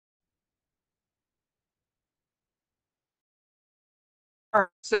All right,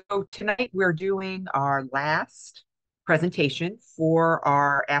 so tonight we're doing our last presentation for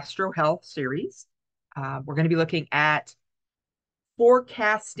our Astro Health series. We're going to be looking at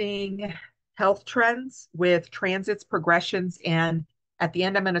forecasting health trends with transits, progressions, and at the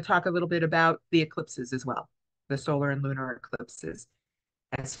end, I'm going to talk a little bit about the eclipses as well, the solar and lunar eclipses,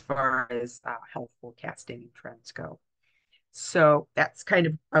 as far as health forecasting and trends go. So that's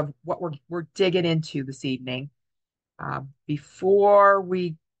kind of what we're digging into this evening. Before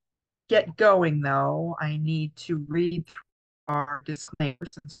we get going, though, I need to read through our disclaimers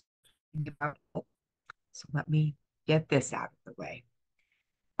and something about health. So let me get this out of the way.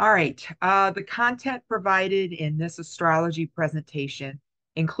 All right. The content provided in this astrology presentation,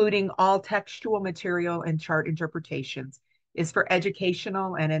 including all textual material and chart interpretations, is for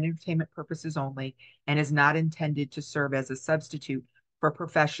educational and entertainment purposes only and is not intended to serve as a substitute for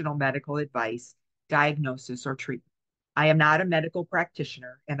professional medical advice, diagnosis, or treatment. I am not a medical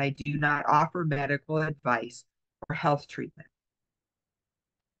practitioner and I do not offer medical advice or health treatment.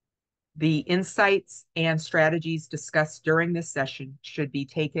 The insights and strategies discussed during this session should be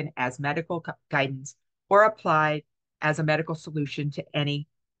taken as medical guidance or applied as a medical solution to any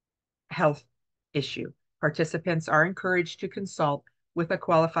health issue. Participants are encouraged to consult with a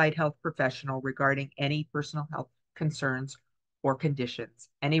qualified health professional regarding any personal health concerns or conditions.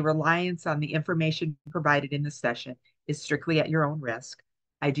 Any reliance on the information provided in this session is strictly at your own risk.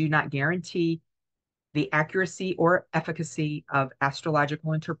 I do not guarantee the accuracy or efficacy of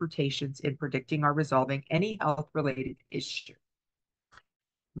astrological interpretations in predicting or resolving any health-related issue.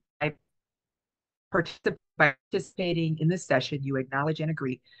 By participating in this session, you acknowledge and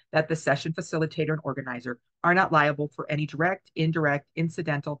agree that the session facilitator and organizer are not liable for any direct, indirect,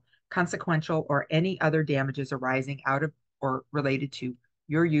 incidental, consequential, or any other damages arising out of or related to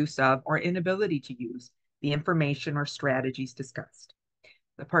your use of or inability to use the information or strategies discussed.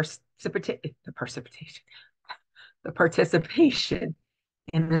 The participation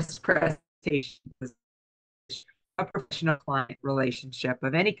in this presentation is a professional client relationship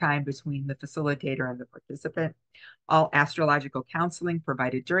of any kind between the facilitator and the participant. All astrological counseling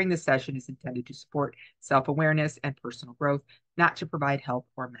provided during the session is intended to support self-awareness and personal growth, not to provide help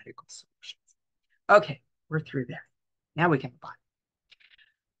or medical solutions. Okay, we're through there. Now we can move on.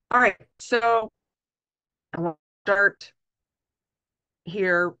 All right, so I will start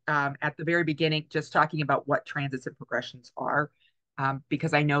here at the very beginning, just talking about what transits and progressions are,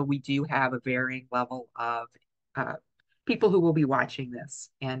 because I know we do have a varying level of people who will be watching this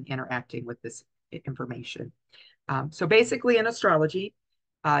and interacting with this information. So basically in astrology,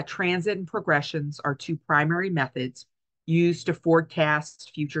 transit and progressions are two primary methods used to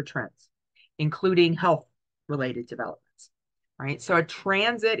forecast future trends, including health-related developments, right? So a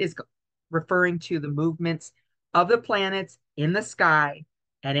transit is referring to the movements of the planets in the sky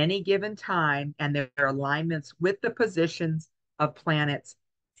at any given time and their alignments with the positions of planets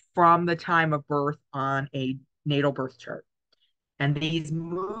from the time of birth on a natal birth chart. And these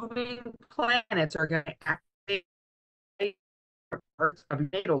moving planets are going to activate parts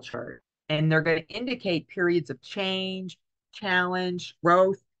of natal chart, and they're going to indicate periods of change, challenge,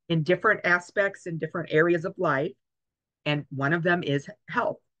 growth in different aspects in different areas of life. And one of them is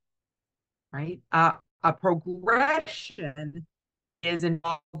health, right? A progression is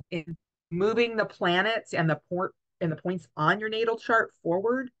involved in moving the planets and the points on your natal chart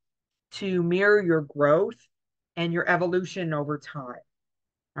forward to mirror your growth and your evolution over time.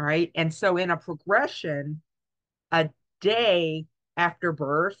 All right. And so in a progression, a day after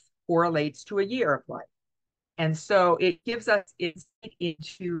birth correlates to a year of life. And so it gives us insight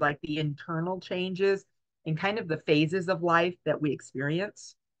into like the internal changes and kind of the phases of life that we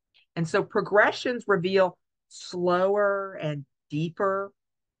experience. And so progressions reveal slower and deeper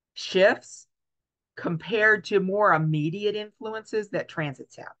shifts compared to more immediate influences that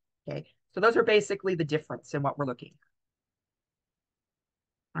transits have. Okay. So those are basically the difference in what we're looking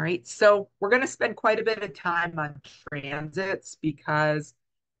at. All right. So we're going to spend quite a bit of time on transits because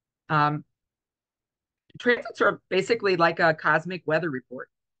um, transits are basically like a cosmic weather report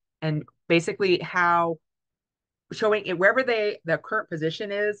and basically how showing it wherever the current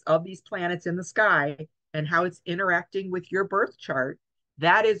position is of these planets in the sky and how it's interacting with your birth chart.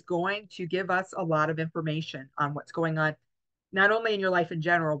 That is going to give us a lot of information on what's going on, not only in your life in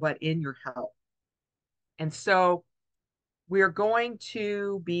general, but in your health. And so we're going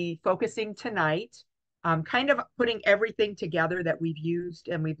to be focusing tonight, kind of putting everything together that we've used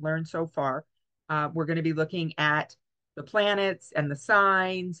and we've learned so far. We're going to be looking at the planets and the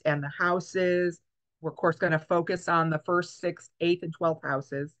signs and the houses. We're, of course, going to focus on the first, sixth, eighth, and 12th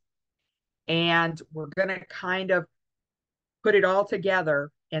houses. And we're going to kind of put it all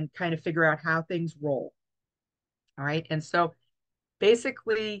together and kind of figure out how things roll. All right. And so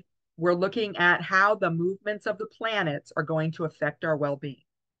basically, we're looking at how the movements of the planets are going to affect our well being.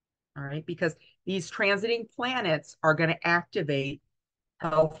 All right. Because these transiting planets are going to activate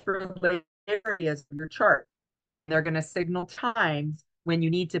health related areas of your chart. They're going to signal times when you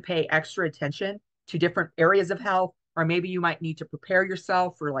need to pay extra attention to different areas of health, or maybe you might need to prepare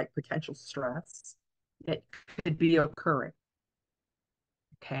yourself for like potential stress that could be occurring.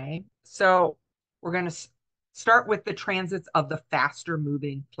 Okay, so we're going to start with the transits of the faster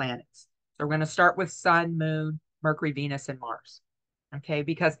moving planets. So we're going to start with Sun, Moon, Mercury, Venus, and Mars. Okay,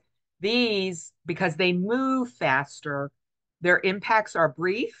 because they move faster, their impacts are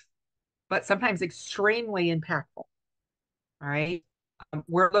brief, but sometimes extremely impactful. All right.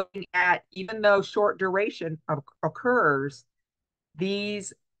 We're looking at, even though short duration occurs,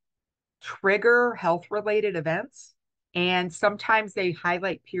 these trigger health related events. And sometimes they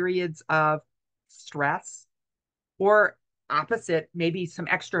highlight periods of stress or opposite, maybe some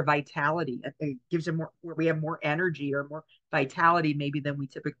extra vitality. It gives them more, where we have more energy or more vitality, maybe than we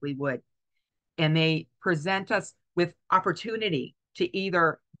typically would. And they present us with opportunity to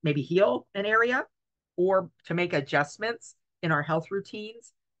either maybe heal an area or to make adjustments in our health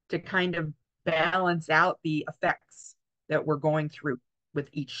routines to kind of balance out the effects that we're going through with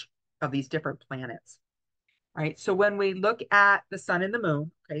each of these different planets. All right. So when we look at the sun and the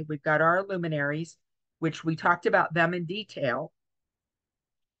moon, okay, we've got our luminaries, which we talked about them in detail.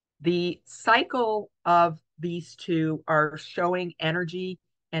 The cycle of these two are showing energy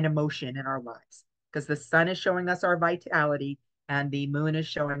and emotion in our lives because the sun is showing us our vitality and the moon is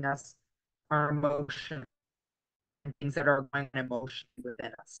showing us our emotion and things that are going on emotionally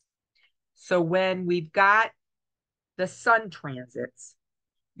within us. So when we've got the sun transits,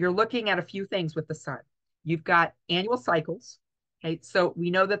 you're looking at a few things with the sun. You've got annual cycles. Okay, so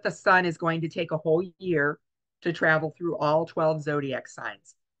we know that the sun is going to take a whole year to travel through all 12 zodiac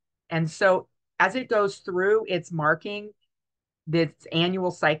signs. And so as it goes through, it's marking its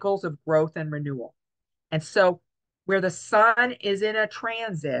annual cycles of growth and renewal. And so where the sun is in a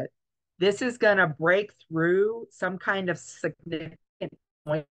transit, this is going to break through some kind of significant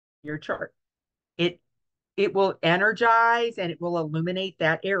point in your chart. It will energize and it will illuminate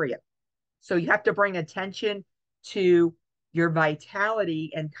that area. So you have to bring attention to your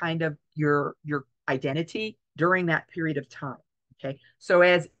vitality and kind of your identity during that period of time. Okay. So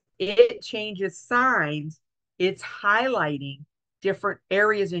as it changes signs, it's highlighting different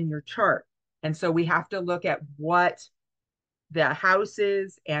areas in your chart. And so we have to look at what the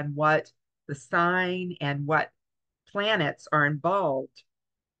houses and what the sign and what planets are involved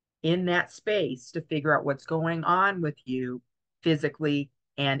in that space to figure out what's going on with you physically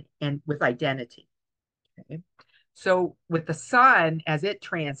and with identity. Okay. So with the sun, as it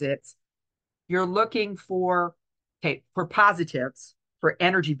transits, you're looking for, okay, for positives, for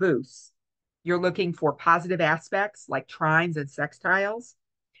energy boosts. You're looking for positive aspects like trines and sextiles,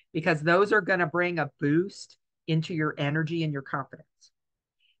 because those are going to bring a boost into your energy and your confidence.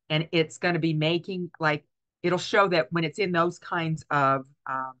 And it's going to be making, like, it'll show that when it's in those kinds of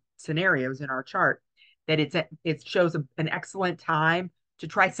scenarios in our chart, that it shows an excellent time to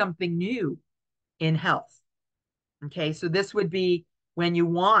try something new in health. Okay, so this would be when you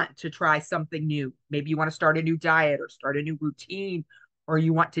want to try something new. Maybe you want to start a new diet or start a new routine, or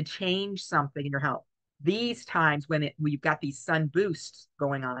you want to change something in your health. These times when we've got these sun boosts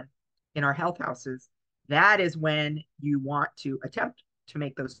going on in our health houses, that is when you want to attempt to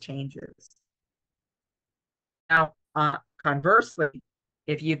make those changes. Now, conversely,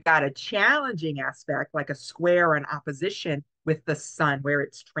 if you've got a challenging aspect like a square or an opposition with the sun where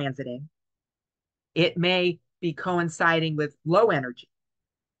it's transiting, it may be coinciding with low energy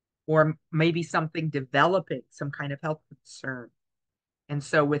or maybe something developing, some kind of health concern. And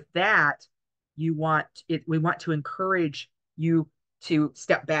so with that, we want to encourage you to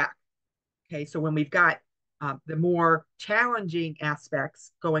step back. Okay, so when we've got the more challenging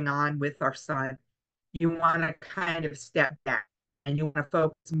aspects going on with our sun, you want to kind of step back and you want to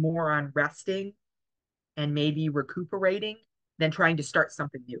focus more on resting and maybe recuperating than trying to start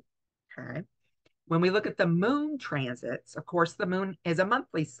something new. Okay. When we look at the moon transits, of course, the moon is a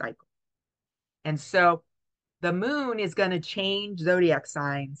monthly cycle. And so the moon is going to change zodiac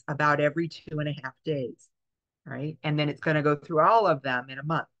signs about every 2.5 days, right? And then it's going to go through all of them in a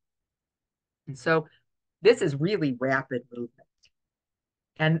month. And so this is really rapid movement.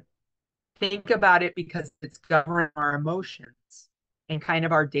 And think about it because it's governing our emotions and kind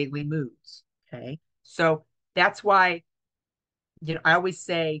of our daily moods. Okay. So that's why, I always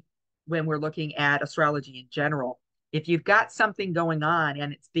say when we're looking at astrology in general, If you've got something going on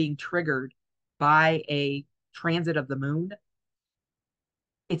and it's being triggered by a transit of the moon,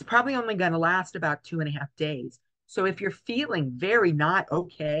 it's probably only going to last about 2.5 days. So if you're feeling very not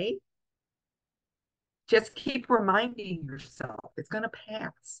okay, just keep reminding yourself it's going to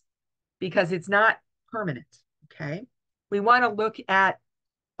pass because it's not permanent. Okay. We want to look at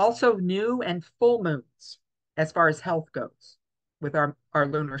also new and full moons as far as health goes with our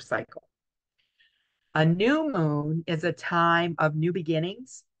lunar cycle. A new moon is a time of new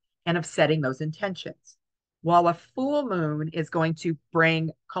beginnings and of setting those intentions, while a full moon is going to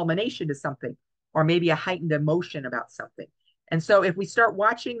bring culmination to something or maybe a heightened emotion about something. And so if we start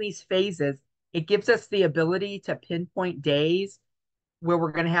watching these phases, it gives us the ability to pinpoint days where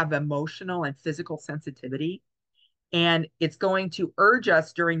we're going to have emotional and physical sensitivity. And it's going to urge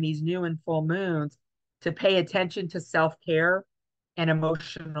us during these new and full moons to pay attention to self-care and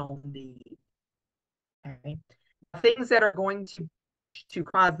emotional needs. Okay. Things that are going to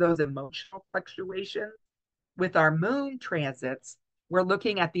cause those emotional fluctuations with our moon transits, we're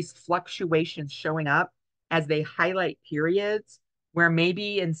looking at these fluctuations showing up as they highlight periods where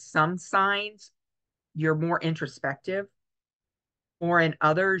maybe in some signs you're more introspective, or in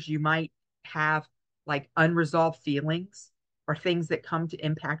others you might have like unresolved feelings or things that come to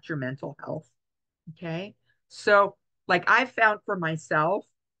impact your mental health. Okay. So, like I've found for myself,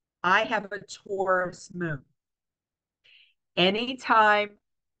 I have a Taurus moon. Anytime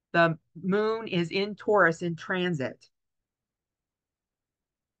the moon is in Taurus in transit,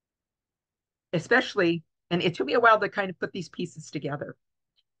 especially, and it took me a while to kind of put these pieces together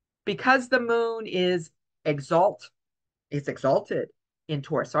because the moon is it's exalted in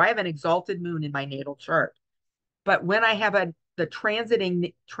Taurus. So I have an exalted moon in my natal chart. But when I have the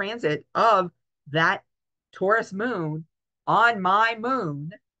transit of that Taurus moon on my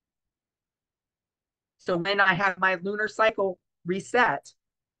moon, so when I have my lunar cycle reset,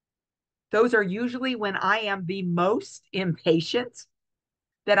 those are usually when I am the most impatient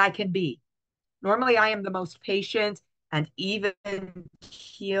that I can be. Normally, I am the most patient and even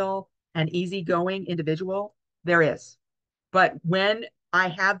keel and easygoing individual there is. But when I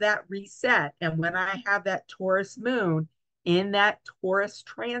have that reset and when I have that Taurus moon in that Taurus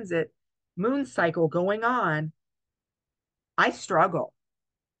transit moon cycle going on, I struggle.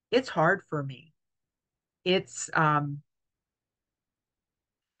 It's hard for me. It's and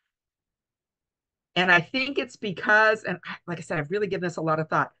I think it's because, and like I said, I've really given this a lot of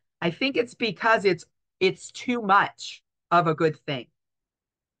thought. I think it's because it's too much of a good thing.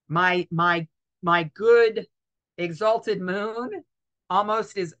 My good exalted moon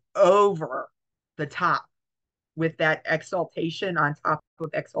almost is over the top with that exaltation on top of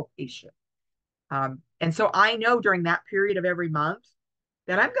exaltation. And so I know during that period of every month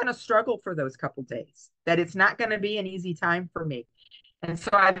that I'm going to struggle for those couple days, that it's not going to be an easy time for me. And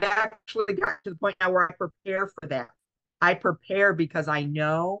so I've actually got to the point now where I prepare for that. I prepare because I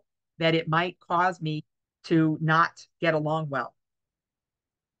know that it might cause me to not get along well.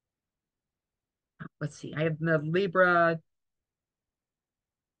 Let's see, I have the Libra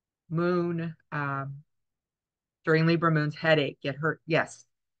moon during Libra moon's headache, get hurt. Yes.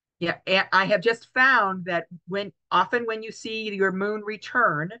 Yeah. And I have just found that when you see your moon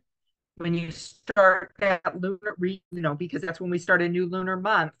return, when you start that lunar, because that's when we start a new lunar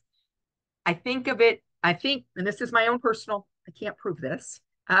month, I think, and this is my own personal, I can't prove this,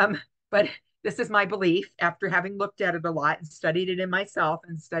 but this is my belief after having looked at it a lot and studied it in myself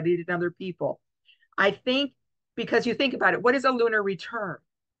and studied it in other people. I think because you think about it, what is a lunar return?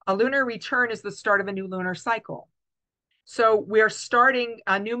 A lunar return is the start of a new lunar cycle. So we're starting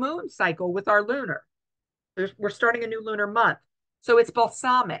a new moon cycle with our lunar. We're starting a new lunar month. So it's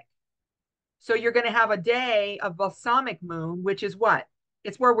balsamic. So you're going to have a day of balsamic moon, which is what?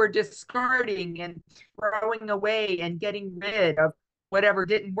 It's where we're discarding and throwing away and getting rid of whatever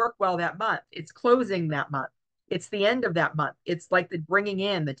didn't work well that month. It's closing that month. It's the end of that month. It's like the bringing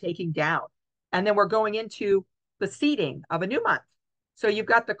in, the taking down. And then we're going into the seeding of a new month. So you've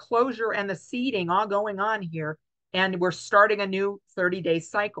got the closure and the seeding all going on here. And we're starting a new 30-day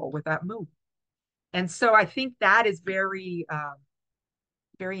cycle with that moon. And so I think that is very,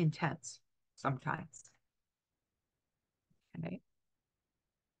 very intense sometimes. Okay.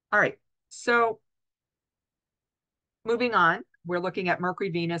 All right. So moving on, we're looking at Mercury,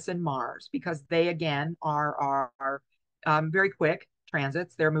 Venus, and Mars because they again are very quick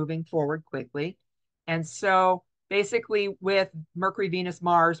transits. They're moving forward quickly. And so basically with Mercury, Venus,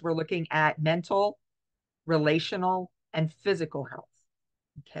 Mars, we're looking at mental, relational, and physical health.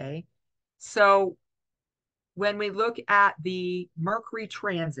 Okay. So when we look at the Mercury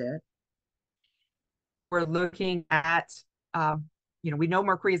transit, we're looking at, we know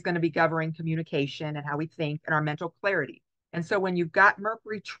Mercury is going to be governing communication and how we think and our mental clarity. And so when you've got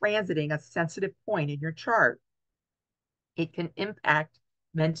Mercury transiting a sensitive point in your chart, it can impact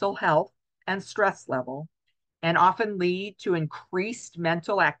mental health and stress level and often lead to increased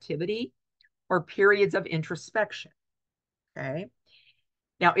mental activity or periods of introspection. Okay.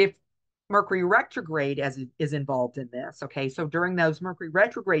 Now, if Mercury retrograde is involved in this, okay, so during those Mercury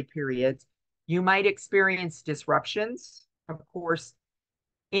retrograde periods, you might experience disruptions, of course,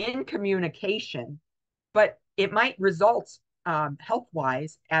 in communication, but it might result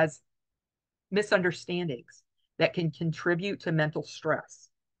health-wise as misunderstandings that can contribute to mental stress.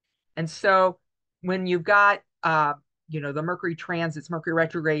 And so when you've got, the Mercury transits, Mercury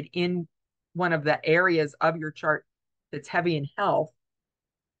retrograde in one of the areas of your chart that's heavy in health,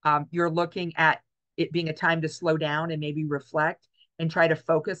 you're looking at it being a time to slow down and maybe reflect and try to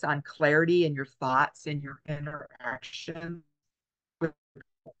focus on clarity in your thoughts and your interaction.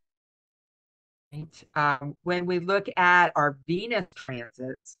 When we look at our Venus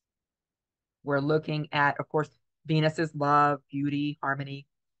transits, we're looking at, of course, Venus is love, beauty, harmony.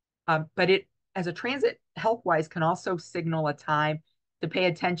 But it, as a transit health-wise, can also signal a time to pay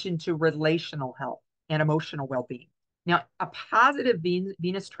attention to relational health and emotional well-being. Now, a positive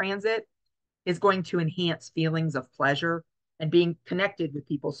Venus transit is going to enhance feelings of pleasure and being connected with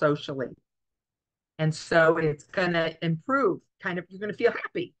people socially. And so it's going to improve, you're going to feel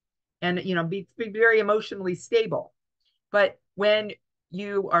happy and, be very emotionally stable. But when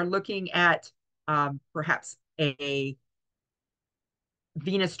you are looking at perhaps a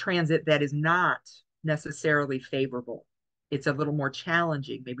Venus transit that is not necessarily favorable, it's a little more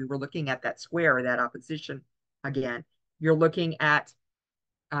challenging. Maybe we're looking at that square or that opposition again. You're looking at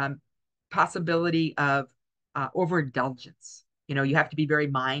possibility of overindulgence. You have to be very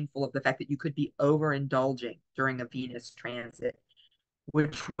mindful of the fact that you could be overindulging during a Venus transit,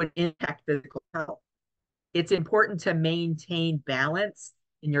 which would impact physical health. It's important to maintain balance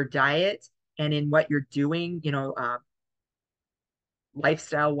in your diet and in what you're doing,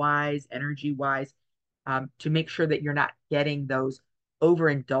 lifestyle wise, energy wise, to make sure that you're not getting those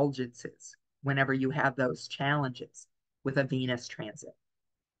overindulgences whenever you have those challenges with a Venus transit.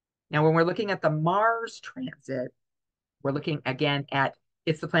 Now, when we're looking at the Mars transit, we're looking again at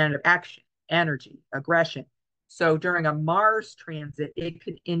it's the planet of action, energy, aggression. So during a Mars transit, it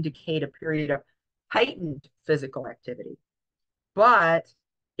could indicate a period of heightened physical activity, but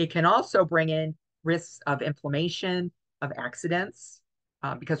it can also bring in risks of inflammation, of accidents,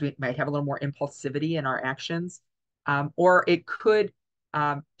 because we might have a little more impulsivity in our actions, or it could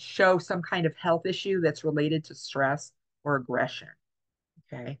show some kind of health issue that's related to stress or aggression.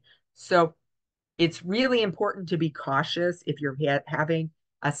 Okay, so it's really important to be cautious if you're having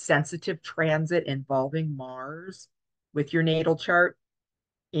a sensitive transit involving Mars with your natal chart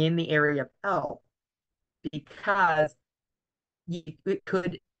in the area of health, because it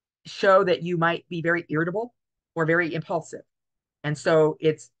could show that you might be very irritable or very impulsive. And so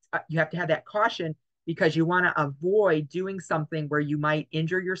you have to have that caution because you want to avoid doing something where you might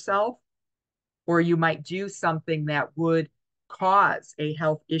injure yourself or you might do something that would cause a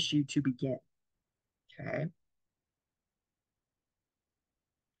health issue to begin. Okay.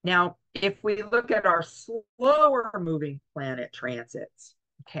 Now, if we look at our slower moving planet transits,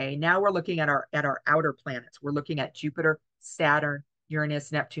 okay, now we're looking at our outer planets. We're looking at Jupiter, Saturn,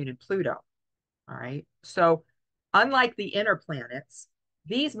 Uranus, Neptune, and Pluto. All right. So unlike the inner planets,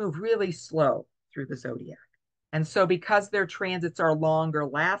 these move really slow through the zodiac. And so because their transits are longer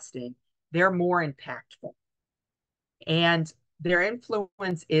lasting, they're more impactful. And their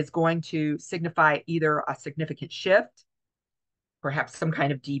influence is going to signify either a significant shift, perhaps some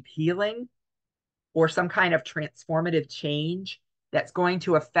kind of deep healing, or some kind of transformative change that's going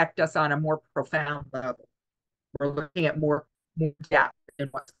to affect us on a more profound level. We're looking at more depth in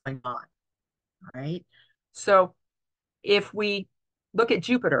what's going on. All right. So if we look at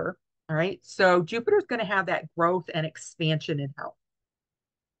Jupiter, all right, so Jupiter is going to have that growth and expansion in health.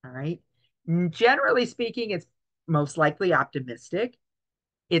 All right. Generally speaking, it's most likely optimistic.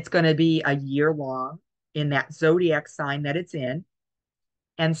 It's going to be a year long in that zodiac sign that it's in.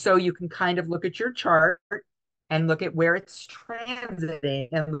 And so you can kind of look at your chart and look at where it's transiting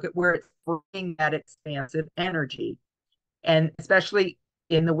and look at where it's bringing that expansive energy, and especially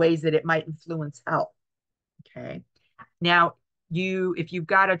in the ways that it might influence health. Okay. Now, if you've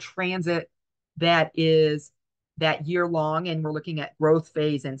got a transit that is that year long and we're looking at growth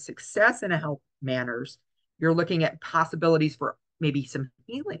phase and success in a health manners, you're looking at possibilities for maybe some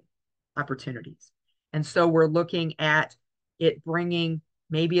healing opportunities. And so we're looking at it bringing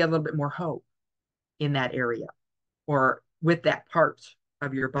maybe a little bit more hope in that area or with that part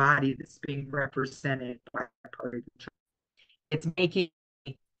of your body that's being represented by that part of your chart. It's making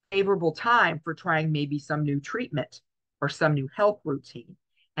a favorable time for trying maybe some new treatment or some new health routine.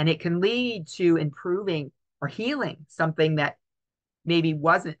 And it can lead to improving or healing something that maybe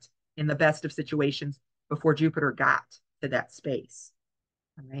wasn't in the best of situations before Jupiter got to that space.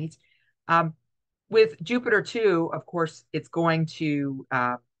 All right. With Jupiter too, of course, it's going to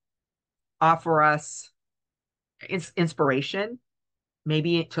offer us inspiration,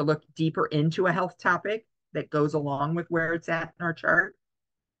 maybe to look deeper into a health topic that goes along with where it's at in our chart,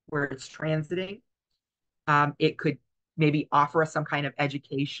 where it's transiting. It could maybe offer us some kind of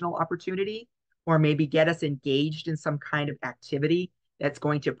educational opportunity, or maybe get us engaged in some kind of activity that's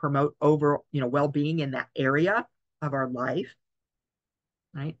going to promote overall, well-being in that area of our life,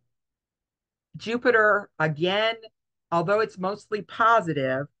 right? Jupiter, again, although it's mostly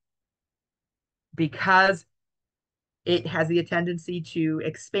positive, because it has the tendency to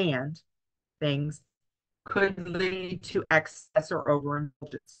expand things, could lead to excess or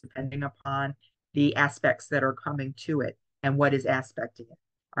overindulgence, depending upon the aspects that are coming to it and what is aspecting it.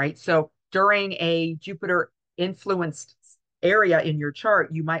 All right. So during a Jupiter influenced area in your chart,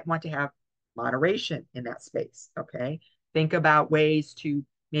 you might want to have moderation in that space. Okay. Think about ways to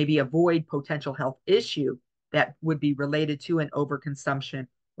maybe avoid potential health issue that would be related to an overconsumption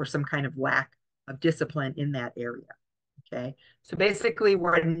or some kind of lack of discipline in that area. Okay. So basically,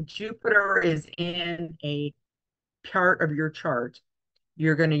 when Jupiter is in a part of your chart,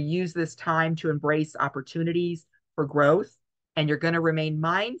 you're going to use this time to embrace opportunities for growth, and you're going to remain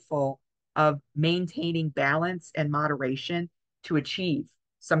mindful of maintaining balance and moderation to achieve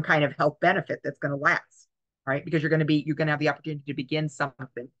some kind of health benefit that's going to last, right? Because you're going to have the opportunity to begin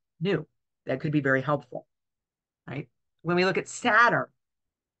something new that could be very helpful, right? When we look at Saturn,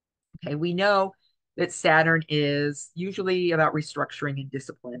 okay, we know that Saturn is usually about restructuring and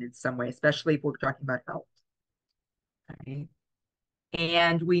discipline in some way, especially if we're talking about health. Okay.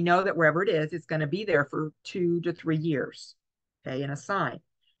 And we know that wherever it is, it's going to be there for 2 to 3 years, okay, in a sign.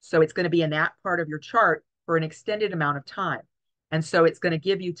 So it's going to be in that part of your chart for an extended amount of time. And so it's going to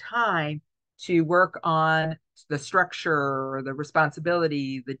give you time to work on the structure, the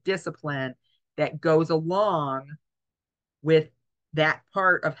responsibility, the discipline that goes along with that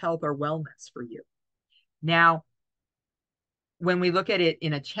part of health or wellness for you. Now, when we look at it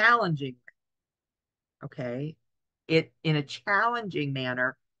in a challenging, okay, in a challenging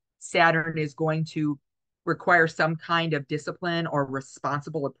manner, Saturn is going to require some kind of discipline or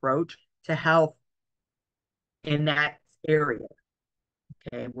responsible approach to health in that area,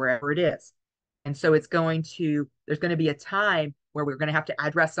 okay, wherever it is. And so there's going to be a time where we're going to have to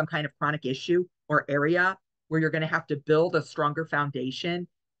address some kind of chronic issue or area where you're going to have to build a stronger foundation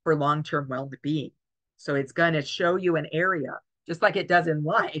for long-term well-being. So it's going to show you an area, just like it does in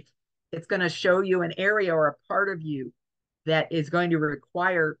life. It's going to show you an area or a part of you that is going to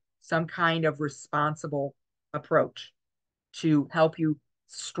require some kind of responsible approach to help you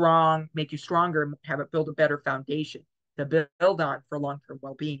make you stronger, have it build a better foundation to build on for long-term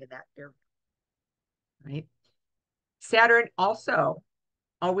well-being in that area, right? Saturn also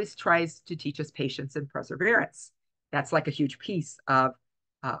always tries to teach us patience and perseverance. That's like a huge piece of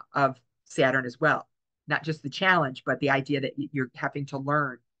Saturn as well. Not just the challenge, but the idea that you're having to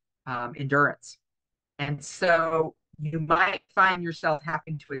learn endurance. And so you might find yourself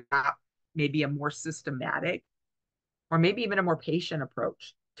having to adopt maybe a more systematic or maybe even a more patient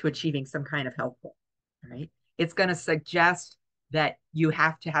approach to achieving some kind of health goal, right? It's going to suggest that you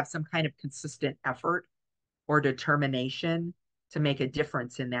have to have some kind of consistent effort or determination to make a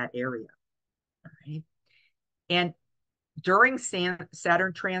difference in that area, right? And during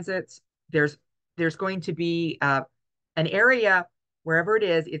Saturn transits, there's going to be an area, wherever it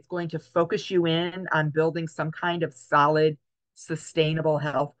is, it's going to focus you in on building some kind of solid, sustainable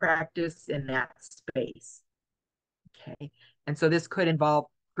health practice in that space. Okay. And so this could involve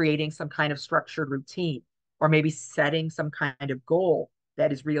creating some kind of structured routine, or maybe setting some kind of goal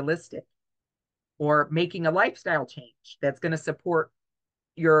that is realistic, or making a lifestyle change that's going to support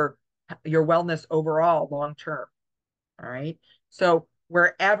your wellness overall long term. All right. So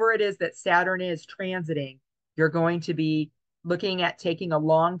wherever it is that Saturn is transiting, you're going to be looking at taking a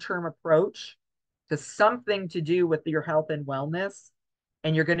long-term approach to something to do with your health and wellness.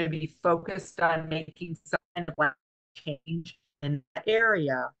 And you're going to be focused on making some kind of change in that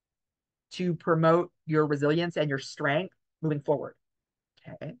area to promote your resilience and your strength moving forward.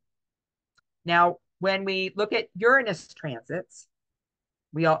 Okay. Now, when we look at Uranus transits,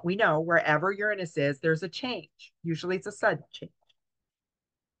 we know wherever Uranus is, there's a change. Usually it's a sudden change.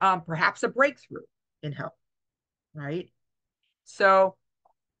 Perhaps a breakthrough. in health, right? So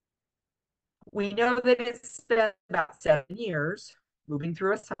we know that it's been about 7 years moving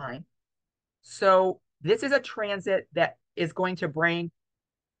through a sign. So this is a transit that is going to bring,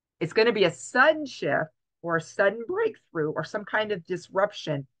 it's going to be a sudden shift or a sudden breakthrough or some kind of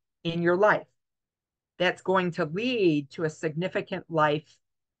disruption in your life that's going to lead to a significant life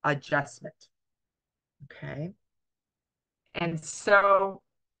adjustment. Okay. And so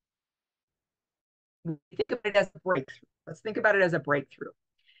think of it as a breakthrough. Let's think about it as a breakthrough.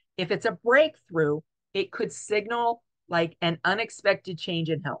 If it's a breakthrough, it could signal like an unexpected change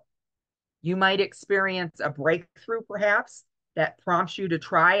in health. You might experience a breakthrough, perhaps, that prompts you to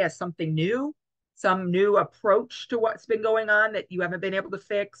try as something new, some new approach to what's been going on that you haven't been able to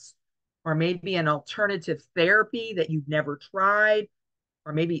fix, or maybe an alternative therapy that you've never tried,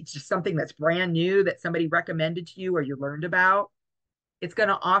 or maybe it's just something that's brand new that somebody recommended to you or you learned about. It's going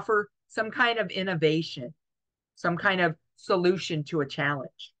to offer some kind of innovation, some kind of solution to a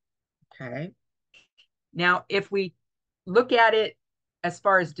challenge. Okay. Now, if we look at it as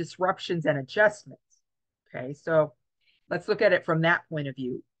far as disruptions and adjustments, okay, so let's look at it from that point of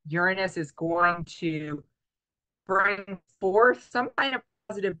view. Uranus is going to bring forth some kind of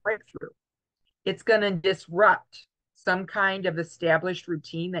positive breakthrough. It's going to disrupt some kind of established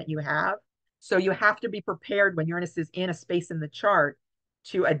routine that you have. So you have to be prepared when Uranus is in a space in the chart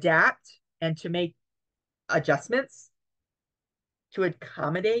to adapt and to make adjustments to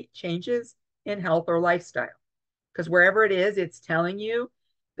accommodate changes in health or lifestyle. Because wherever it is, it's telling you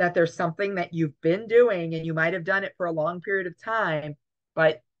that there's something that you've been doing and you might have done it for a long period of time,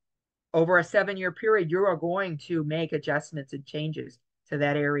 but over a 7-year period, you are going to make adjustments and changes to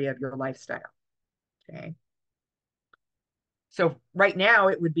that area of your lifestyle. Okay. So right now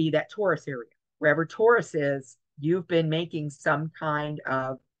it would be that Taurus area. Wherever Taurus is, you've been making some kind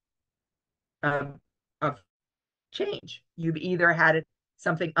of change. You've either had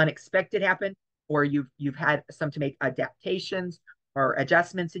something unexpected happen, or you've had some to make adaptations or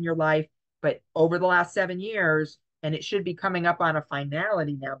adjustments in your life. But over the last 7 years, and it should be coming up on a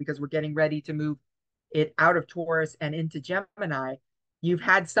finality now because we're getting ready to move it out of Taurus and into Gemini, you've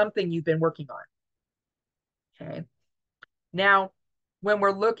had something you've been working on. Okay. Now, when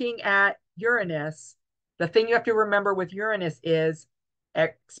we're looking at Uranus, the thing you have to remember with Uranus is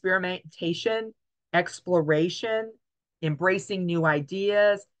experimentation, exploration, embracing new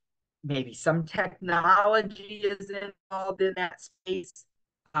ideas. Maybe some technology is involved in that space,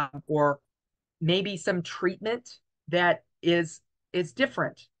 or maybe some treatment that is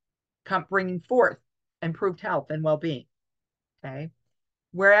different, bringing forth improved health and well-being. Okay,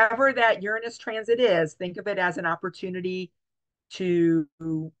 wherever that Uranus transit is, think of it as an opportunity to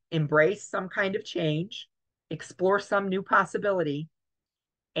embrace some kind of change, explore some new possibility,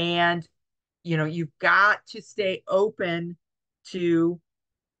 and you've got to stay open to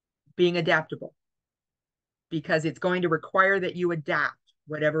being adaptable, because it's going to require that you adapt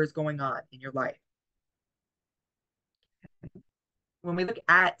whatever is going on in your life. When we look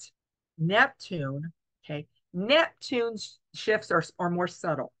at Neptune, okay, Neptune's shifts are more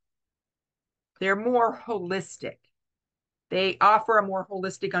subtle. They're more holistic. They offer a more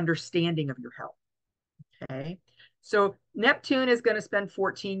holistic understanding of your health. Okay. So Neptune is going to spend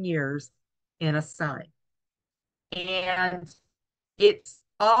 14 years in a sign. And it's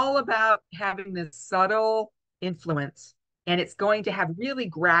all about having this subtle influence. And it's going to have really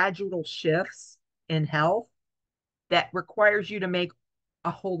gradual shifts in health that requires you to make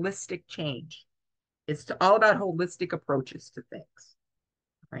a holistic change. It's all about holistic approaches to things,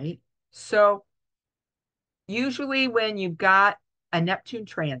 right? So usually when you've got a Neptune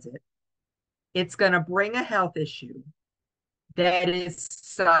transit, it's going to bring a health issue that is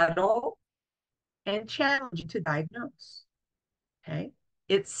subtle and challenging to diagnose. Okay.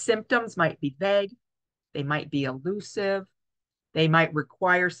 Its symptoms might be vague, they might be elusive, they might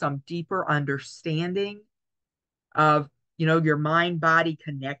require some deeper understanding of your mind-body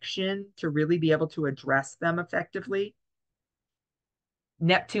connection to really be able to address them effectively.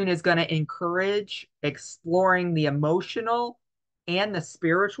 Neptune is going to encourage exploring the emotional and the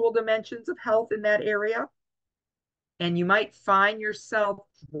spiritual dimensions of health in that area. And you might find yourself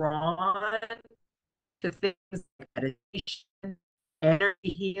drawn to things like meditation, energy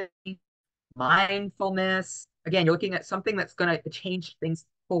healing, mindfulness. Again, you're looking at something that's going to change things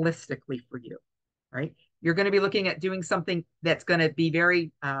holistically for you, right? You're going to be looking at doing something that's going to be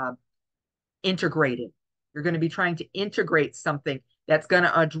very integrated. You're going to be trying to integrate something that's going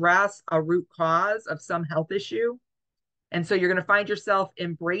to address a root cause of some health issue. And so you're going to find yourself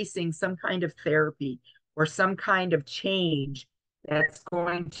embracing some kind of therapy or some kind of change that's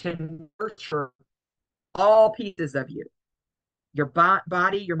going to nurture all pieces of you, your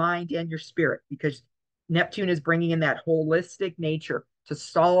body, your mind, and your spirit, because Neptune is bringing in that holistic nature to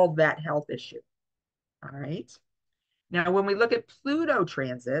solve that health issue. All right. Now, when we look at Pluto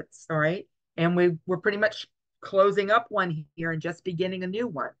transits, all right, and we're pretty much closing up one here and just beginning a new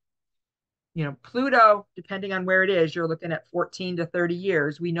one. You know, Pluto, depending on where it is, you're looking at 14 to 30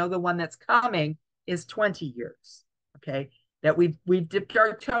 years. We know the one that's coming is 20 years. Okay. That we've dipped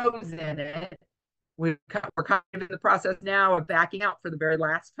our toes in it. We're kind of in the process now of backing out for the very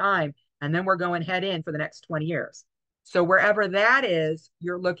last time. And then we're going head in for the next 20 years. So wherever that is,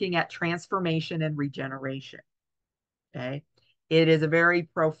 you're looking at transformation and regeneration. Okay. It is a very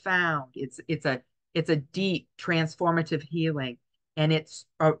profound, it's a deep transformative healing, and it's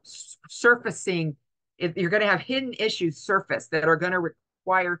surfacing. You're going to have hidden issues surface that are going to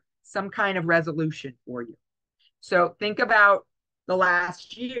require some kind of resolution for you. So think about the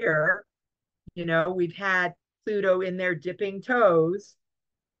last year. You know, we've had Pluto in there dipping toes.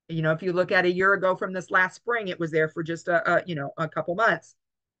 You know, if you look at a year ago from this last spring, it was there for just a couple months.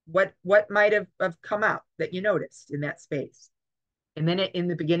 What might have come out that you noticed in that space? And then in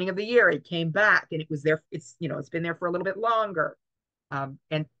the beginning of the year, it came back and it was there. It's been there for a little bit longer.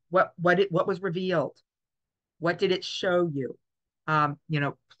 And what was revealed? What did it show you?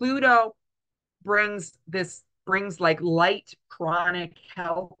 Pluto brings like light chronic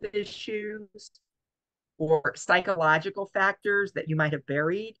health issues or psychological factors that you might have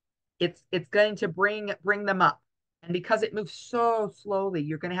buried. It's going to bring them up. And because it moves so slowly,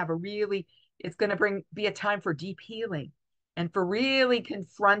 you're going to have it's going to be a time for deep healing and for really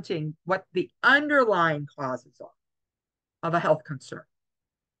confronting what the underlying causes are of a health concern.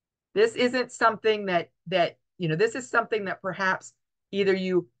 This isn't something this is something that perhaps either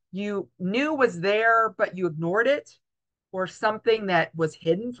you knew was there, but you ignored it, or something that was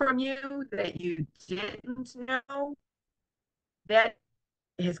hidden from you that you didn't know that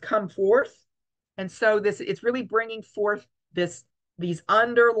has come forth. And so it's really bringing forth these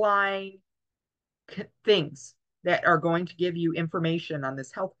underlying things that are going to give you information on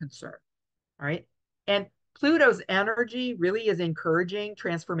this health concern. All right. And Pluto's energy really is encouraging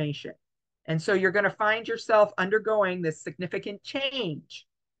transformation. And so you're going to find yourself undergoing this significant change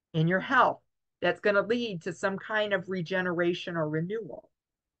in your health that's going to lead to some kind of regeneration or renewal.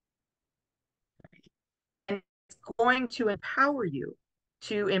 And it's going to empower you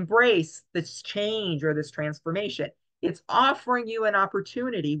to embrace this change or this transformation. It's offering you an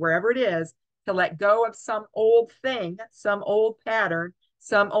opportunity, wherever it is, to let go of some old thing, some old pattern,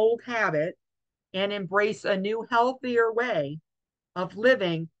 some old habit, and embrace a new, healthier way of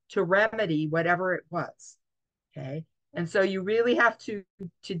living to remedy whatever it was. Okay. And so you really have to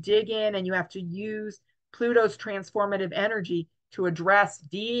dig in, and you have to use Pluto's transformative energy to address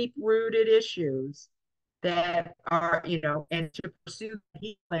deep rooted issues that are, and to pursue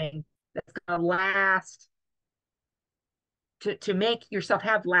healing that's going to last, to make yourself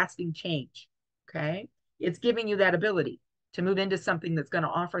have lasting change. Okay. It's giving you that ability to move into something that's going to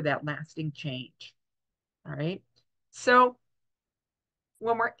offer that lasting change. All right. So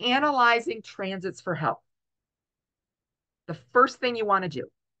when we're analyzing transits for health, the first thing you want to do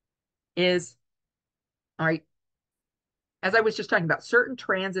is, all right, as I was just talking about, certain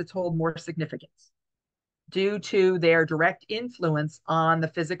transits hold more significance due to their direct influence on the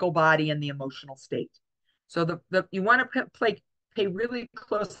physical body and the emotional state. So you want to pay really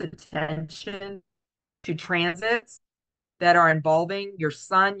close attention to transits that are involving your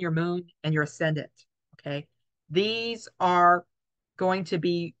sun, your moon, and your ascendant. Okay. These are going to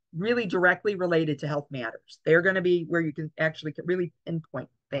be really directly related to health matters. They're going to be where you can actually really pinpoint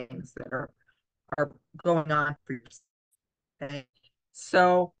things that are going on for yourself. Okay.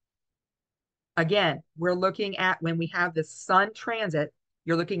 So again, we're looking at, when we have the sun transit,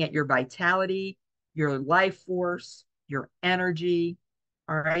 you're looking at your vitality, your life force, your energy.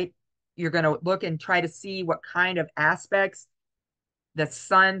 All right. You're going to look and try to see what kind of aspects the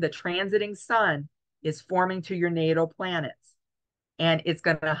transiting sun is forming to your natal planets. And it's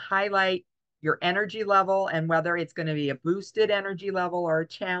going to highlight your energy level and whether it's going to be a boosted energy level or a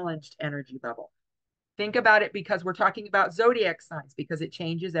challenged energy level. Think about it, because we're talking about zodiac signs, because it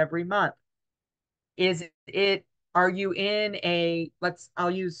changes every month. Are you in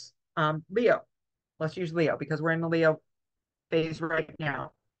I'll use Leo. Let's use Leo because we're in the Leo phase right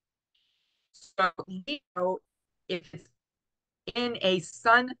now. So Leo, if it's in a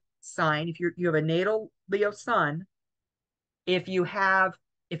sun sign, if you have a natal Leo sun, if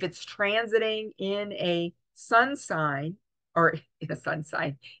it's transiting in a sun sign, or in a sun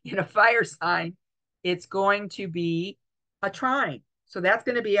sign, in a fire sign, it's going to be a trine. So that's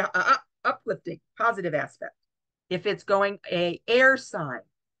going to be uplifting, positive aspect. If it's going a air sign,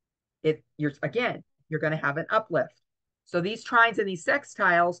 you're going to have an uplift. So these trines and these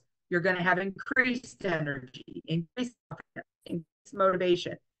sextiles, you're going to have increased energy, increased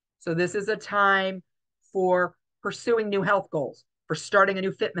motivation. So this is a time for pursuing new health goals, for starting a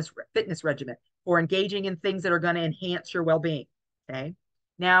new fitness regimen, for engaging in things that are going to enhance your well-being. Okay.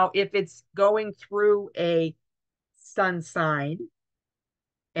 Now, if it's going through a sun sign,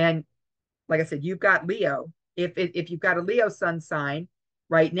 and like I said, you've got Leo. If you've got a Leo sun sign,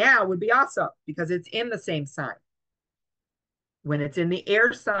 right now would be awesome because it's in the same sign. When it's in the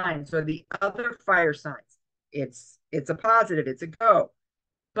air signs or the other fire signs, it's a positive, it's a go.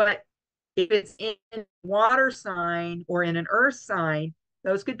 But if it's in water sign or in an earth sign,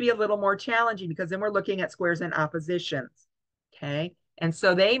 those could be a little more challenging because then we're looking at squares and oppositions. Okay. And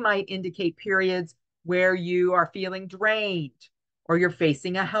so they might indicate periods where you are feeling drained or you're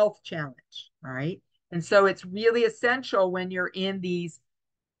facing a health challenge. All right. And so it's really essential when you're in these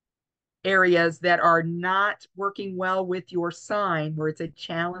areas that are not working well with your sign, where it's a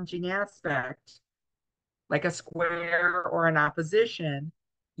challenging aspect, like a square or an opposition,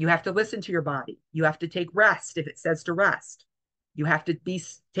 you have to listen to your body. You have to take rest if it says to rest. You have to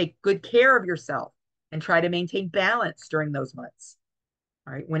take good care of yourself and try to maintain balance during those months.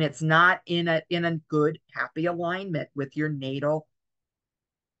 All right. When it's not in a good, happy alignment with your natal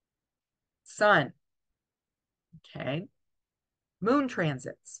sun. Okay. Moon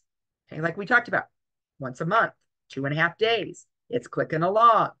transits. Okay, like we talked about, once a month, 2.5 days. It's clicking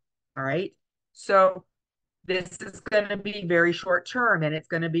along. All right. So this is going to be very short term, and it's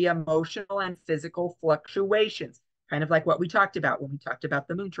going to be emotional and physical fluctuations, kind of like what we talked about when we talked about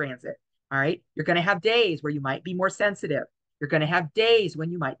the moon transit. All right. You're going to have days where you might be more sensitive. You're going to have days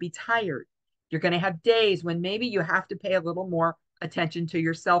when you might be tired. You're going to have days when maybe you have to pay a little more attention to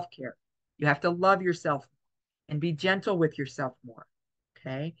your self care. You have to love yourself and be gentle with yourself more.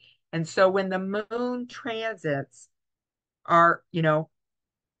 Okay. And so when the moon transits are,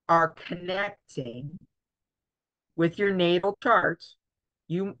 are connecting with your natal chart,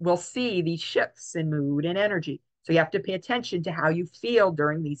 you will see these shifts in mood and energy. So you have to pay attention to how you feel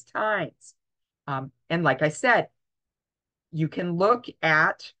during these times. And like I said, you can look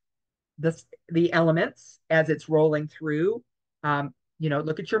at the elements as it's rolling through.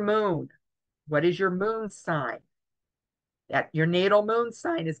 Look at your moon. What is your moon sign? That your natal moon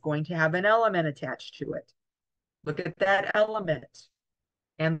sign is going to have an element attached to it. Look at that element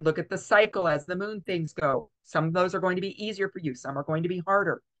and look at the cycle as the moon things go. Some of those are going to be easier for you. Some are going to be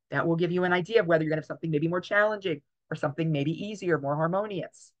harder. That will give you an idea of whether you're going to have something maybe more challenging or something maybe easier, more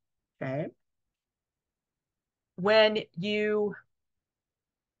harmonious. Okay. When you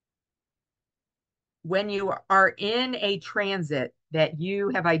are in a transit that you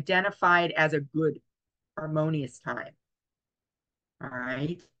have identified as a good, harmonious time, all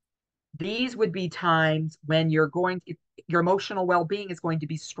right, these would be times when your emotional well-being is going to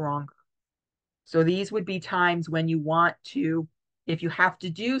be stronger. So these would be times when you want to, if you have to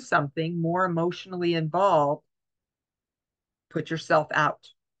do something more emotionally involved, put yourself out.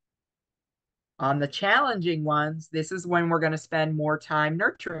 On the challenging ones, this is when we're going to spend more time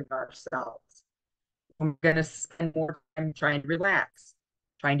nurturing ourselves. We're going to spend more time trying to relax,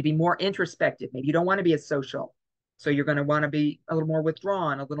 trying to be more introspective. Maybe you don't want to be as social. So you're going to want to be a little more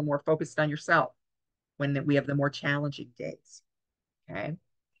withdrawn, a little more focused on yourself when we have the more challenging days. Okay.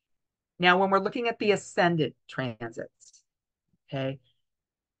 Now, when we're looking at the ascendant transits, okay,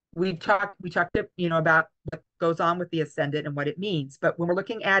 we talked, about what goes on with the ascendant and what it means. But when we're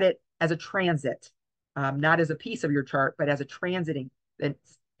looking at it as a transit, not as a piece of your chart, but as a transiting,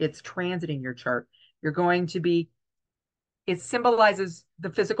 it's transiting your chart. You're going to be, it symbolizes the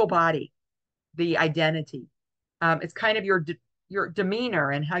physical body, the identity. It's kind of your demeanor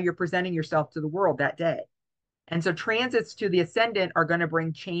and how you're presenting yourself to the world that day. And so transits to the ascendant are going to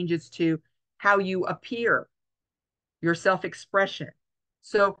bring changes to how you appear, your self-expression.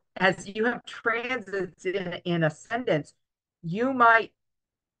 So as you have transits in ascendants, you might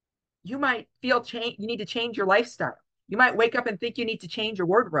feel you need to change your lifestyle. You might wake up and think you need to change your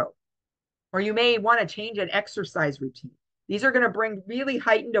wardrobe, or you may want to change an exercise routine. These are going to bring really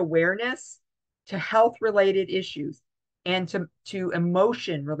heightened awareness to health-related issues and to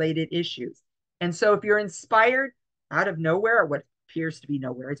emotion-related issues. And so if you're inspired out of nowhere, or what appears to be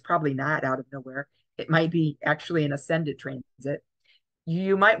nowhere, it's probably not out of nowhere. It might be actually an ascendant transit.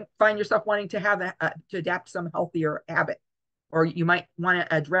 You might find yourself wanting to have to adapt some healthier habit, or you might want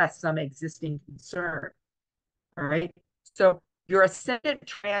to address some existing concern. All right. So your ascendant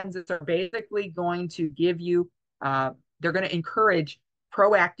transits are basically going to give you, they're going to encourage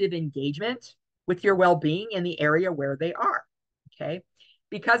proactive engagement with your well-being in the area where they are. Okay,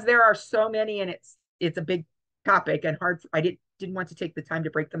 because there are so many, and it's a big topic and hard. I didn't want to take the time to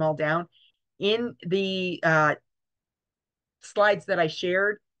break them all down in the slides that I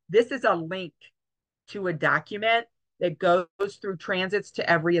shared. This is a link to a document that goes through transits to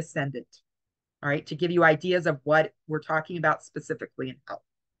every ascendant. All right, to give you ideas of what we're talking about specifically in health.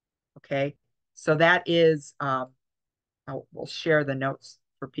 Okay, so that is, we'll share the notes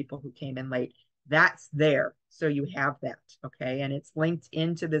for people who came in late. That's there, so you have that. Okay, and it's linked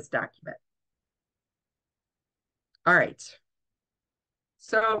into this document. All right,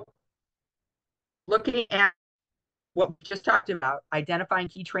 so looking at what we just talked about, identifying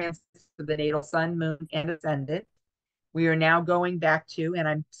key transits for the natal sun, moon, and ascendant. We are now going back to, and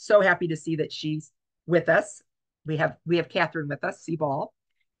I'm so happy to see that she's with us. We have Catherine with us, C. Ball.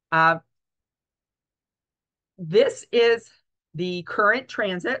 This is the current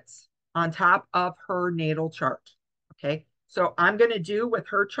transits on top of her natal chart. Okay, so I'm going to do with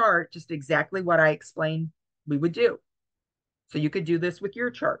her chart just exactly what I explained we would do. So you could do this with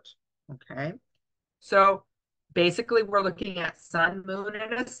your chart. Okay, so basically we're looking at sun, moon,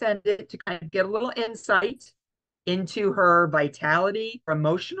 and ascendant to kind of get a little insight into her vitality, her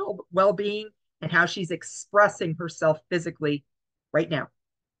emotional well-being, and how she's expressing herself physically right now.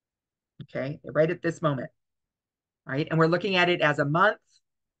 Okay, right at this moment. All right, and we're looking at it as a month.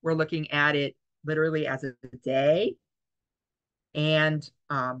 We're looking at it literally as a day. And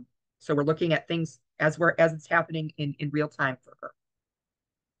so we're looking at things as it's happening in real time for her.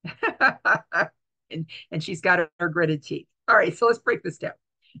 and she's got her gritted teeth. All right, so let's break this down.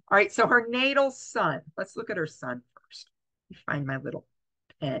 All right, so her natal sun. Let's look at her sun first. Let me find my little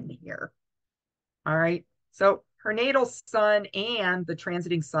pen here. All right, so her natal sun and the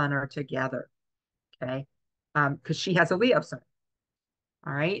transiting sun are together. Okay, because she has a Leo sun.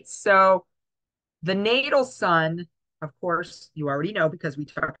 All right, so the natal sun, of course, you already know because we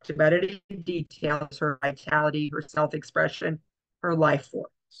talked about it in detail, is her vitality, her self-expression, her life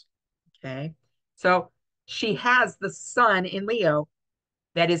force. Okay, so she has the sun in Leo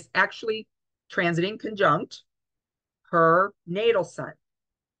that is actually transiting conjunct her natal sun.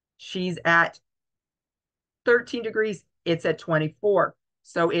 She's at 13 degrees, it's at 24.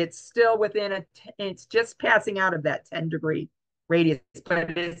 So it's still within it's just passing out of that 10-degree radius,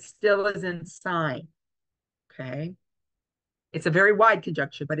 but it still is in sign. Okay. It's a very wide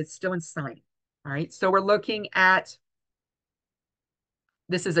conjunction, but it's still in sign. All right. So we're looking at,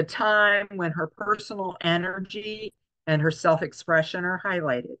 this is a time when her personal energy and her self-expression are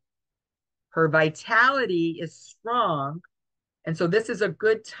highlighted. Her vitality is strong. And so this is a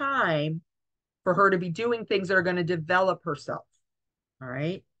good time for her to be doing things that are going to develop herself. All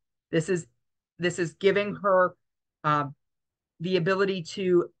right. This is giving her the ability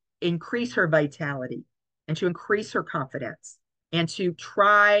to increase her vitality and to increase her confidence and to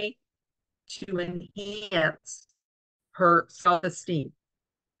try to enhance her self-esteem.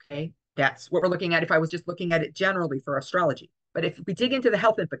 Okay, that's what we're looking at if I was just looking at it generally for astrology. But if we dig into the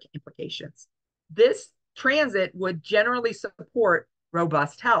health implications, this transit would generally support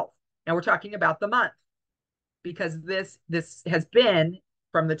robust health. Now we're talking about the month, because this has been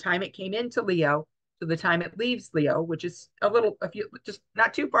from the time it came into Leo to the time it leaves Leo, which is just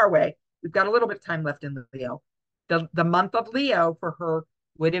not too far away. We've got a little bit of time left in Leo. The month of Leo for her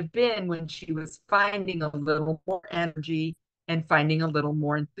would have been when she was finding a little more energy and finding a little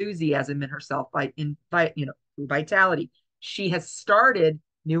more enthusiasm in herself through vitality. She has started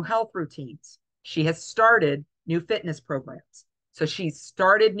new health routines. She has started new fitness programs. So she's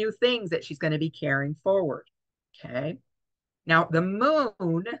started new things that she's going to be carrying forward. Okay. Now the moon,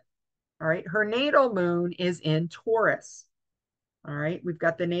 all right, her natal moon is in Taurus. All right, we've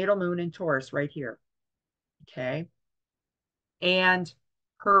got the natal moon in Taurus right here. Okay. And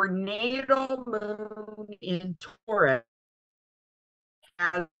her natal moon in Taurus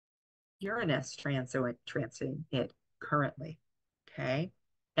has Uranus transiting it currently. Okay.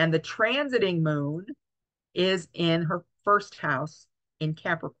 And the transiting moon is in her first house in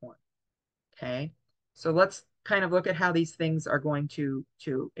Capricorn. Okay. So let's kind of look at how these things are going to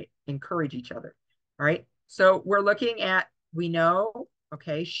encourage each other. All right. So we're looking at, we know,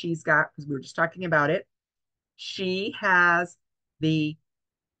 okay, she's got, because we were just talking about it, she has an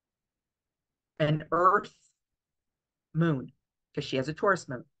Earth moon because she has a Taurus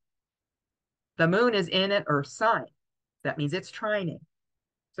moon. The moon is in an Earth sign. That means it's trining.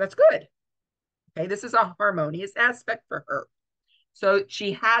 So that's good. Okay. This is a harmonious aspect for her. So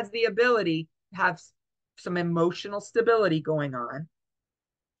she has the ability to have some emotional stability going on.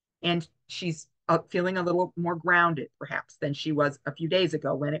 And she's feeling a little more grounded, perhaps, than she was a few days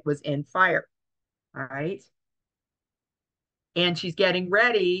ago when it was in fire. All right. And she's getting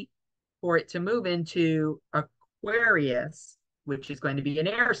ready for it to move into Aquarius, which is going to be an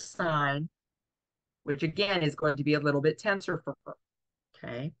air sign, which again is going to be a little bit tenser for her.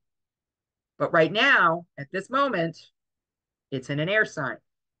 Okay. But right now, at this moment, it's in an air sign.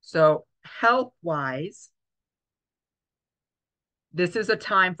 So, health wise, this is a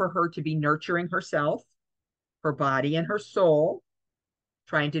time for her to be nurturing herself, her body, and her soul,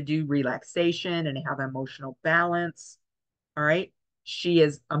 trying to do relaxation and have emotional balance. All right. She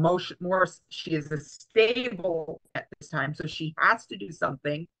is she is stable at this time. So she has to do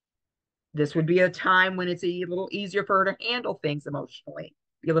something. This would be a time when it's a little easier for her to handle things emotionally,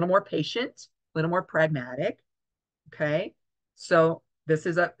 be a little more patient, a little more pragmatic. Okay. So this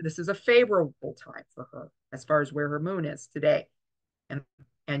is a favorable time for her as far as where her moon is today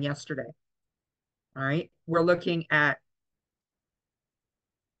and yesterday. All right. We're looking at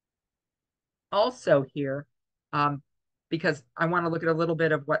also here, because I want to look at a little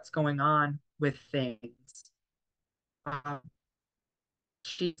bit of what's going on with things. Um,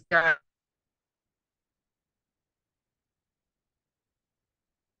 she's got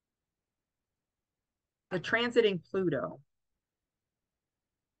the transiting Pluto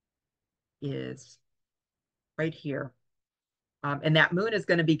is right here. And that moon is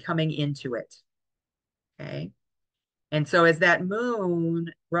going to be coming into it. Okay. And so as that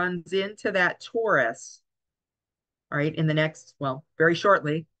moon runs into that Taurus, all right, in the next, well, very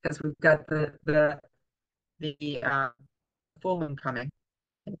shortly, because we've got the full moon coming,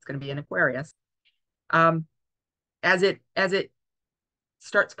 and it's going to be in Aquarius. As it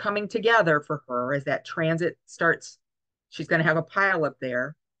starts coming together for her, as that transit starts, she's going to have a pile up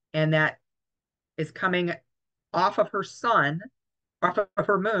there, and that is coming off of her sun, off of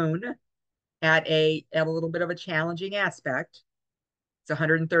her moon, at a little bit of a challenging aspect. It's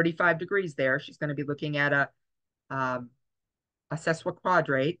 135 degrees there. She's going to be looking at a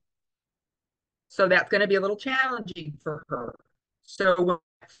sesquiquadrate. So that's going to be a little challenging for her. So when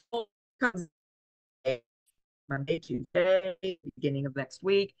full comes Monday, Tuesday, beginning of next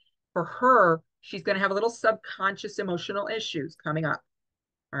week, for her, she's going to have a little subconscious emotional issues coming up.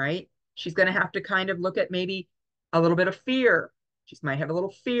 All right. She's going to have to kind of look at maybe a little bit of fear. She might have a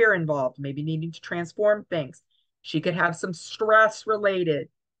little fear involved, maybe needing to transform things. She could have some stress related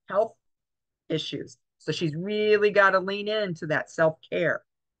health issues. So she's really got to lean into that self care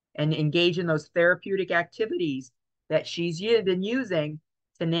and engage in those therapeutic activities that she's been using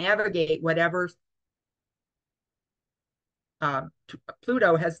to navigate whatever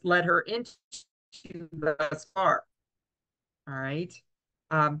Pluto has led her into thus far. All right.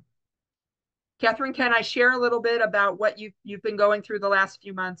 Um, Catherine, can I share a little bit about what you've been going through the last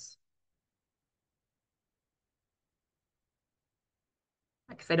few months?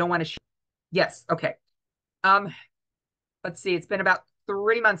 Because I don't want to share. Yes. Okay. Um, let's see. It's been about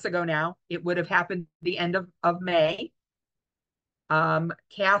 3 months ago now. It would have happened the end of May.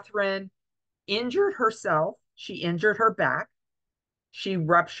 Catherine injured herself. She injured her back. She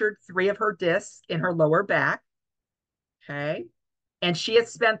ruptured 3 of her discs in her lower back. Okay. And she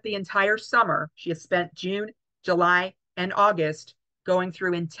has spent the entire summer, she has spent June, July, and August going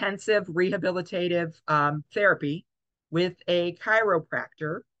through intensive rehabilitative therapy with a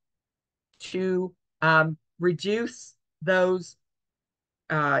chiropractor to reduce those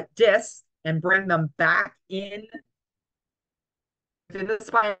discs and bring them back in the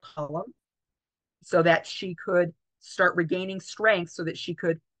spinal column so that she could start regaining strength so that she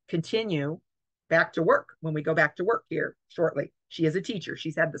could continue back to work when we go back to work here shortly. She is a teacher.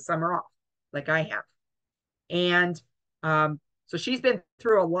 She's had the summer off like I have. And so she's been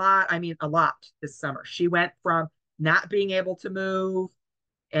through a lot. I mean, a lot this summer. She went from not being able to move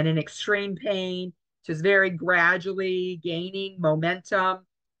and in extreme pain to very gradually gaining momentum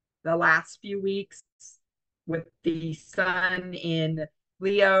the last few weeks with the sun in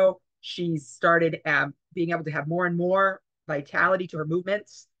Leo. She's started being able to have more and more vitality to her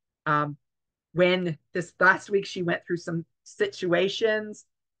movements. When this last week she went through some situations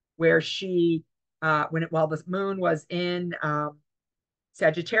where she, while the moon was in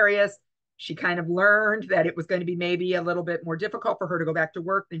Sagittarius, she kind of learned that it was going to be maybe a little bit more difficult for her to go back to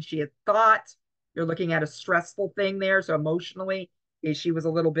work than she had thought. You're looking at a stressful thing there. So emotionally, she was a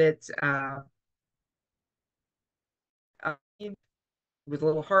little bit, it was a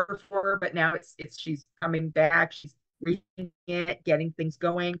little harder for her, but now it's she's coming back. She's reading it, getting things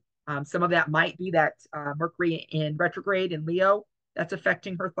going. Some of that might be that Mercury in retrograde in Leo that's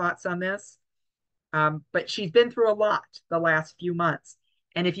affecting her thoughts on this. But she's been through a lot the last few months.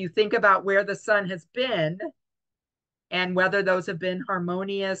 And if you think about where the sun has been and whether those have been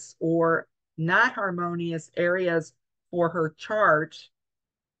harmonious or not harmonious areas for her chart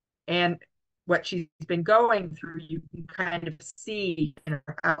and what she's been going through, you can kind of see in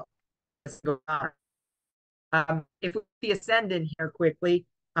her house what's going on. If we see ascendant here quickly,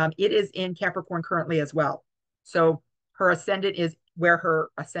 it is in Capricorn currently as well. So her ascendant is where her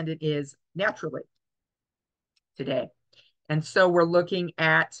ascendant is naturally today. And so we're looking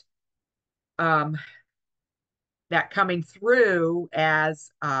at that coming through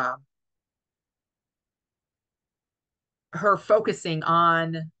as her focusing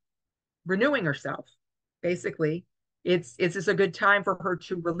on renewing herself. Basically, it's just a good time for her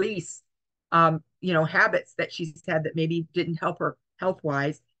to release, habits that she's had that maybe didn't help her health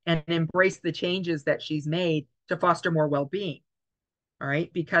wise, and embrace the changes that she's made to foster more well-being. All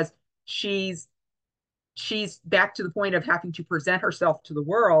right, because she's back to the point of having to present herself to the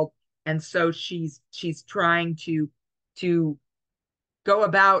world, and so she's trying to go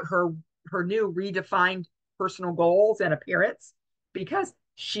about her new redefined personal goals and appearance, because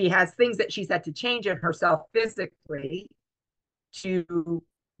she has things that she's had to change in herself physically to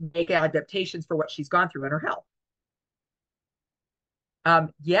make adaptations for what she's gone through in her health.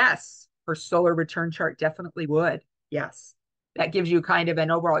 Yes, her solar return chart definitely would. Yes, that gives you kind of an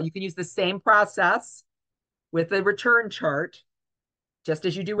overall. You can use the same process with the return chart, just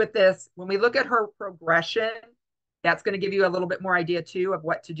as you do with this. When we look at her progression, that's going to give you a little bit more idea too of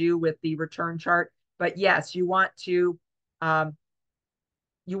what to do with the return chart. But yes, you want to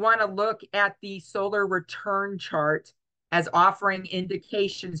look at the solar return chart as offering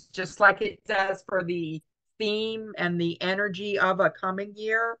indications, just like it does for the theme and the energy of a coming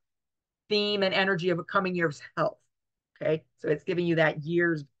year, theme and energy of a coming year's health. Okay, so it's giving you that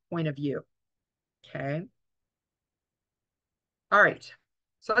year's point of view. Okay. All right,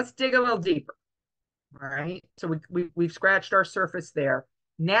 so let's dig a little deeper. All right, so we've scratched our surface there.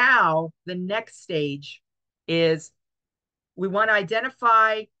 Now, the next stage is we want to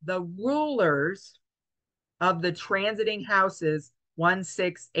identify the rulers of the transiting houses 1,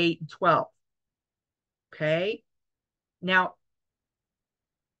 6, 8, and 12. Okay, now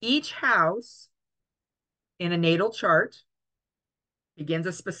each house in a natal chart begins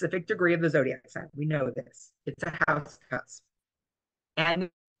a specific degree of the zodiac sign. We know this. It's a house cusp. And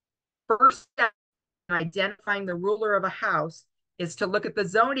first step in identifying the ruler of a house is to look at the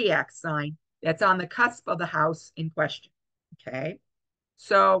zodiac sign that's on the cusp of the house in question. Okay.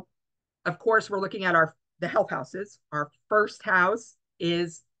 So, of course, we're looking at the health houses. Our first house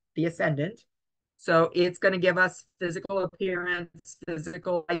is the ascendant. So it's going to give us physical appearance,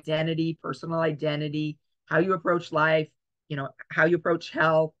 physical identity, personal identity, how you approach life, how you approach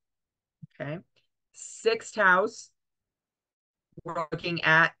health. Okay. Sixth house, we're looking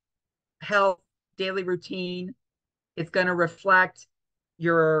at health, daily routine. It's going to reflect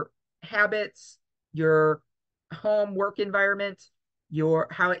your habits, your home work environment,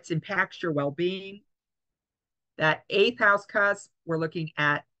 how it impacts your well-being. That eighth house cusp, we're looking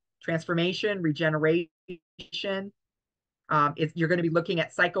at transformation, regeneration. You're going to be looking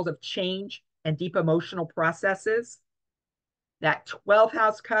at cycles of change and deep emotional processes. That 12th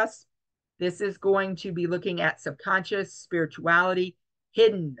house cusp, this is going to be looking at subconscious, spirituality,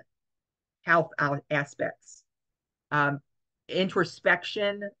 hidden health aspects,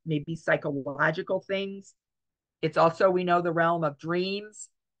 introspection, maybe psychological things. It's also, we know, the realm of dreams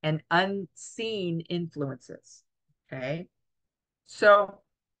and unseen influences. Okay. So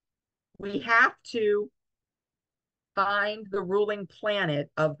we have to find the ruling planet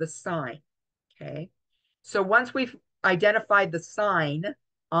of the sign. Okay. So once we've identified the sign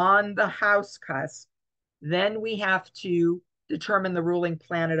on the house cusp, then we have to determine the ruling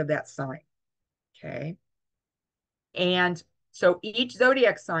planet of that sign. Okay. And so each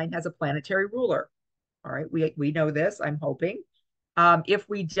zodiac sign has a planetary ruler. All right. We know this, I'm hoping. If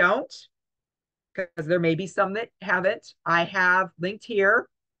we don't, because there may be some that haven't, I have linked here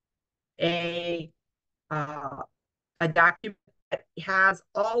a document that has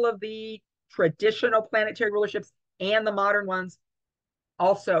all of the traditional planetary rulerships and the modern ones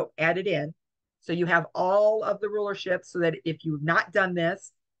also added in. So you have all of the rulerships, so that if you've not done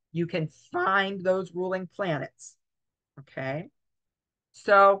this, you can find those ruling planets. Okay.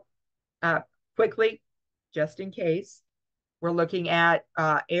 So quickly, just in case, we're looking at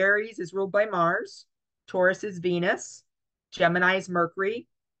Aries is ruled by Mars, Taurus is Venus, Gemini is Mercury,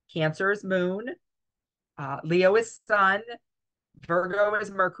 Cancer is Moon, Leo is Sun, Virgo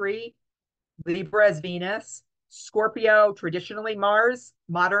is Mercury, Libra is Venus, Scorpio, traditionally Mars,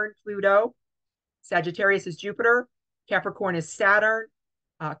 modern Pluto, Sagittarius is Jupiter, Capricorn is Saturn,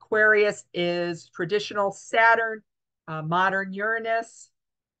 Aquarius is traditional Saturn, modern Uranus.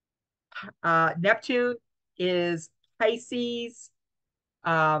 Neptune is Pisces.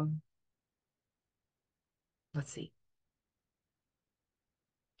 Let's see.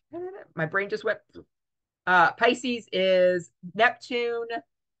 My brain just went. Pisces is Neptune,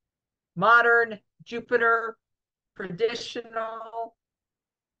 modern, Jupiter, traditional.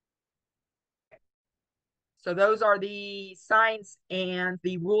 So those are the signs and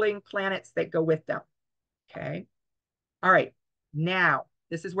the ruling planets that go with them. Okay. All right. Now,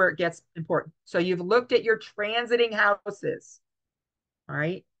 this is where it gets important. So you've looked at your transiting houses. All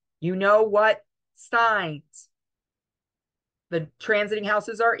right. You know what signs the transiting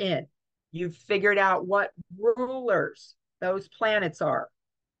houses are in. You've figured out what rulers those planets are.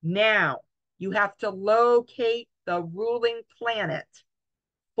 Now, you have to locate the ruling planet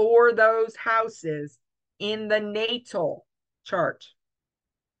for those houses in the natal chart.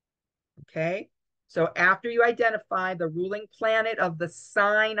 Okay. So after you identify the ruling planet of the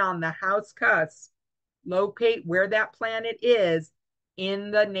sign on the house cusp, locate where that planet is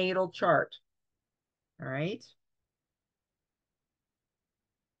in the natal chart. All right.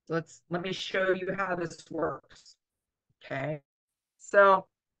 So let me show you how this works. Okay. So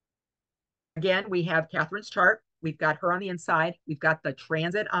again, we have Catherine's chart. We've got her on the inside. We've got the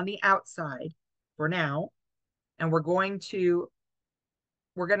transit on the outside for now. And we're going to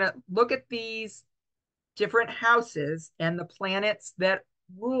look at these different houses and the planets that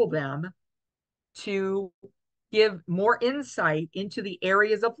rule them to give more insight into the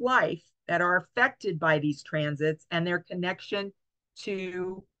areas of life that are affected by these transits and their connection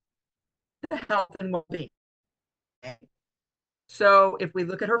to the health and well-being. So if we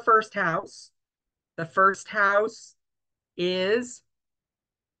look at her first house, the first house is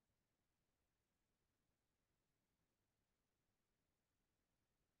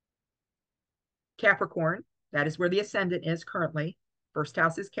Capricorn. That is where the ascendant is currently. First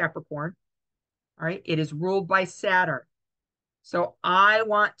house is Capricorn. All right. It is ruled by Saturn. So I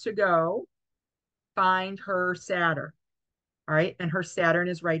want to go find her Saturn. All right. And her Saturn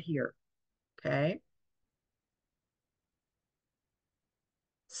is right here. Okay.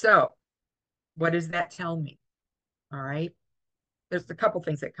 So what does that tell me? All right. There's a couple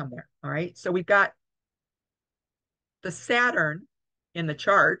things that come there. All right. So we've got the Saturn in the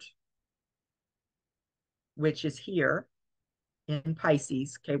chart, which is here in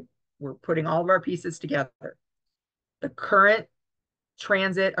Pisces. Okay. We're putting all of our pieces together. The current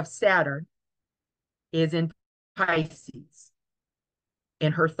transit of Saturn is in Pisces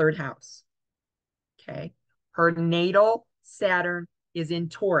in her third house. Okay. Her natal Saturn is in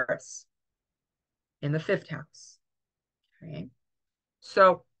Taurus in the fifth house. Okay.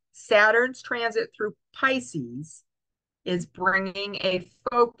 So Saturn's transit through Pisces is bringing a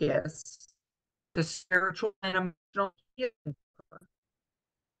focus to spiritual and emotional healing.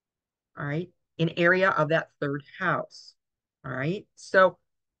 All right. An area of that third house. All right. So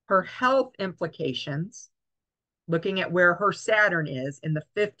her health implications, looking at where her Saturn is in the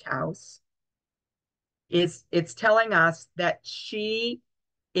fifth house, it's telling us that she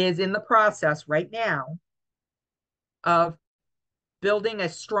is in the process right now of building a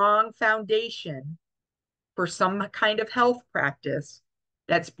strong foundation for some kind of health practice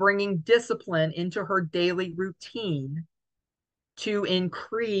that's bringing discipline into her daily routine to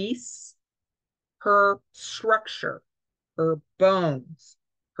increase her structure, her bones,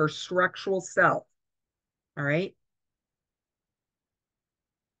 her structural self. All right.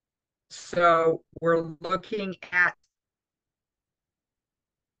 So we're looking at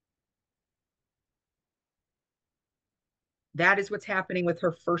that is what's happening with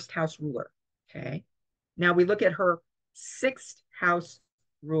her first house ruler. Okay. Now we look at her sixth house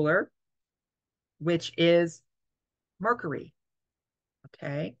ruler, which is Mercury.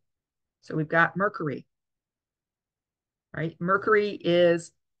 Okay. So we've got Mercury, right? Mercury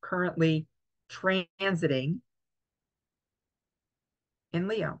is currently transiting in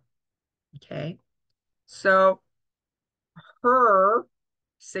Leo. Okay. So her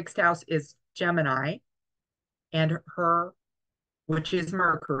sixth house is Gemini and her, which is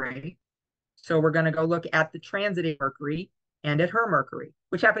Mercury. So we're going to go look at the transiting Mercury and at her Mercury,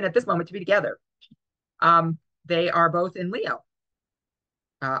 which happen at this moment to be together. They are both in Leo,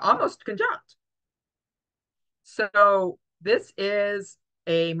 almost conjunct. So this is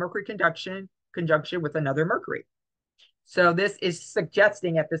a Mercury conjunction with another Mercury. So this is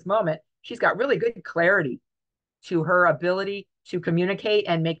suggesting at this moment, she's got really good clarity to her ability to communicate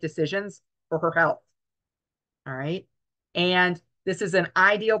and make decisions for her health. All right. And this is an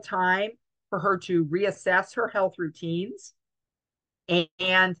ideal time for her to reassess her health routines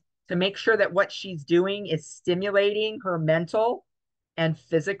and to make sure that what she's doing is stimulating her mental and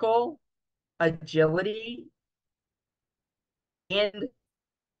physical agility in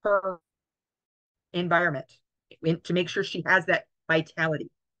her environment, to make sure she has that vitality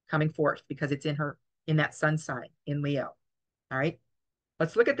coming forth because it's in that sun sign in Leo. All right.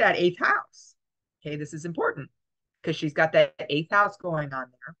 Let's look at that eighth house. Okay. This is important because she's got that eighth house going on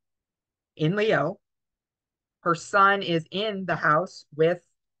there in Leo. Her sun is in the house with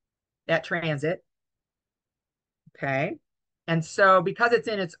that transit. Okay. And so because it's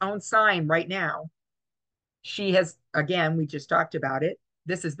in its own sign right now, she has, again, we just talked about it.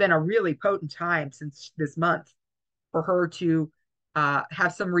 This has been a really potent time since this month for her to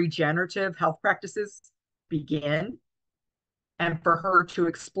have some regenerative health practices begin and for her to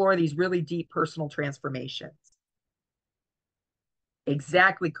explore these really deep personal transformations.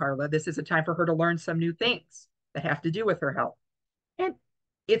 Exactly, Carla. This is a time for her to learn some new things that have to do with her health. And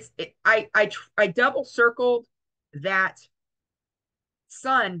I double circled that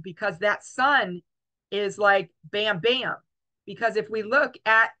sun because that sun is like bam, bam. Because if we look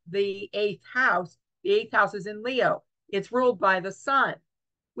at the eighth house is in Leo. It's ruled by the sun,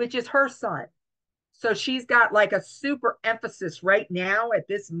 which is her sun. So she's got like a super emphasis right now at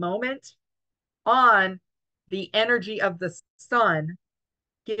this moment on the energy of the sun,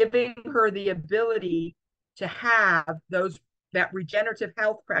 giving her the ability to have that regenerative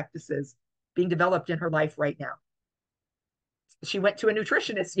health practices being developed in her life right now. She went to a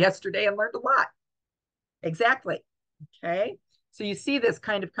nutritionist yesterday and learned a lot. Exactly. Okay. So you see this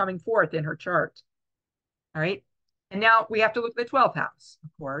kind of coming forth in her chart. All right. And now we have to look at the 12th house, of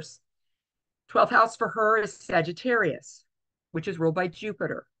course. 12th house for her is Sagittarius, which is ruled by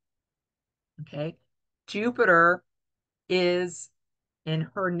Jupiter. Okay. Jupiter is in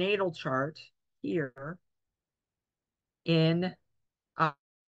her natal chart here in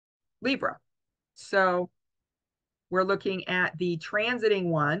Libra. So we're looking at the transiting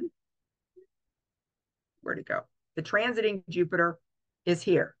one. Where'd it go? The transiting Jupiter is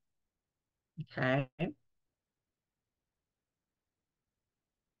here. Okay.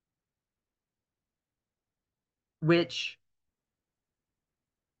 Which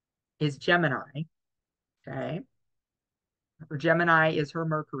is Gemini. Okay. Her Gemini is her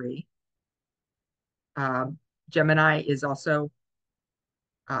Mercury. Gemini is also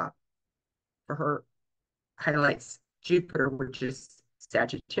for her highlights Jupiter, which is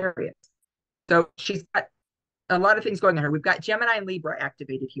Sagittarius. So she's got a lot of things going on here. We've got Gemini and Libra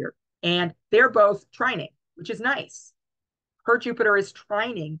activated here, and they're both trining, which is nice. Her Jupiter is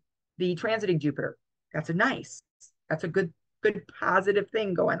trining the transiting Jupiter. That's a good positive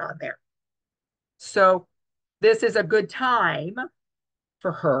thing going on there. So this is a good time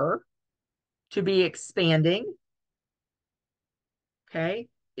for her to be expanding. Okay.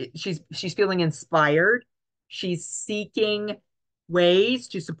 She's feeling inspired. She's seeking ways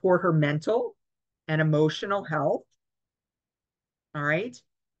to support her mental and emotional health. All right.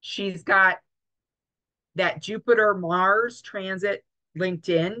 She's got that Jupiter Mars transit linked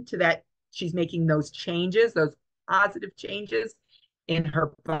in to that. She's making those changes, those positive changes in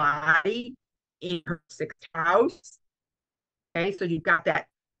her body, in her sixth house. Okay. So you've got that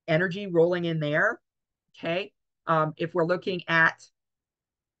energy rolling in there. Okay. If we're looking at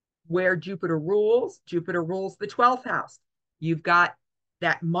where Jupiter rules the 12th house. You've got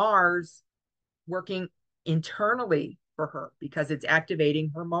that Mars working internally for her because it's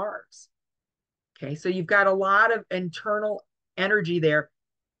activating her Mars. Okay, so you've got a lot of internal energy there,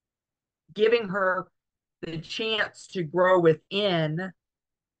 giving her the chance to grow within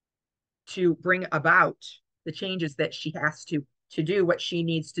to bring about the changes that she has to do what she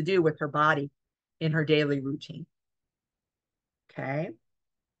needs to do with her body in her daily routine. Okay.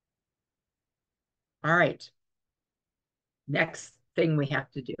 All right. Next thing we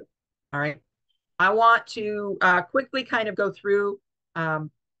have to do. All right. I want to quickly kind of go through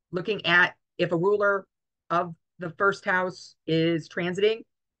looking at if a ruler of the first house is transiting,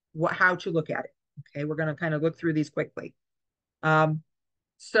 how to look at it. Okay, we're going to kind of look through these quickly.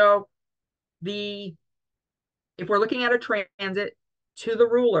 So if we're looking at a transit to the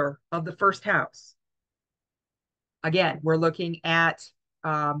ruler of the first house, again, we're looking at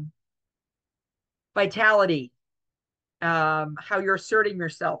vitality, how you're asserting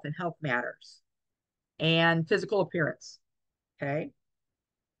yourself in health matters, and physical appearance. Okay.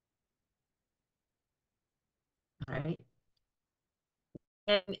 All right.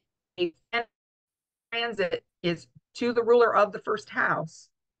 And a transit is to the ruler of the first house.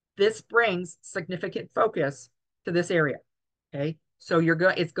 This brings significant focus to this area. Okay. So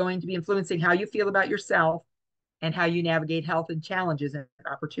it's going to be influencing how you feel about yourself and how you navigate health and challenges and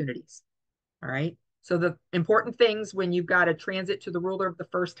opportunities. All right. So the important things when you've got a transit to the ruler of the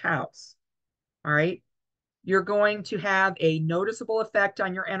first house, all right, you're going to have a noticeable effect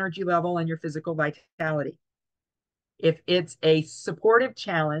on your energy level and your physical vitality. If it's a supportive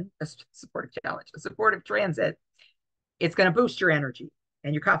transit, it's going to boost your energy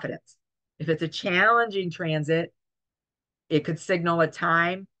and your confidence. If it's a challenging transit, it could signal a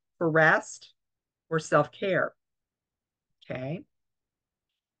time for rest or self-care. Okay.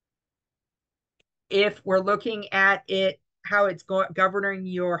 If we're looking at it, how it's governing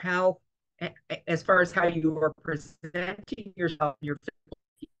your health, as far as how you are presenting yourself, your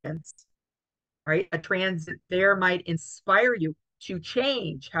appearance, right? A transit there might inspire you to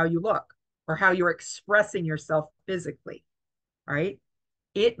change how you look or how you're expressing yourself physically, right?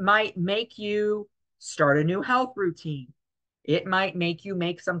 It might make you start a new health routine. It might make you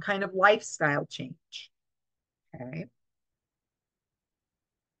make some kind of lifestyle change. Okay.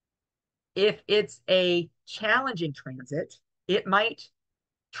 If it's a challenging transit, it might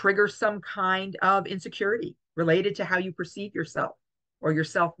trigger some kind of insecurity related to how you perceive yourself or your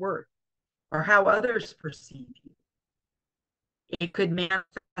self-worth or how others perceive you. It could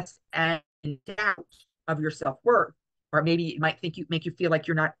manifest as doubt of your self-worth, or maybe it might make you feel like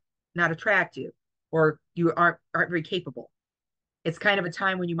you're not attractive or you aren't very capable. It's kind of a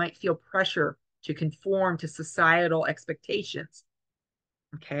time when you might feel pressure to conform to societal expectations,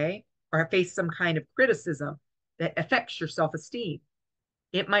 okay, or face some kind of criticism that affects your self-esteem.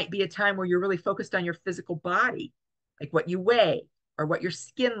 It might be a time where you're really focused on your physical body, like what you weigh or what your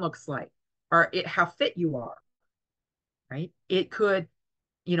skin looks like or how fit you are, right? It could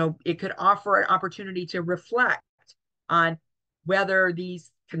offer an opportunity to reflect on whether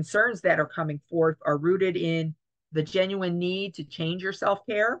these concerns that are coming forth are rooted in the genuine need to change your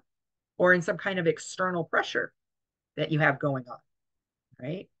self-care or in some kind of external pressure that you have going on,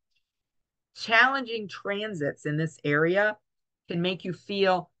 right? Challenging transits in this area can make you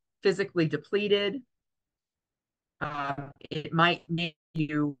feel physically depleted. It might make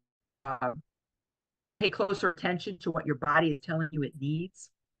you pay closer attention to what your body is telling you it needs.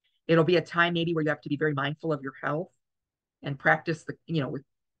 It'll be a time maybe where you have to be very mindful of your health and practice with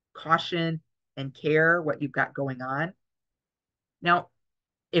caution and care what you've got going on. Now,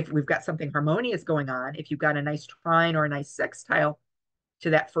 if we've got something harmonious going on, if you've got a nice trine or a nice sextile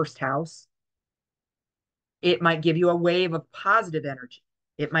to that first house, it might give you a wave of positive energy.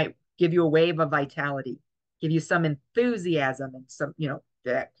 It might give you a wave of vitality, give you some enthusiasm and some,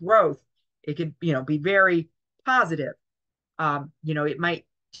 that growth. It could, be very positive. It might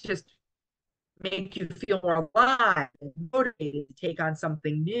just make you feel more alive and motivated to take on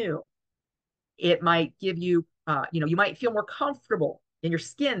something new. It might give you, you might feel more comfortable in your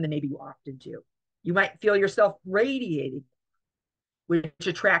skin than maybe you often do. You might feel yourself radiating, which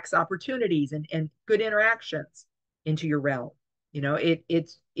attracts opportunities and good interactions into your realm.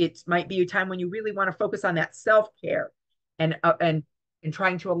 It might be a time when you really want to focus on that self-care and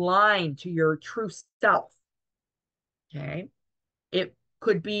trying to align to your true self. Okay. It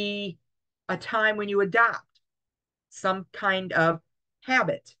could be a time when you adopt some kind of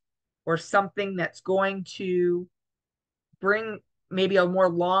habit or something that's going to bring maybe a more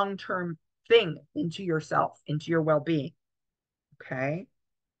long-term thing into yourself, into your well-being. Okay.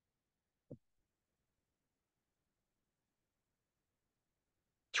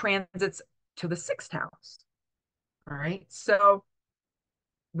 Transits to the sixth house. All right. So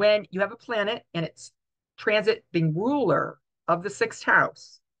when you have a planet and it's transit being ruler of the sixth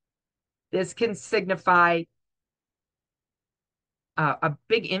house, this can signify a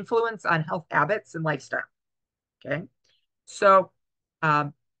big influence on health habits and lifestyle. Okay. So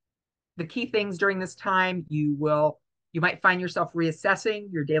the key things during this time, you might find yourself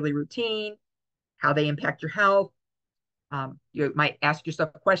reassessing your daily routine, how they impact your health. You might ask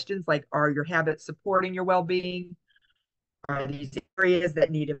yourself questions like, are your habits supporting your well-being? Are these areas that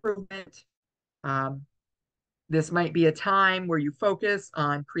need improvement? This might be a time where you focus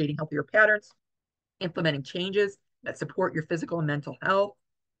on creating healthier patterns, implementing changes that support your physical and mental health.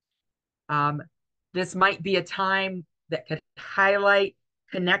 This might be a time that could highlight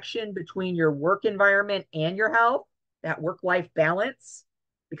connection between your work environment and your health, that work-life balance,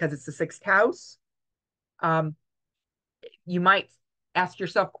 because it's the sixth house. You might ask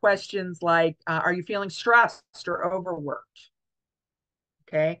yourself questions like, are you feeling stressed or overworked?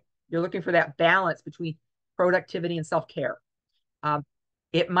 Okay. You're looking for that balance between productivity and self-care.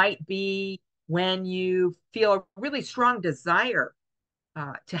 It might be when you feel a really strong desire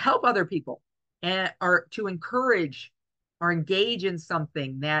to help other people or to encourage or engage in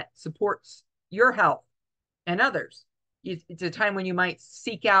something that supports your health and others. It's a time when you might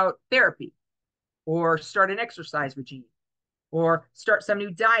seek out therapy or start an exercise regime or start some new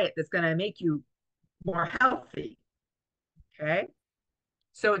diet that's going to make you more healthy. Okay.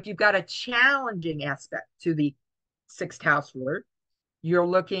 So if you've got a challenging aspect to the sixth house ruler, you're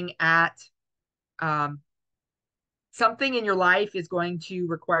looking at something in your life is going to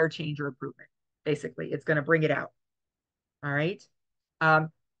require change or improvement. Basically, it's going to bring it out. All right.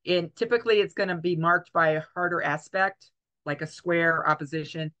 And typically it's going to be marked by a harder aspect, like a square,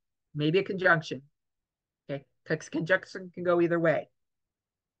 opposition, maybe a conjunction. Okay. Because conjunction can go either way.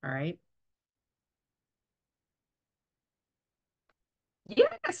 All right.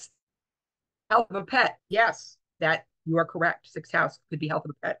 Yes. Health of a pet. Yes, that you are correct. Sixth house could be health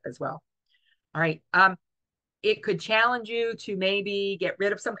of a pet as well. All right. It could challenge you to maybe get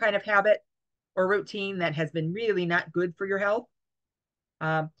rid of some kind of habit or routine that has been really not good for your health.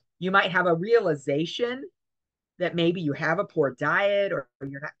 You might have a realization that maybe you have a poor diet or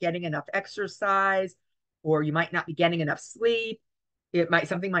you're not getting enough exercise or you might not be getting enough sleep.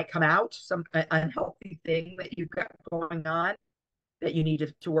 Something might come out, some unhealthy thing that you've got going on that you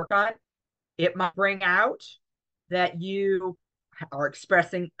need to work on. It might bring out that you are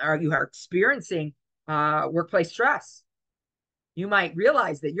expressing or you are experiencing workplace stress. You might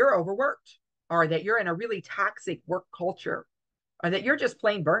realize that you're overworked or that you're in a really toxic work culture or that you're just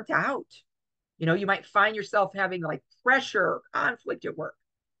plain burnt out. You might find yourself having like pressure, conflict at work,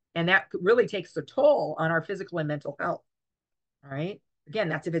 and that really takes a toll on our physical and mental health. All right. Again,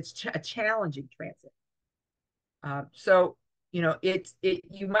 that's if it's a challenging transit. So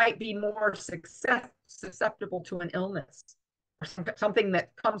you might be more susceptible to an illness or something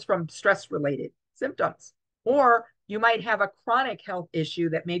that comes from stress related symptoms, or you might have a chronic health issue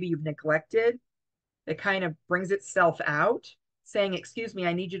that maybe you've neglected that kind of brings itself out saying, excuse me,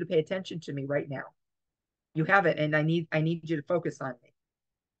 I need you to pay attention to me right now. You have it, and I need you to focus on me.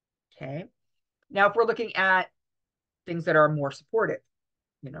 Okay. Now, if we're looking at things that are more supportive,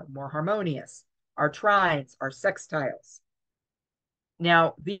 more harmonious, our trines, our sextiles.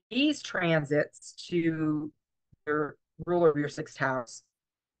 Now, these transits to your ruler of your sixth house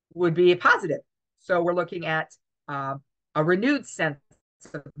would be a positive. So we're looking at a renewed sense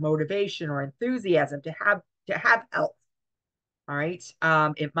of motivation or enthusiasm to have health. All right.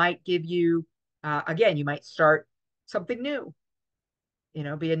 It might give you, again, you might start something new,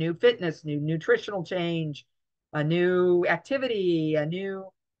 be a new fitness, new nutritional change, a new activity, a new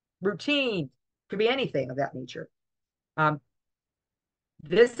routine, could be anything of that nature.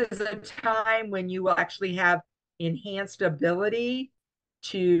 This is a time when you will actually have enhanced ability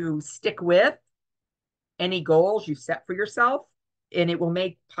to stick with any goals you set for yourself, and it will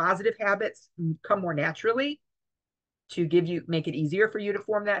make positive habits come more naturally to make it easier for you to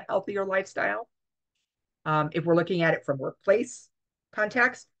form that healthier lifestyle. If we're looking at it from workplace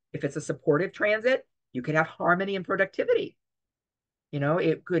context, if it's a supportive transit, you could have harmony and productivity.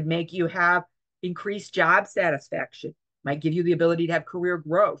 It could make you have increased job satisfaction, might give you the ability to have career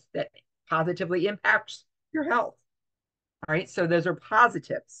growth that positively impacts your health. All right. So those are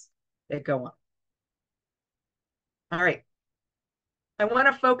positives that go on. All right. I want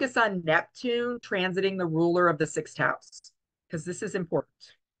to focus on Neptune transiting the ruler of the sixth house because this is important.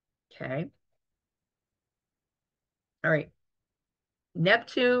 Okay. All right.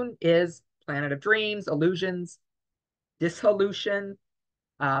 Neptune is planet of dreams, illusions, dissolution,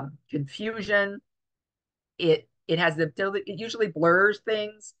 confusion. It has the ability, it usually blurs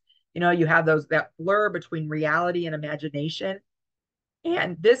things. You have that blur between reality and imagination.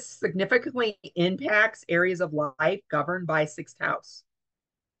 And this significantly impacts areas of life governed by sixth house.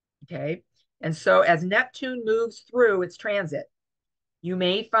 Okay. And so as Neptune moves through its transit, you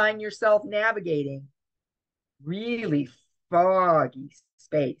may find yourself navigating really foggy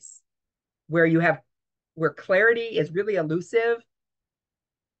space where clarity is really elusive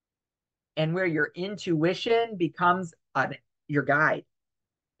and where your intuition becomes your guide.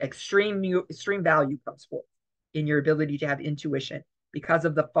 Extreme value comes forth in your ability to have intuition because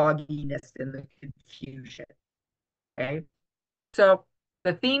of the fogginess and the confusion. Okay. So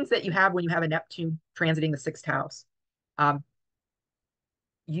the themes that you have when you have a Neptune transiting the sixth house,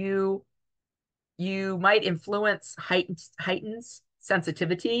 you might influence heightens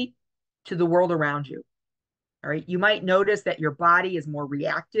sensitivity to the world around you. All right. You might notice that your body is more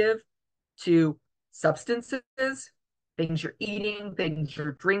reactive to substances, things you're eating, things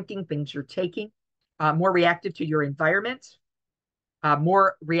you're drinking, things you're taking, more reactive to your environment,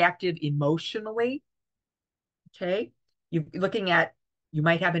 more reactive emotionally. Okay. You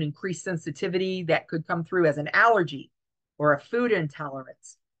might have an increased sensitivity that could come through as an allergy or a food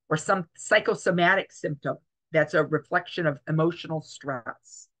intolerance or some psychosomatic symptom that's a reflection of emotional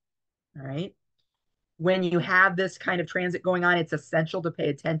stress. All right. When you have this kind of transit going on, it's essential to pay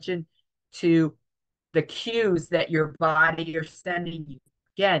attention to the cues that your body is sending you.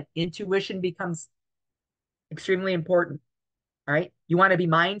 Again, intuition becomes extremely important. All right. You want to be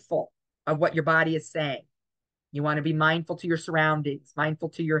mindful of what your body is saying. You want to be mindful to your surroundings, mindful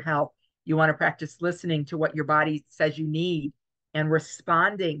to your health. You want to practice listening to what your body says you need and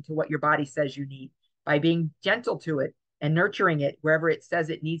responding to what your body says you need by being gentle to it and nurturing it wherever it says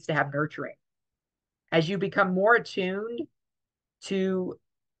it needs to have nurturing. As you become more attuned to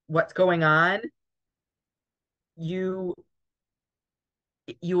what's going on, you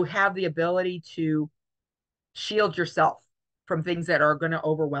have the ability to shield yourself from things that are going to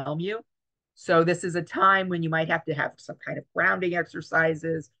overwhelm you. So this is a time when you might have to have some kind of grounding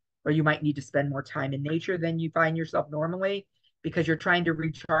exercises, or you might need to spend more time in nature than you find yourself normally because you're trying to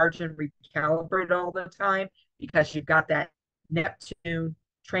recharge and recalibrate all the time because you've got that Neptune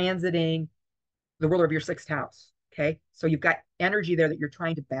transiting the ruler of your sixth house. Okay. So you've got energy there that you're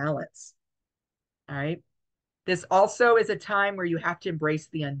trying to balance. All right. This also is a time where you have to embrace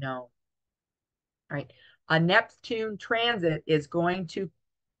the unknown. All right. A Neptune transit is going to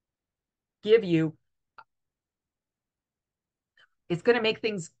give you, it's going to make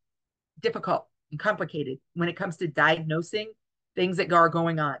things difficult and complicated when it comes to diagnosing things that are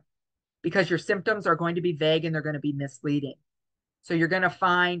going on because your symptoms are going to be vague and they're going to be misleading. So you're going to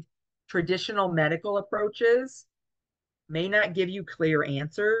find traditional medical approaches may not give you clear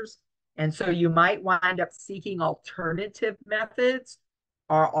answers. And so you might wind up seeking alternative methods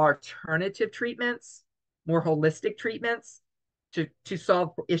or alternative treatments, more holistic treatments to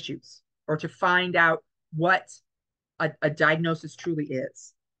solve issues or to find out what a diagnosis truly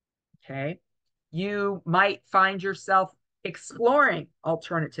is. Okay. You might find yourself exploring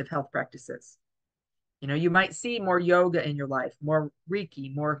alternative health practices. You might see more yoga in your life, more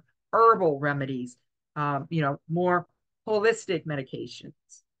Reiki, more herbal remedies, more holistic medications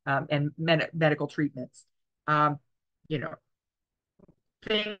and medical treatments. Um, you know,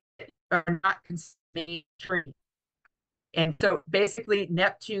 things that are not mainstream. And so basically,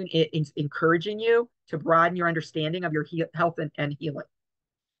 Neptune is encouraging you to broaden your understanding of your health and healing.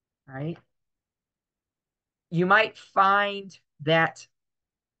 Right? You might find that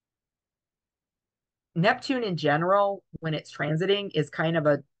Neptune in general, when it's transiting,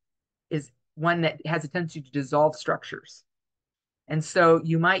 is one that has a tendency to dissolve structures. And so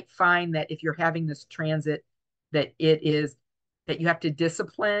you might find that if you're having this transit, that you have to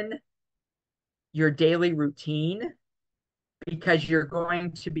discipline your daily routine because you're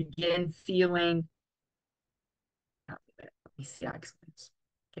going to begin feeling, let me see how I explain this.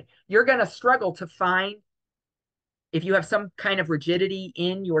 Okay. You're going to struggle to find if you have some kind of rigidity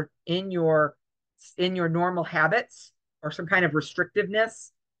in your normal habits or some kind of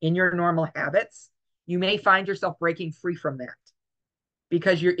restrictiveness in your normal habits, you may find yourself breaking free from that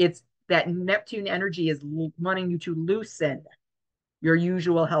because it's that Neptune energy is wanting you to loosen your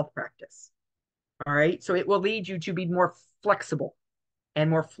usual health practice. All right. So it will lead you to be more flexible and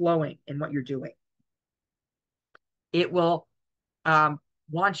more flowing in what you're doing. It will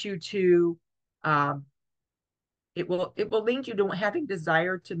want you to it will lead you to having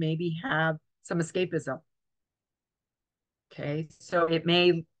desire to maybe have some escapism. Okay. So it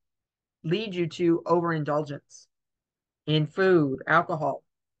may lead you to overindulgence in food, alcohol,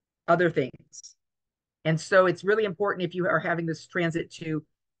 other things. And so it's really important if you are having this transit to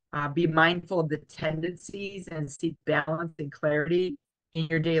be mindful of the tendencies and seek balance and clarity in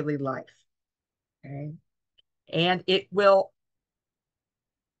your daily life. Okay. And it's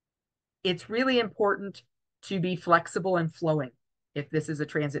really important to be flexible and flowing if this is a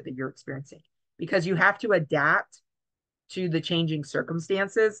transit that you're experiencing, because you have to adapt to the changing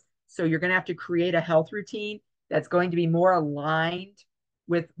circumstances. So you're going to have to create a health routine that's going to be more aligned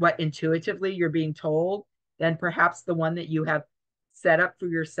with what intuitively you're being told than perhaps the one that you have set up for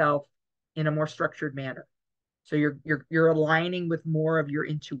yourself in a more structured manner. So you're aligning with more of your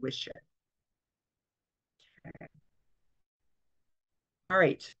intuition. Okay. All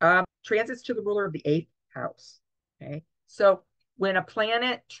right. Transits to the ruler of the eighth house. Okay. So when a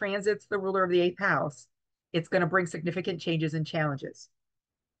planet transits the ruler of the eighth house, it's going to bring significant changes and challenges.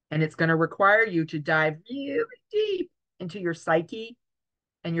 And it's going to require you to dive really deep into your psyche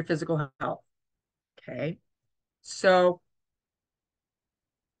and your physical health. Okay. So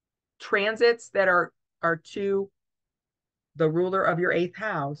transits that are to the ruler of your eighth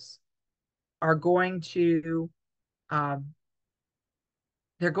house are going to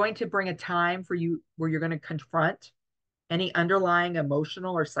they're going to bring a time for you where you're going to confront any underlying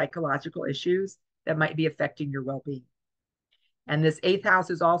emotional or psychological issues that might be affecting your well-being. And this eighth house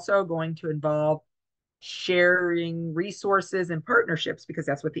is also going to involve sharing resources and partnerships, because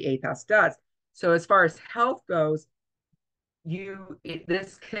that's what the eighth house does. So as far as health goes,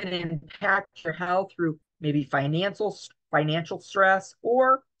 this can impact your health through maybe financial stress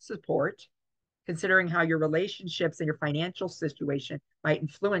or support, considering how your relationships and your financial situation might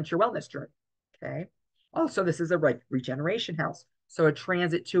influence your wellness journey. Okay. Also, this is a regeneration house. So a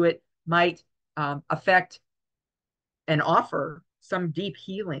transit to it might affect and offer some deep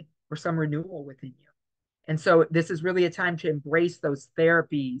healing or some renewal within you. And so this is really a time to embrace those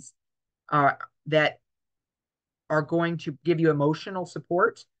therapies that are going to give you emotional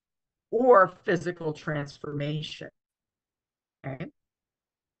support or physical transformation. Okay.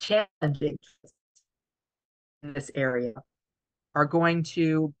 Challenging in this area are going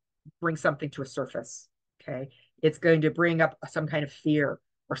to bring something to a surface. Okay. It's going to bring up some kind of fear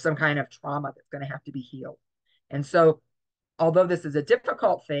or some kind of trauma that's going to have to be healed. And so, although this is a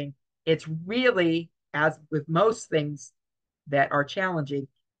difficult thing, it's really, as with most things that are challenging,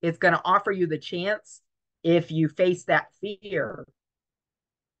 it's going to offer you the chance, if you face that fear,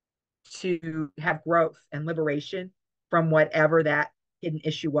 to have growth and liberation from whatever that hidden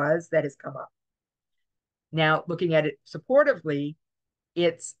issue was that has come up. Now, looking at it supportively,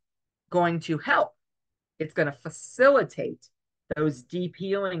 it's going to help. It's going to facilitate those deep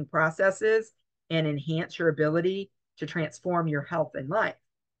healing processes and enhance your ability to transform your health and life.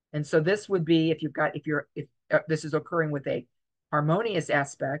 And so this would be, if this is occurring with a harmonious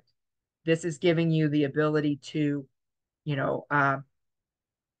aspect, this is giving you the ability to,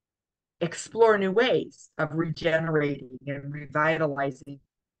 explore new ways of regenerating and revitalizing,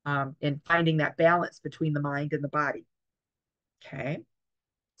 and finding that balance between the mind and the body. Okay.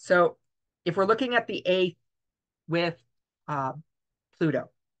 So if we're looking at the eighth with Pluto,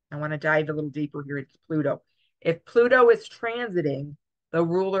 I want to dive a little deeper here into Pluto. If Pluto is transiting the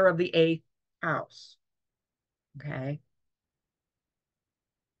ruler of the eighth house, okay,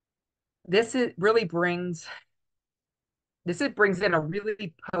 this brings in a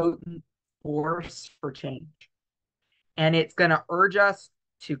really potent force for change. And it's going to urge us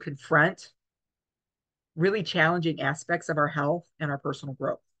to confront really challenging aspects of our health and our personal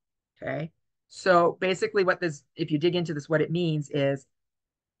growth. Okay. So basically, if you dig into this, what it means is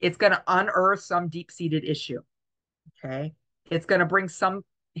it's going to unearth some deep-seated issue. Okay. It's going to bring some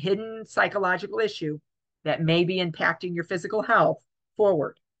hidden psychological issue that may be impacting your physical health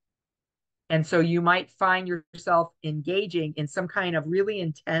forward. And so you might find yourself engaging in some kind of really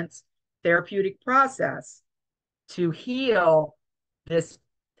intense therapeutic process to heal this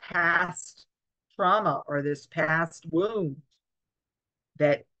past trauma or this past wound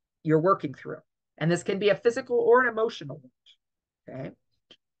that you're working through. And this can be a physical or an emotional wound. Okay.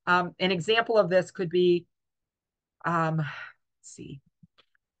 An example of this could be, let's see,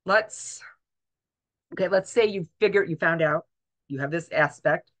 let's say you found out you have this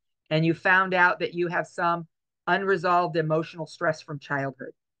aspect, and you found out that you have some unresolved emotional stress from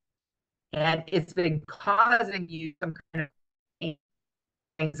childhood. And it's been causing you some kind of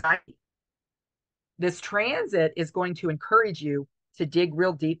anxiety. This transit is going to encourage you to dig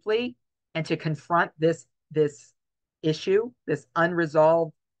real deeply and to confront this issue, this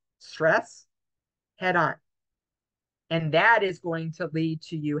unresolved stress, head on. And that is going to lead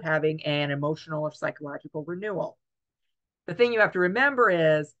to you having an emotional or psychological renewal. The thing you have to remember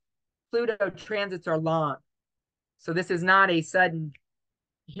is Pluto transits are long. So this is not a sudden,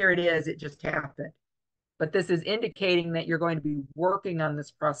 here it is, it just happened. But this is indicating that you're going to be working on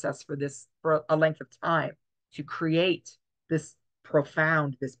this process for a length of time to create this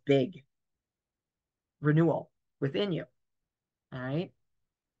profound, this big renewal within you. All right.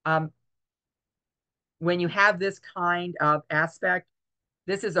 When you have this kind of aspect,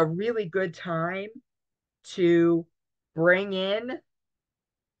 this is a really good time to bring in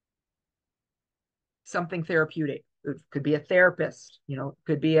something therapeutic. It could be a therapist,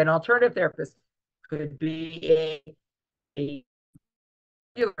 could be an alternative therapist, could be a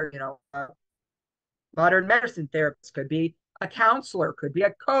modern medicine therapist, could be a counselor, could be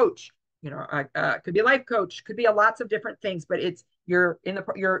a coach, could be a life coach, could be lots of different things. But you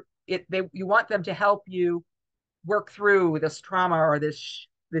want them to help you work through this trauma or this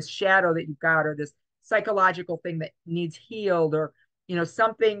shadow that you've got, or this psychological thing that needs healed, or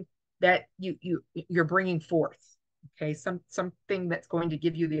something that you're bringing forth. Okay, something that's going to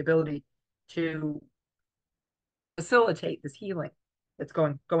give you the ability to facilitate this healing that's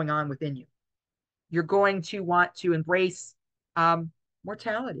going on within you. You're going to want to embrace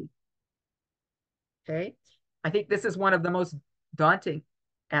mortality. Okay, I think this is one of the most daunting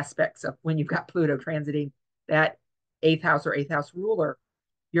aspects of when you've got Pluto transiting that eighth house or eighth house ruler,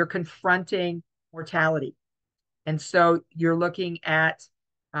 you're confronting mortality. And so you're looking at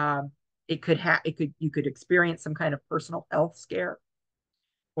you could experience some kind of personal health scare,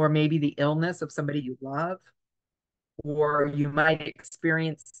 or maybe the illness of somebody you love, or you might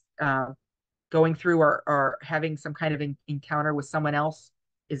experience going through or having some kind of encounter with someone else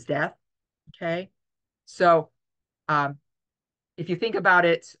is death. Okay. So um, if you think about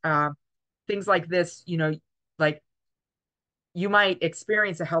it, things like this, like you might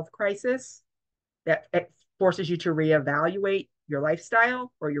experience a health crisis that forces you to reevaluate your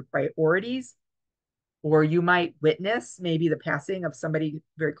lifestyle or your priorities, or you might witness maybe the passing of somebody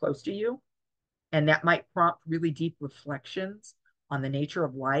very close to you, and that might prompt really deep reflections on the nature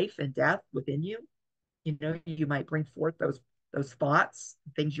of life and death within you. You might bring forth those thoughts,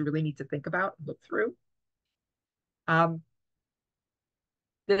 things you really need to think about and look through.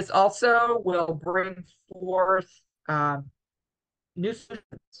 This also will bring forth new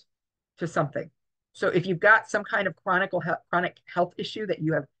solutions to something. So if you've got some kind of chronic health issue that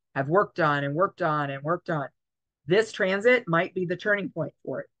you have worked on and worked on and worked on, this transit might be the turning point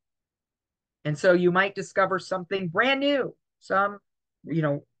for it. And so you might discover something brand new, some,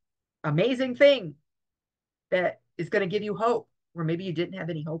 amazing thing that is going to give you hope, where maybe you didn't have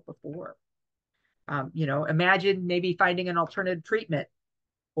any hope before. Imagine maybe finding an alternative treatment,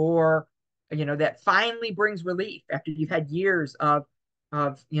 or that finally brings relief after you've had years of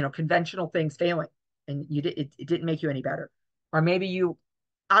conventional things failing, and it didn't make you any better. Or maybe you,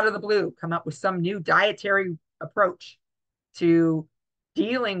 out of the blue, come up with some new dietary approach to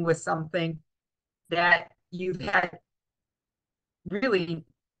dealing with something that you've had really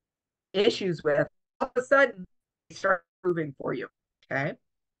issues with. All of a sudden, they start improving for you. Okay.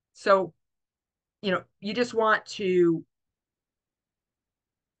 So, you just want to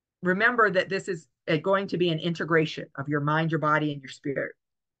remember that this is going to be an integration of your mind, your body, and your spirit.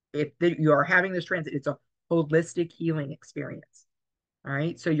 If you are having this transit, it's a holistic healing experience. All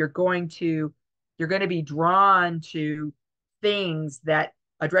right. So you're going to be drawn to things that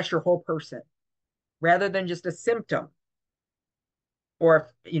address your whole person rather than just a symptom, or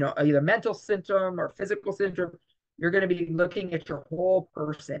either mental symptom or physical symptom. You're going to be looking at your whole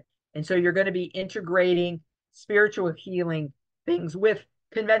person. And so you're going to be integrating spiritual healing things with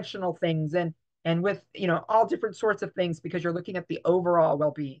conventional things, and with all different sorts of things, because you're looking at the overall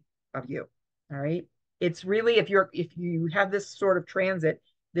well-being of you. All right. It's really, if you have this sort of transit,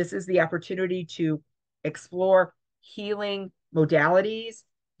 this is the opportunity to explore healing modalities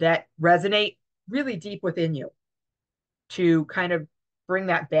that resonate really deep within you, to kind of bring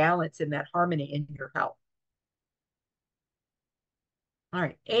that balance and that harmony in your health. All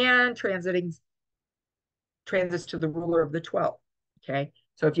right. And transits to the ruler of the 12th. Okay.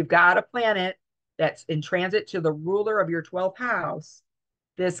 So if you've got a planet that's in transit to the ruler of your 12th house,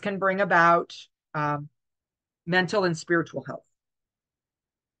 this can bring about mental and spiritual health.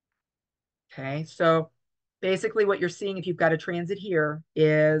 Okay. So basically what you're seeing, if you've got a transit here,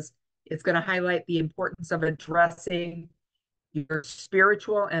 is it's going to highlight the importance of addressing your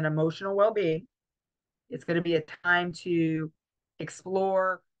spiritual and emotional well-being. It's going to be a time to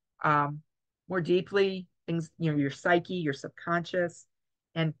explore more deeply things, your psyche, your subconscious,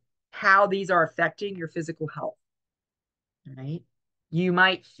 and how these are affecting your physical health. Right? You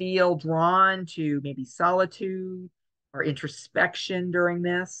might feel drawn to maybe solitude or introspection during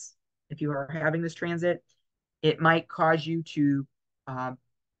this. If you are having this transit, it might cause you to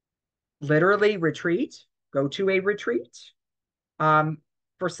literally retreat, go to a retreat,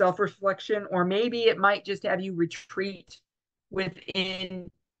 for self-reflection, or maybe it might just have you retreat within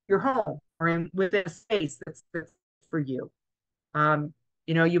your home, or within a space that's for you.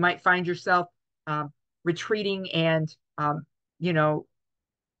 You might find yourself retreating and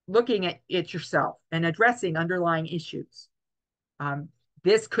looking at it yourself and addressing underlying issues.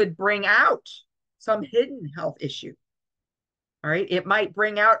 This could bring out some hidden health issue. All right. It might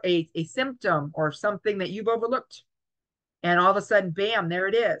bring out a symptom or something that you've overlooked, and all of a sudden, bam, there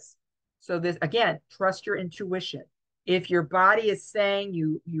it is. So this, again, trust your intuition. If your body is saying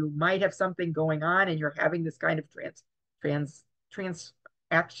you might have something going on, and you're having this kind of transition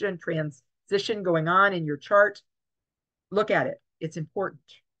going on in your chart, look at it. It's important.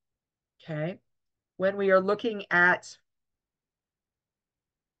 Okay. When we are looking at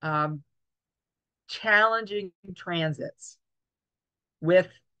challenging transits with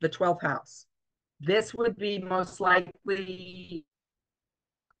the 12th house, this would be most likely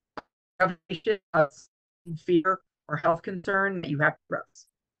of fear or health concern that you have to address.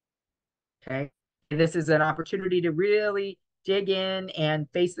 Okay. And this is an opportunity to really dig in and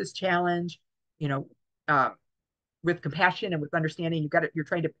face this challenge, you know, um, with compassion and with understanding. You're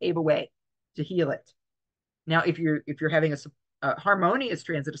trying to pave a way to heal it. Now, if you're having a harmonious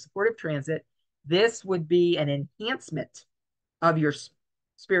transit, a supportive transit, this would be an enhancement of your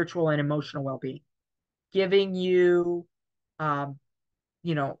spiritual and emotional well-being, giving you, um,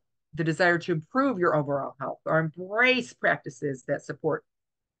 you know, the desire to improve your overall health or embrace practices that support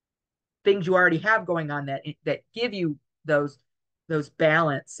things you already have going on that give you those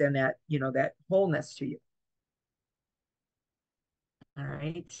balance and that that wholeness to you. All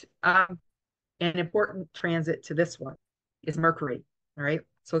right. An important transit to this one is Mercury. All right.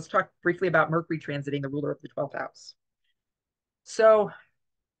 So let's talk briefly about Mercury transiting the ruler of the 12th house. So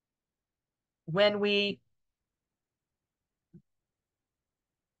when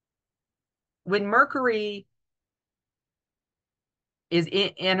Mercury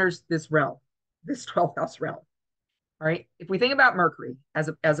enters this realm, this 12th house realm, all right, if we think about Mercury as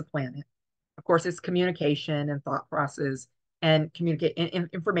a planet, of course, it's communication and thought process and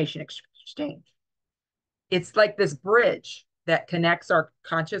information exchange. It's like this bridge that connects our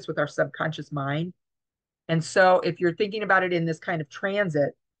conscious with our subconscious mind. And so if you're thinking about it in this kind of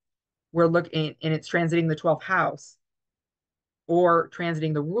transit, we're looking, and it's transiting the 12th house or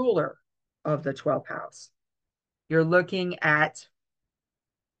transiting the ruler of the 12th house. You're looking at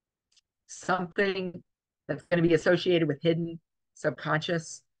something that's going to be associated with hidden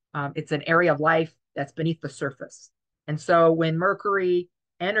subconscious. It's an area of life that's beneath the surface. And so when Mercury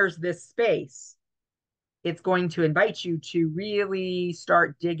enters this space, it's going to invite you to really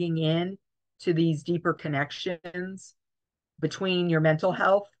start digging in to these deeper connections between your mental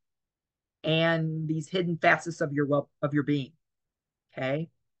health and these hidden facets of your being. Okay.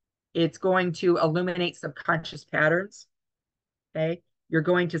 It's going to illuminate subconscious patterns. Okay. You're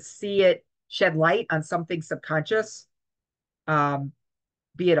going to see it shed light on something subconscious, um,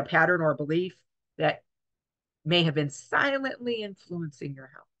 be it a pattern or a belief that may have been silently influencing your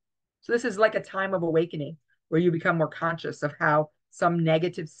health. So this is like a time of awakening where you become more conscious of how some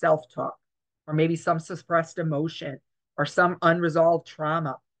negative self-talk or maybe some suppressed emotion or some unresolved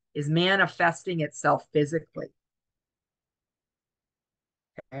trauma is manifesting itself physically.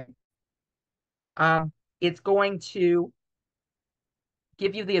 Okay. It's going to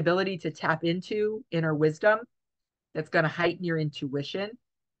give you the ability to tap into inner wisdom that's going to heighten your intuition,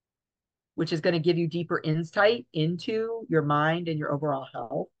 which is going to give you deeper insight into your mind and your overall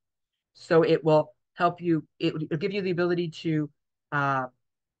health. So it will help you, it will give you the ability uh,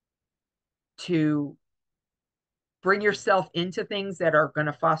 to bring yourself into things that are going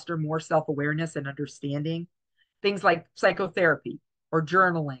to foster more self-awareness and understanding. Things like psychotherapy or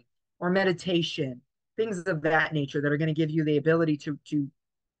journaling or meditation, things of that nature that are going to give you the ability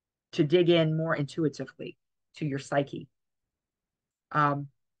to dig in more intuitively to your psyche. Um,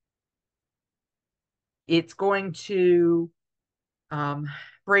 it's going to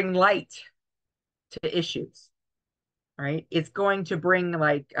bring light to issues, right? It's going to bring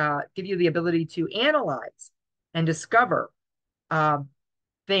give you the ability to analyze and discover um,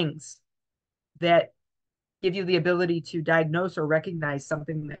 things that give you the ability to diagnose or recognize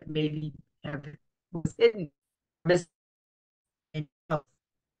something that maybe was hidden,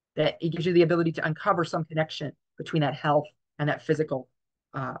 that it gives you the ability to uncover some connection between that health and that physical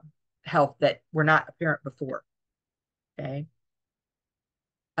uh, health that were not apparent before. Okay.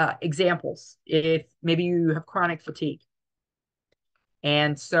 Examples: if maybe you have chronic fatigue,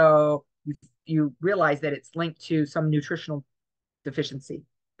 and so you realize that it's linked to some nutritional deficiency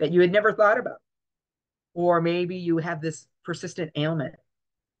that you had never thought about, or maybe you have this persistent ailment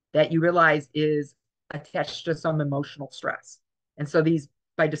that you realize is attached to some emotional stress. And so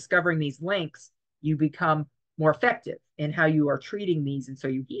by discovering these links, you become more effective in how you are treating these, and so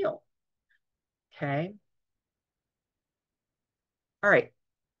you heal. Okay. All right.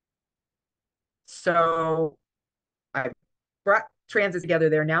 So I brought transits together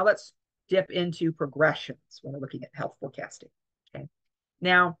there. Now let's dip into progressions when we're looking at health forecasting. Okay.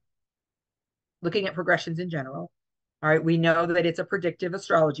 Now, looking at progressions in general, all right, we know that it's a predictive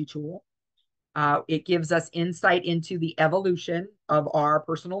astrology tool. It gives us insight into the evolution of our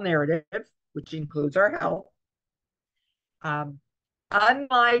personal narrative, which includes our health.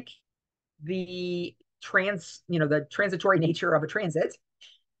 Unlike the the transitory nature of a transit,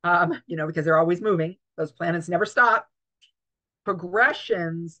 because they're always moving, those planets never stop.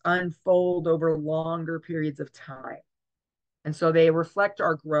 Progressions unfold over longer periods of time. And so they reflect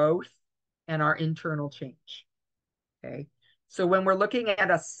our growth and our internal change. Okay. So when we're looking at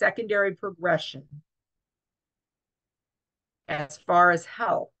a secondary progression, as far as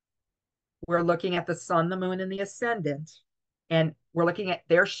health, we're looking at the sun, the moon, and the ascendant. And we're looking at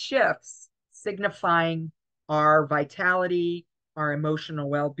their shifts signifying our vitality, our emotional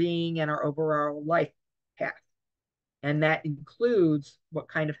well-being, and our overall life path. And that includes what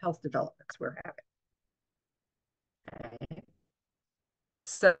kind of health developments we're having. Okay.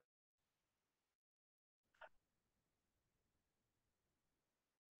 So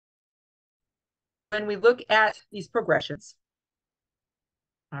when we look at these progressions,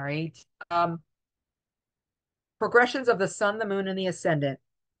 all right, progressions of the sun, the moon, and the ascendant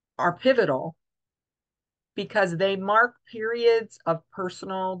are pivotal because they mark periods of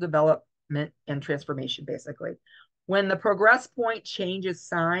personal development and transformation, basically. When the progress point changes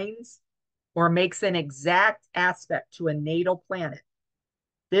signs or makes an exact aspect to a natal planet,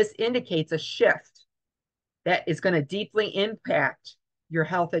 this indicates a shift that is going to deeply impact your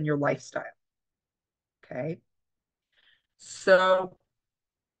health and your lifestyle. Okay. So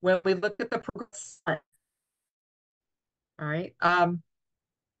when we look at the progress sun, all right,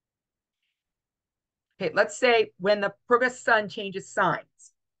 okay, let's say when the progress sun changes signs,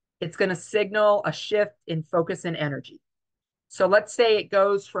 it's going to signal a shift in focus and energy. So let's say it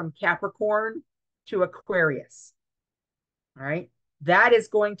goes from Capricorn to Aquarius. All right. That is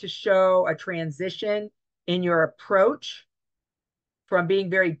going to show a transition in your approach from being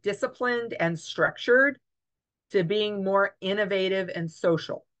very disciplined and structured to being more innovative and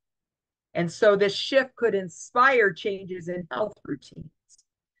social. And so this shift could inspire changes in health routines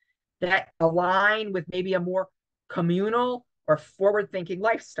that align with maybe a more communal or forward-thinking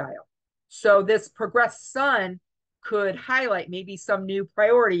lifestyle. So this progressed sun could highlight maybe some new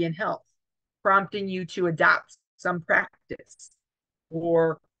priority in health, prompting you to adopt some practice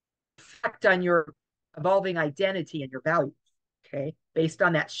or reflect on your evolving identity and your values, okay, based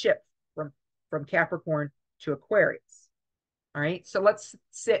on that shift from Capricorn to Aquarius. All right, so let's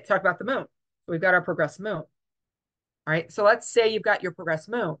talk about the moon. So we've got our progressed moon. All right, so let's say you've got your progressed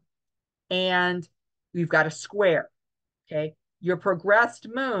moon and you've got a square, okay? Your progressed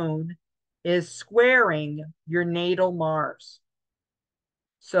moon is squaring your natal Mars.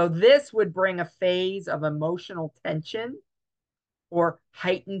 So this would bring a phase of emotional tension or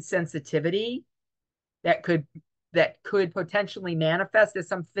heightened sensitivity that could potentially manifest as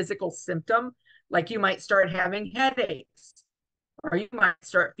some physical symptom, like you might start having headaches or you might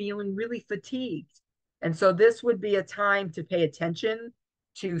start feeling really fatigued. And so this would be a time to pay attention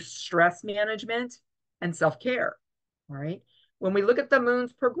to stress management and self-care. All right. When we look at the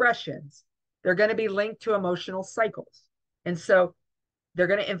moon's progressions, they're going to be linked to emotional cycles. And so they're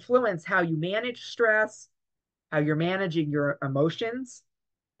going to influence how you manage stress, how you're managing your emotions,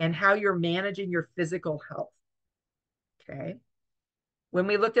 and how you're managing your physical health. Okay. When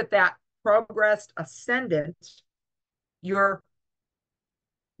we looked at that progressed ascendant,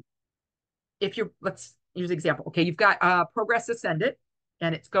 let's use an example. Okay, you've got progress ascendant,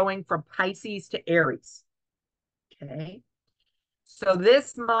 and it's going from Pisces to Aries. Okay. So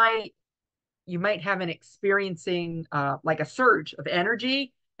you might have an experiencing like a surge of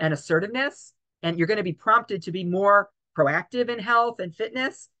energy and assertiveness, and you're going to be prompted to be more proactive in health and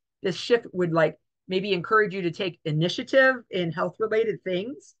fitness. This shift would like maybe encourage you to take initiative in health related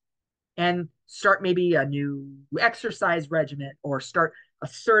things and start maybe a new exercise regimen or start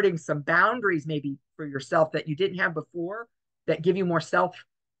asserting some boundaries maybe for yourself that you didn't have before that give you more self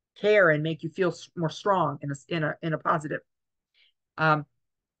care and make you feel more strong in a positive.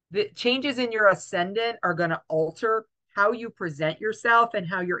 The changes in your ascendant are going to alter how you present yourself and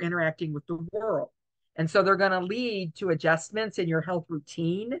how you're interacting with the world. And so they're going to lead to adjustments in your health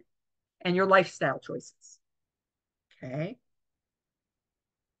routine and your lifestyle choices. Okay.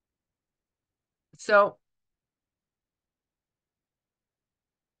 So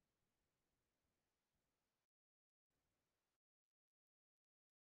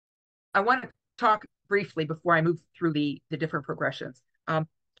I want to talk briefly before I move through the different progressions.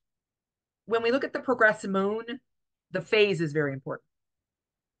 When we look at the progressive moon, the phase is very important.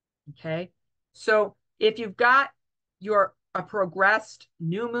 Okay. So if you've got a progressed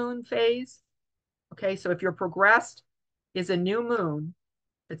new moon phase, okay, so if your progressed is a new moon,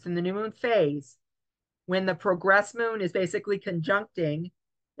 it's in the new moon phase, when the progressed moon is basically conjuncting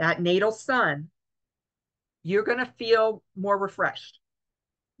that natal sun, you're going to feel more refreshed.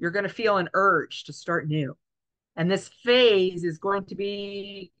 You're going to feel an urge to start new. And this phase is going to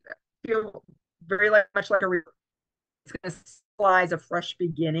feel very much like a river. It's going to symbolize a fresh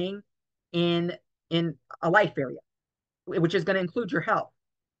beginning in a life area, which is going to include your health.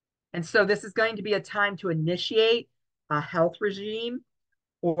 And so this is going to be a time to initiate a health regime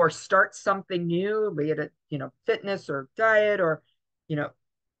or start something new, be it fitness or diet or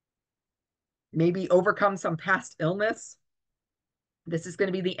maybe overcome some past illness. This is going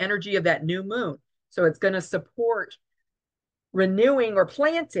to be the energy of that new moon. So it's going to support renewing or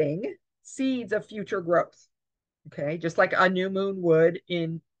planting seeds of future growth. Okay, just like a new moon would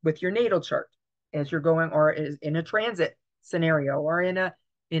in with your natal chart as you're going, or is in a transit scenario, or in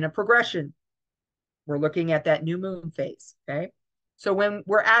a progression. We're looking at that new moon phase. Okay, so when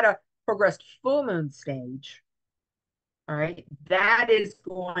we're at a progressed full moon stage, all right, that is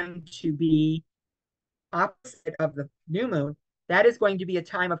going to be opposite of the new moon. That is going to be a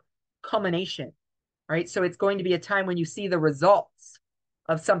time of culmination, right? So it's going to be a time when you see the results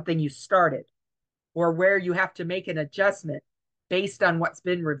of something you started, or where you have to make an adjustment based on what's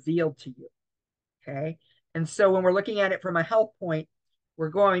been revealed to you. Okay. And so when we're looking at it from a health point, we're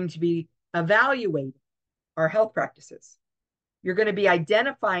going to be evaluating our health practices. You're going to be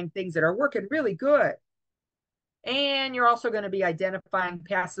identifying things that are working really good. And you're also going to be identifying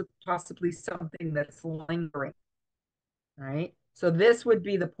possibly something that's lingering. Right. So this would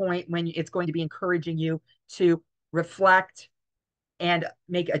be the point when it's going to be encouraging you to reflect and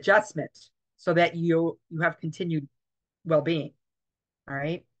make adjustments so that you have continued well-being. All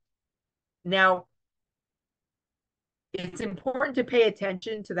right. Now, it's important to pay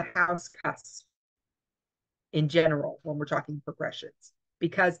attention to the house cusps in general when we're talking progressions,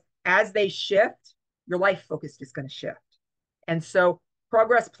 because as they shift, your life focus is going to shift. And so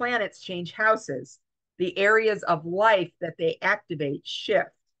progress planets change houses. The areas of life that they activate shift.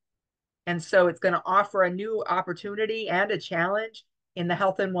 And so it's going to offer a new opportunity and a challenge in the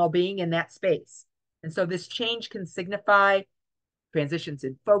health and well-being in that space. And so this change can signify transitions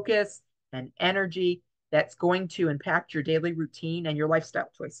in focus and energy that's going to impact your daily routine and your lifestyle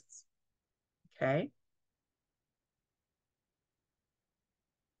choices. Okay.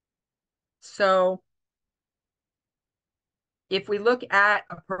 So if we look at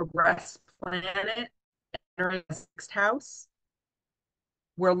a progressed planet entering the sixth house,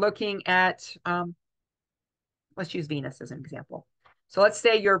 we're looking at, let's use Venus as an example. So let's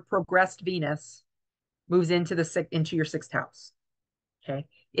say your progressed Venus moves into your sixth house. Okay.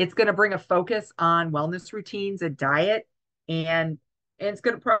 It's going to bring a focus on wellness routines and diet, and it's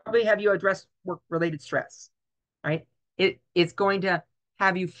going to probably have you address work-related stress, right? It's going to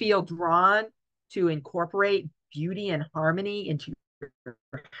have you feel drawn to incorporate beauty and harmony into your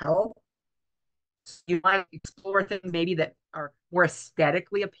health. So you might explore things maybe that are more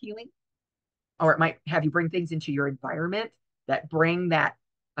aesthetically appealing, or it might have you bring things into your environment that bring that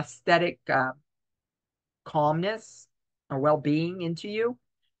aesthetic calmness or well-being into you.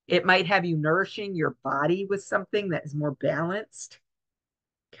 It might have you nourishing your body with something that is more balanced.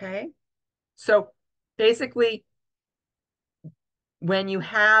 Okay. So basically, when you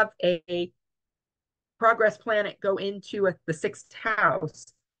have a progress planet go into the sixth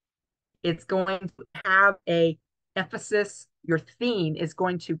house, it's going to have a emphasis. Your theme is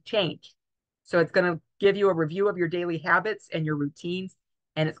going to change. So it's going to give you a review of your daily habits and your routines,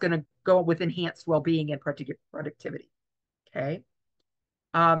 and it's going to go with enhanced well-being and productivity. Okay.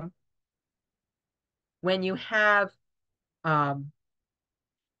 Um, when you have um,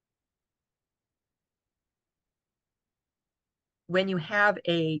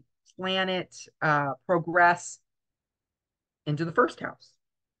 a planet progress into the first house,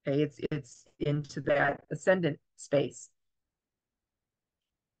 okay, it's into that ascendant space.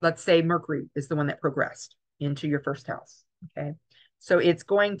 Let's say Mercury is the one that progressed into your first house. Okay, so it's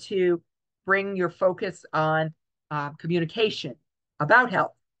going to bring your focus on communication about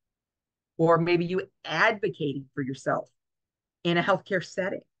health, or maybe you advocating for yourself in a healthcare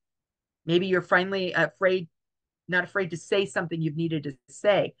setting. Maybe you're finally not afraid to say something you've needed to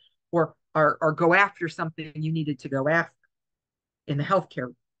say, or go after something you needed to go after in the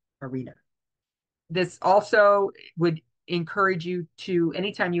healthcare arena. This also would encourage you to,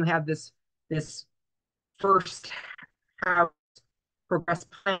 anytime you have this first house progress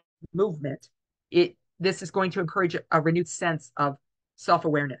plan movement, this is going to encourage a renewed sense of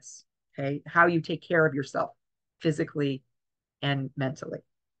self-awareness. Okay, how you take care of yourself physically and mentally.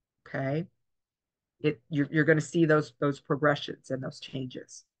 Okay, you're going to see those progressions and those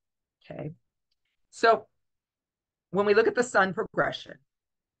changes. Okay, so when we look at the sun progression,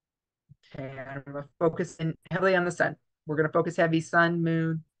 okay, I'm going to focus in heavily on the sun. We're going to focus heavy sun,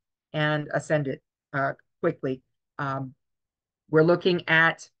 moon, and ascendant quickly. We're looking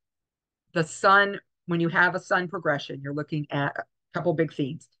at the sun. When you have a sun progression, you're looking at a couple big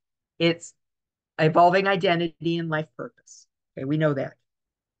themes. It's evolving identity and life purpose. Okay, we know that.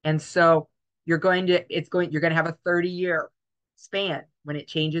 And so you're going to have a 30-year span when it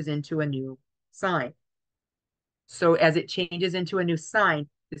changes into a new sign. So as it changes into a new sign,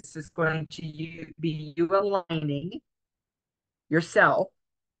 this is going to be you aligning yourself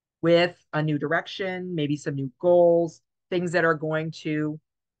with a new direction, maybe some new goals, things that are going to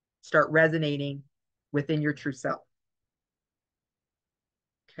start resonating within your true self.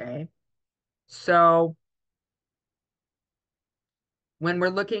 Okay. So when we're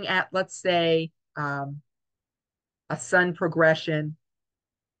looking at, let's say, a sun progression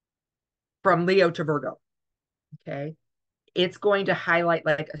from Leo to Virgo, okay, it's going to highlight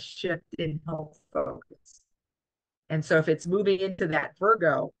like a shift in health focus. And so if it's moving into that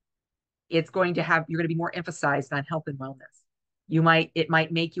Virgo, it's going to have, you're going to be more emphasized on health and wellness. It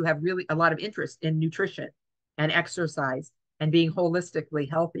might make you have really a lot of interest in nutrition and exercise and being holistically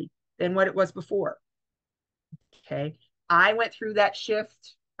healthy than what it was before. Okay. I went through that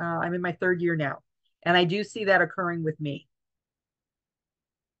shift. I'm in my third year now, and I do see that occurring with me.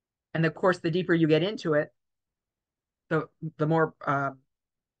 And of course, the deeper you get into it, the the more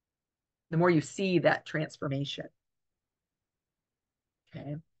the more you see that transformation.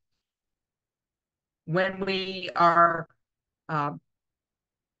 Okay. When we are um,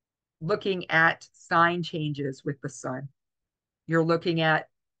 looking at sign changes with the sun, you're looking at,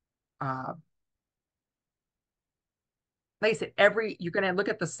 uh, like I said, you're going to look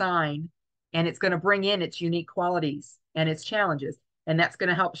at the sign, and it's going to bring in its unique qualities and its challenges. And that's going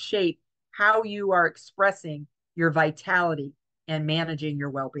to help shape how you are expressing your vitality and managing your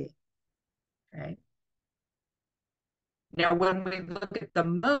well-being. Okay. Now, when we look at the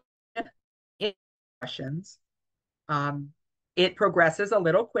moon impressions, it progresses a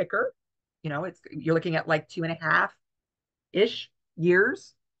little quicker. You're looking at like 2.5-ish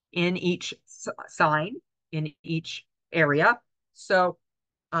years in each sign, in each area. So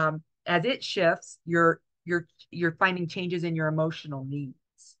as it shifts, you're finding changes in your emotional needs.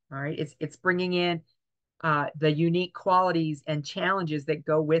 All right, it's bringing in the unique qualities and challenges that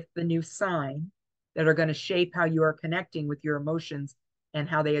go with the new sign that are going to shape how you are connecting with your emotions and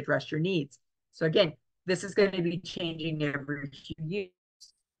how they address your needs. So again, this is going to be changing every few years,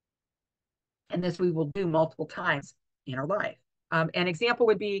 and this we will do multiple times in our life. An example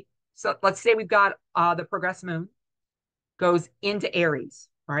would be, so let's say we've got the progress moon goes into Aries,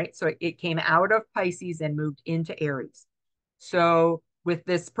 right? So it came out of Pisces and moved into Aries. So with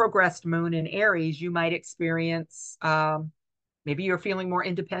this progressed moon in Aries, you might experience, maybe you're feeling more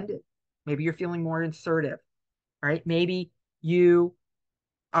independent. Maybe you're feeling more assertive, right? Maybe you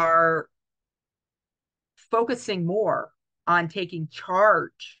are focusing more on taking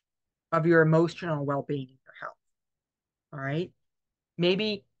charge of your emotional well-being and your health. All right.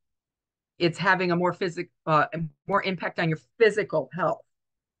 Maybe it's having a more impact on your physical health,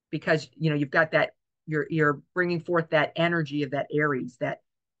 because you've got that, you're bringing forth that energy of that Aries, that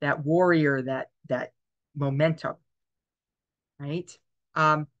warrior, that momentum, right?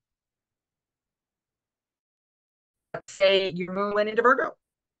 Let's say your moon went into Virgo.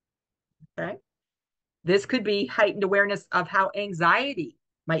 Okay. This could be heightened awareness of how anxiety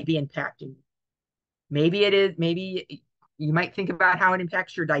might be impacting you. Maybe you might think about how it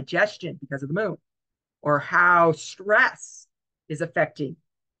impacts your digestion because of the moon, or how stress is affecting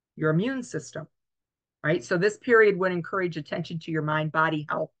your immune system, right? So this period would encourage attention to your mind, body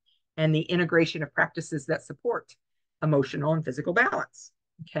health, and the integration of practices that support emotional and physical balance.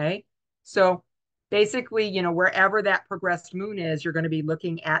 Okay. So basically, wherever that progressed moon is, you're going to be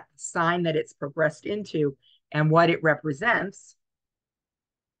looking at the sign that it's progressed into and what it represents,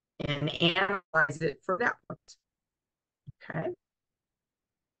 and analyze it from that point. Okay.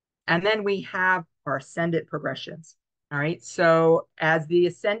 And then we have our ascendant progressions. All right. So as the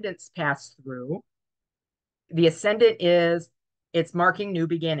ascendants pass through, the ascendant it's marking new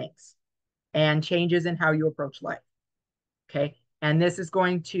beginnings and changes in how you approach life. Okay. And this is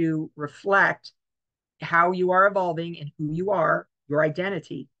going to reflect how you are evolving and who you are, your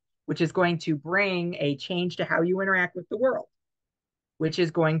identity, which is going to bring a change to how you interact with the world, which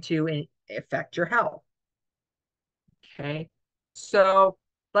is going to affect your health. Okay. So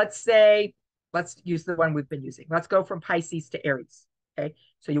let's use the one we've been using. Let's go from Pisces to Aries. Okay.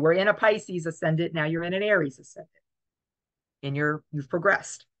 So you were in a Pisces ascendant. Now you're in an Aries ascendant, and you've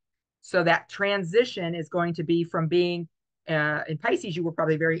progressed. So that transition is going to be from being in Pisces, you were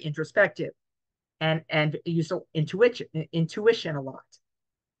probably very introspective and used intuition a lot.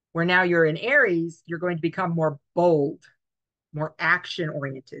 Where now you're in Aries, you're going to become more bold, more action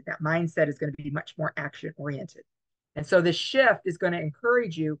oriented. That mindset is going to be much more action oriented. And so this shift is going to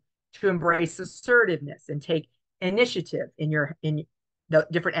encourage you to embrace assertiveness and take initiative in the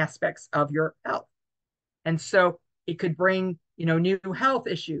different aspects of your health. And so it could bring, new health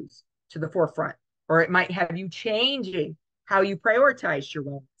issues to the forefront, or it might have you changing how you prioritize your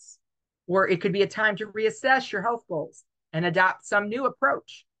wellness, or it could be a time to reassess your health goals and adopt some new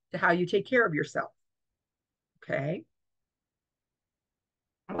approach to how you take care of yourself. Okay.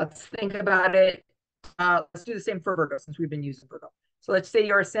 Let's think about it. Let's do the same for Virgo since we've been using Virgo. So let's say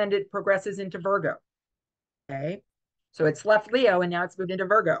your ascendant progresses into Virgo. Okay. So it's left Leo and now it's moved into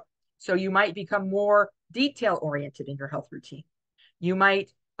Virgo. So you might become more detail oriented in your health routine. You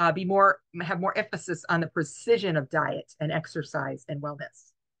might have more emphasis on the precision of diet and exercise and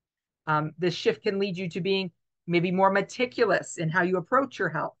wellness. This shift can lead you to being maybe more meticulous in how you approach your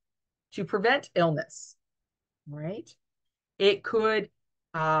health to prevent illness, right? It could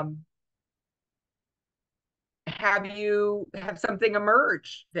have you have something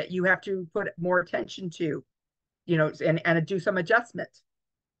emerge that you have to put more attention to, and do some adjustment.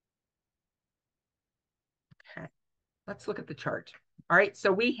 Okay, let's look at the chart. All right,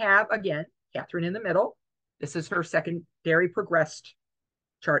 so we have, again, Catherine in the middle. This is her secondary progressed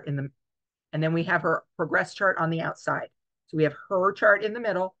chart and then we have her progress chart on the outside. So we have her chart in the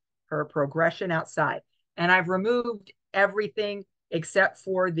middle, her progression outside. And I've removed everything except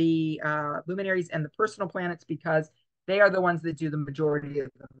for the luminaries and the personal planets because they are the ones that do the majority of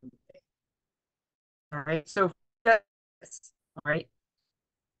the moving. All right, so this, all right.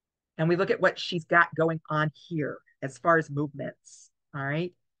 And we look at what she's got going on here as far as movements. All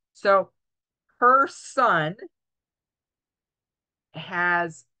right. So her sun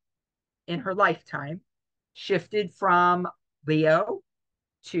has, in her lifetime, shifted from Leo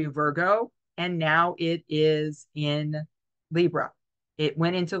to Virgo, and now it is in Libra. It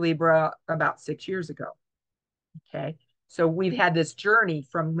went into Libra about 6 years ago. Okay. So we've had this journey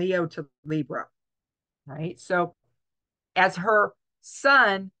from Leo to Libra, right? So as her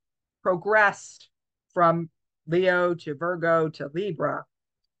sun progressed from Leo to Virgo to Libra,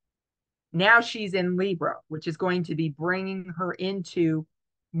 now she's in Libra, which is going to be bringing her into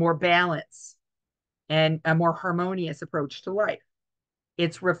more balance and a more harmonious approach to life.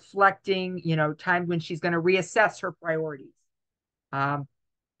 It's reflecting, time when she's going to reassess her priorities,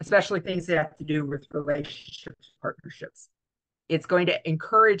 especially things that have to do with relationships, partnerships. It's going to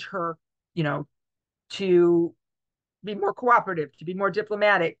encourage her, to be more cooperative, to be more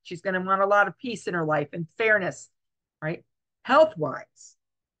diplomatic. She's going to want a lot of peace in her life and fairness, right? Health-wise,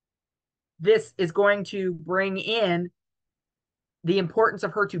 this is going to bring in the importance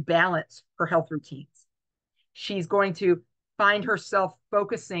of her to balance her health routines. She's going to find herself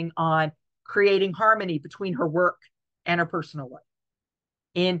focusing on creating harmony between her work and her personal life,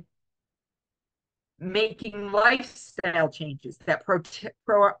 in making lifestyle changes that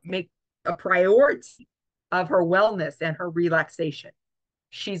make a priority of her wellness and her relaxation.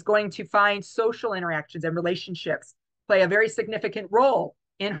 She's going to find social interactions and relationships play a very significant role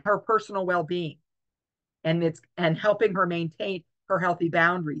in her personal well-being, and helping her maintain her healthy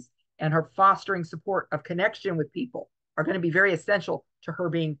boundaries, and her fostering support of connection with people are going to be very essential to her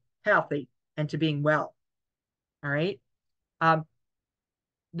being healthy and to being well. All right.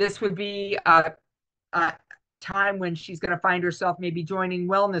 This would be a time when she's going to find herself maybe joining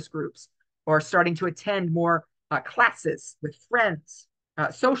wellness groups or starting to attend more classes with friends.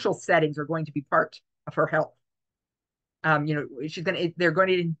 Social settings are going to be part of her health. They're going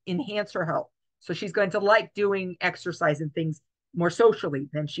to enhance her health. So she's going to like doing exercise and things more socially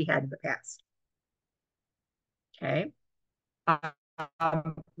than she had in the past. Okay.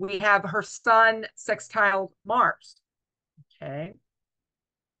 We have her sun sextile Mars. Okay.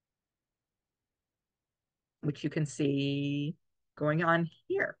 Which you can see going on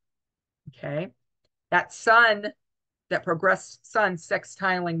here. Okay. That sun, that progressed sun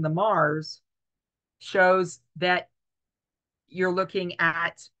sextiling the Mars, shows that you're looking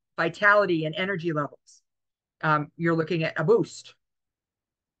at vitality and energy levels. You're looking at a boost.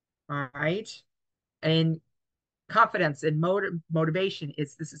 All right. And confidence and motivation.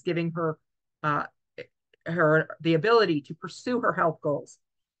 This is giving her the ability to pursue her health goals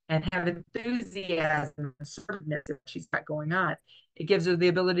and have enthusiasm and assertiveness that she's got going on. It gives her the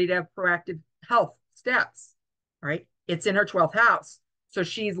ability to have proactive health steps, right? It's in her 12th house. So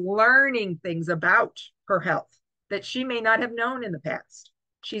she's learning things about her health that she may not have known in the past.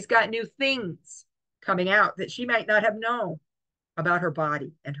 She's got new things coming out that she might not have known about her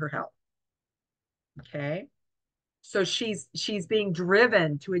body and her health. Okay. So she's being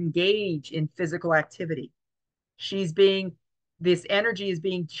driven to engage in physical activity. This energy is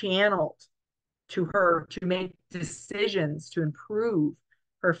being channeled to her to make decisions to improve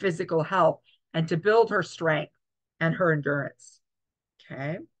her physical health and to build her strength and her endurance.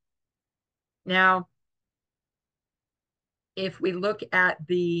 Okay. Now, if we look at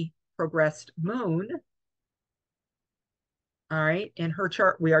the progressed moon, all right, in her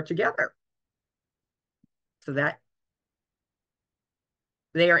chart, we are together. So that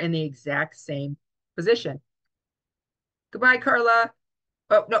They are in the exact same position. Goodbye, Carla.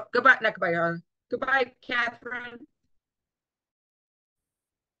 Oh, no, goodbye, not goodbye, Carla. Goodbye, Catherine.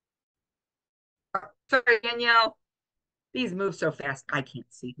 Sorry, Danielle. These move so fast, I can't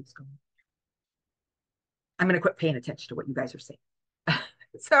see who's going. I'm going to quit paying attention to what you guys are saying.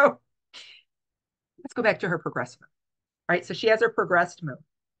 So let's go back to her progressed moon. All right, so she has her progressed moon,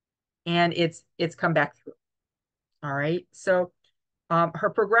 and it's come back through. All right, so her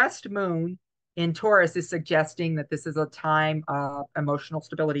progressed moon in Taurus is suggesting that this is a time of emotional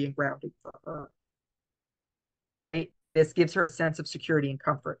stability and grounding for her. Right? This gives her a sense of security and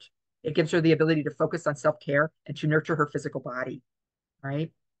comfort. It gives her the ability to focus on self-care and to nurture her physical body.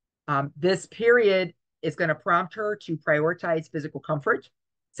 Right? This period is going to prompt her to prioritize physical comfort,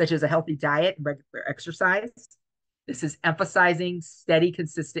 such as a healthy diet and regular exercise. This is emphasizing steady,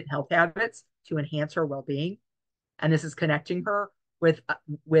 consistent health habits to enhance her well-being, and this is connecting her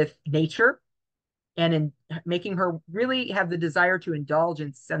with nature and in making her really have the desire to indulge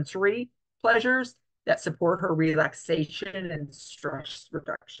in sensory pleasures that support her relaxation and stress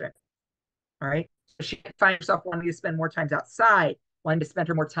reduction. All right. So she can find herself wanting to spend more time outside, wanting to spend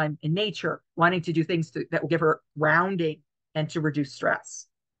her more time in nature, wanting to do things that will give her grounding and to reduce stress.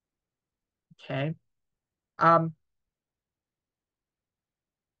 Okay. Um,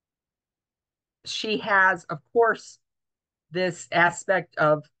 she has, of course, this aspect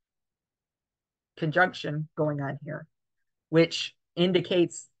of conjunction going on here, which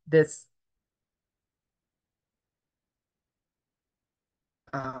indicates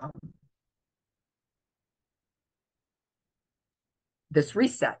um, this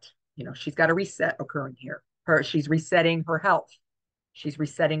reset. You know, she's got a reset occurring here. She's resetting her health. She's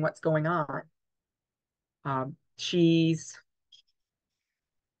resetting what's going on. She's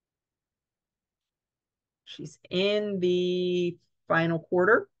in the final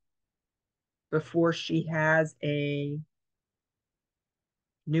quarter before she has a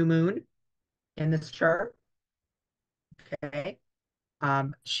new moon in this chart. Okay.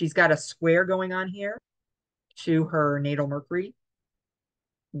 She's got a square going on here to her natal Mercury,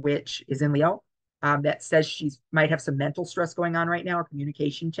 which is in Leo. That says she might have some mental stress going on right now or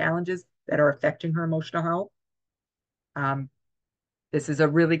communication challenges that are affecting her emotional health. Um, this is a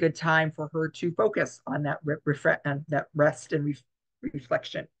really good time for her to focus on that that rest and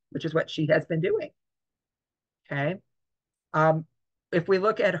reflection, which is what she has been doing. Okay. Um, if we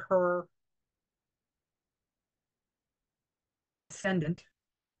look at her ascendant,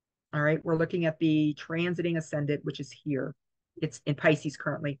 all right, we're looking at the transiting ascendant, which is here. It's in Pisces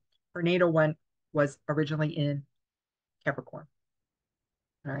currently. Her natal one was originally in Capricorn.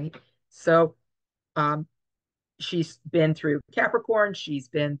 All right. So um, she's been through Capricorn, she's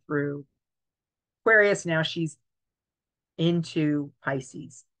been through Aquarius, now she's into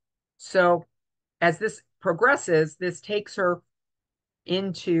Pisces. So as this progresses, this takes her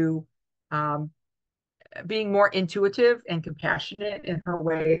into um, being more intuitive and compassionate in her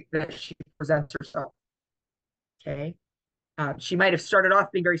way that she presents herself. Okay. She might have started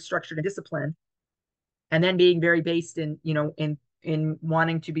off being very structured and disciplined, and then being very based in, you know, in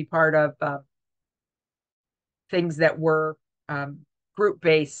wanting to be part of things that were group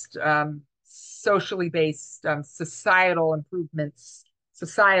based, socially based, societal improvements,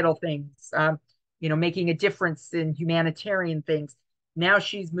 societal things, you know, making a difference in humanitarian things. Now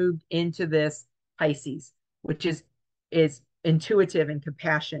she's moved into this Pisces, which is intuitive and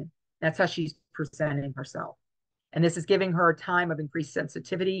compassion. That's how she's presenting herself. And this is giving her a time of increased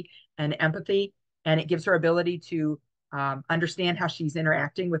sensitivity and empathy. And it gives her ability to understand how she's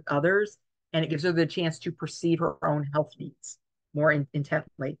interacting with others. And it gives her the chance to perceive her own health needs more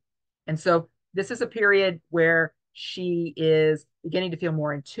intently. And so this is a period where she is beginning to feel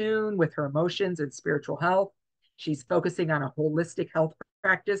more in tune with her emotions and spiritual health. She's focusing on a holistic health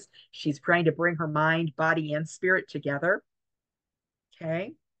practice. She's trying to bring her mind, body, and spirit together.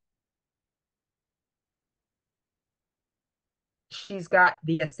 Okay. She's got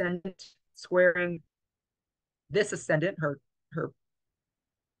the ascendant squaring this ascendant, her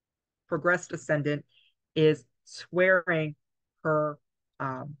progressed ascendant is squaring her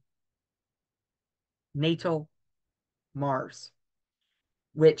natal Mars,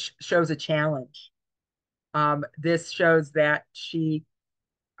 which shows a challenge. This shows that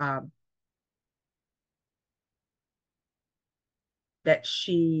um, that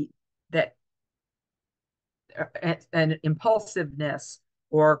she that an impulsiveness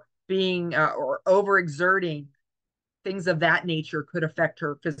or being or overexerting things of that nature could affect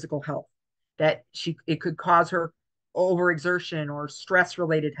her physical health. That it could cause her overexertion or stress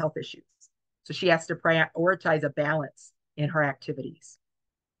related health issues. So she has to prioritize a balance in her activities.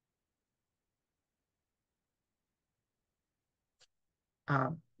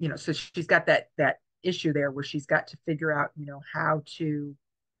 So she's got that issue there where she's got to figure out, how to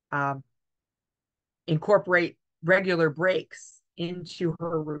um, incorporate regular breaks into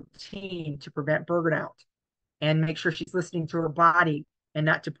her routine to prevent burnout and make sure she's listening to her body and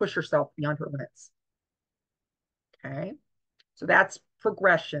not to push herself beyond her limits. Okay, so that's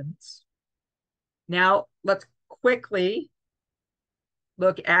progressions. Now let's quickly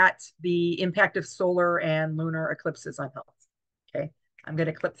look at the impact of solar and lunar eclipses on health. Okay, I'm going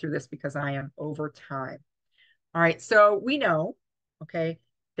to clip through this because I am over time. All right, so we know, okay,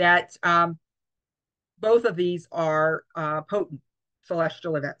 that both of these are potent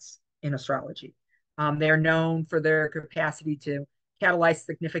celestial events in astrology. They're known for their capacity to catalyze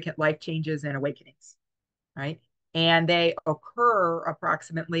significant life changes and awakenings, right? And they occur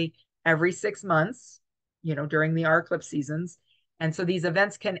approximately every 6 months, during the eclipse seasons. And so these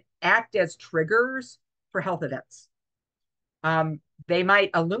events can act as triggers for health events. They might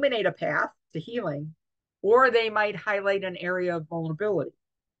illuminate a path to healing, or they might highlight an area of vulnerability.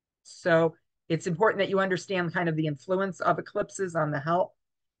 So it's important that you understand kind of the influence of eclipses on the health,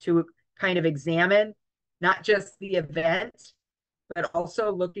 to kind of examine not just the event, but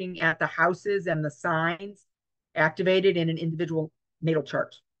also looking at the houses and the signs activated in an individual natal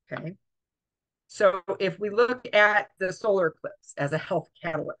chart. Okay. So if we look at the solar eclipse as a health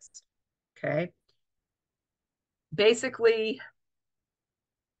catalyst, okay, basically,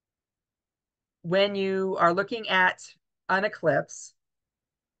 when you are looking at an eclipse,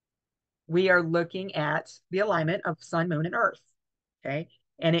 we are looking at the alignment of sun, moon, and earth. Okay.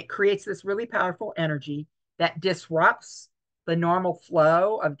 And it creates this really powerful energy that disrupts the normal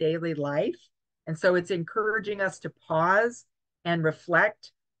flow of daily life. And so it's encouraging us to pause and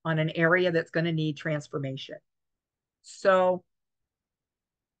reflect on an area that's going to need transformation. So,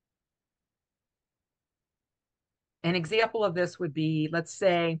 an example of this would be, let's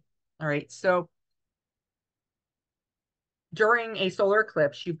say, all right, so during a solar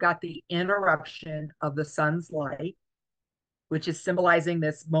eclipse, you've got the interruption of the sun's light, which is symbolizing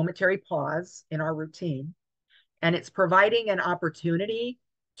this momentary pause in our routine. And it's providing an opportunity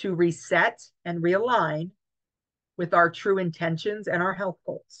to reset and realign with our true intentions and our health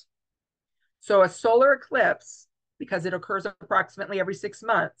goals. So a solar eclipse, because it occurs approximately every 6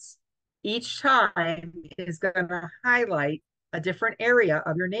 months, each time is going to highlight a different area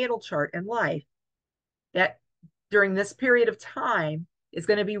of your natal chart and life that during this period of time is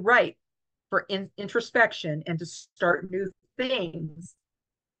going to be ripe for introspection and to start new things,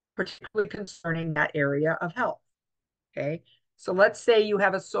 particularly concerning that area of health. Okay. So let's say you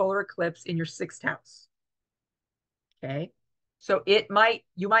have a solar eclipse in your 6th house. Okay. So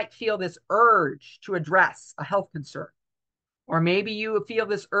you might feel this urge to address a health concern, or maybe you feel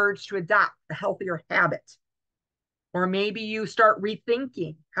this urge to adopt a healthier habit, or maybe you start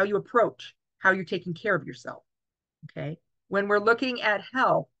rethinking how you approach how you're taking care of yourself. Okay. When we're looking at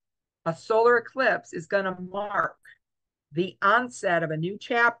health, a solar eclipse is going to mark the onset of a new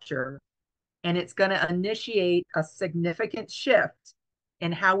chapter, and it's going to initiate a significant shift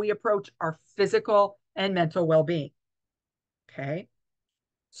in how we approach our physical and mental well-being. Okay.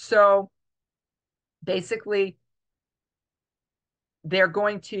 So basically, they're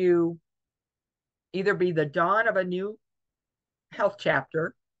going to either be the dawn of a new health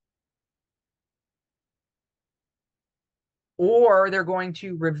chapter, or they're going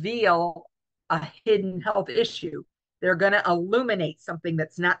to reveal a hidden health issue. They're going to illuminate something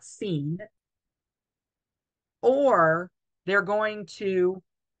that's not seen, or they're going to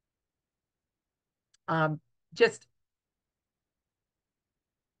just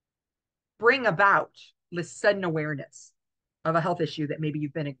bring about this sudden awareness of a health issue that maybe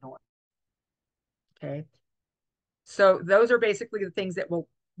you've been ignoring. Okay. So those are basically the things that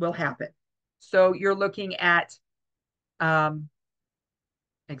will happen. So you're looking at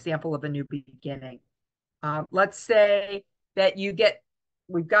example of a new beginning. Let's say that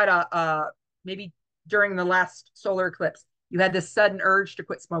we've got maybe during the last solar eclipse, you had this sudden urge to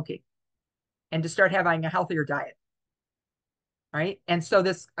quit smoking and to start having a healthier diet. Right. And so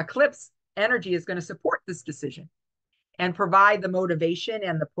this eclipse energy is going to support this decision and provide the motivation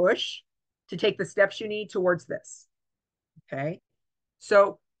and the push to take the steps you need towards this. Okay.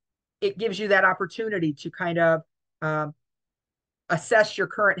 So it gives you that opportunity to kind of assess your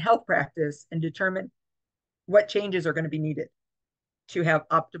current health practice and determine what changes are going to be needed to have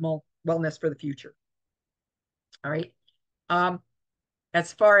optimal wellness for the future. All right.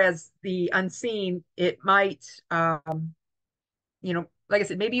 As far as the unseen, it might, like I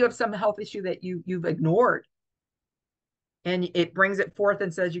said, maybe you have some health issue that you've ignored, and it brings it forth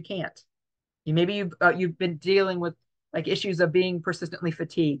and says you can't. Maybe you've been dealing with like issues of being persistently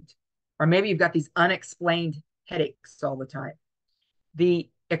fatigued, or maybe you've got these unexplained headaches all the time. The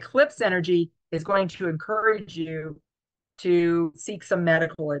eclipse energy is going to encourage you to seek some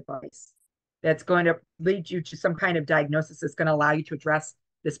medical advice that's going to lead you to some kind of diagnosis that's going to allow you to address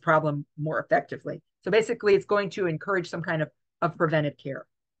this problem more effectively. So basically, it's going to encourage some kind of preventive care.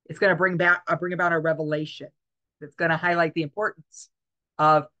 It's going to bring about a revelation that's going to highlight the importance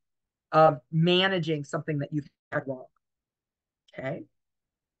of managing something that you've had wrong. Okay.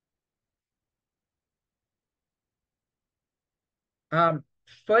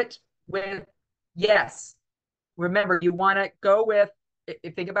 Foot with, yes. Remember, you want to go with,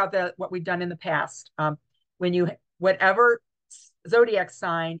 think about what we've done in the past. When you, whatever zodiac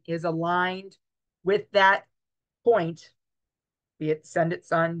sign is aligned with that point, be it ascendant,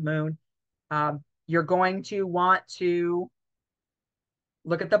 sun, moon, you're going to want to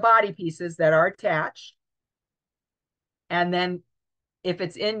look at the body pieces that are attached. And then if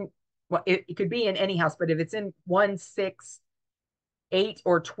it's in, well, it could be in any house, but if it's in 1, 6, 8,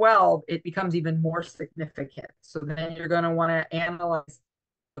 or 12, it becomes even more significant. So then you're going to want to analyze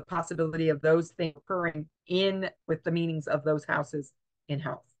the possibility of those things occurring in with the meanings of those houses in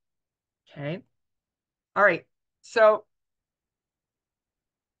health. Okay. All right. So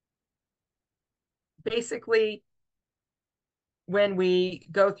basically, when we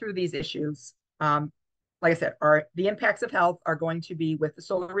go through these issues, like I said, the impacts of health are going to be with the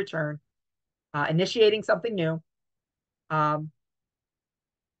solar return, initiating something new,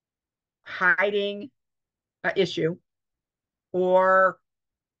 hiding an issue, or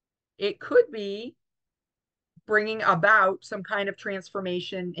it could be bringing about some kind of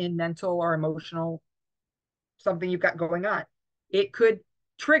transformation in mental or emotional something you've got going on. It could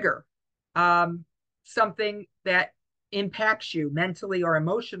trigger something that impacts you mentally or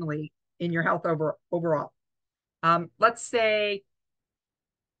emotionally in your health overall. Let's say,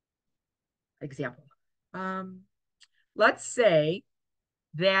 example, let's say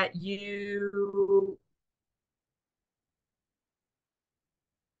that you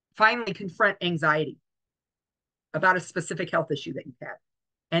finally confront anxiety about a specific health issue that you've had,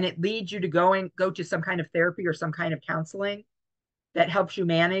 and it leads you to go to some kind of therapy or some kind of counseling that helps you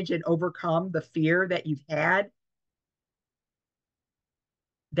manage and overcome the fear that you've had.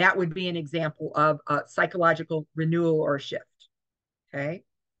 That would be an example of a psychological renewal or a shift. Okay.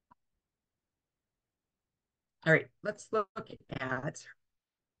 All right. Let's look at,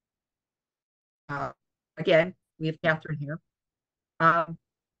 uh, again, we have Catherine here. I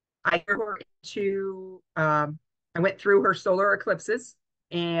I went through her solar eclipses,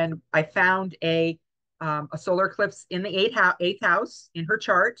 and I found a solar eclipse in the eighth house in her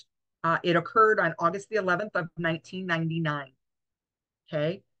chart. It occurred on August the 11th of 1999.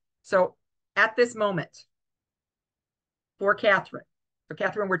 Okay. So at this moment for Catherine, so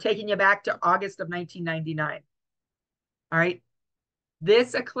Catherine, we're taking you back to August of 1999. All right.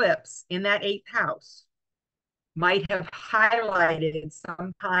 This eclipse in that eighth house might have highlighted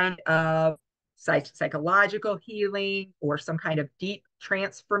some kind of psychological healing or some kind of deep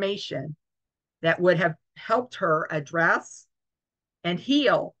transformation that would have helped her address and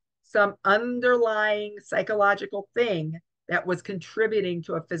heal some underlying psychological thing that was contributing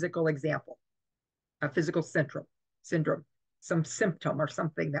to a physical example, a physical syndrome, some symptom or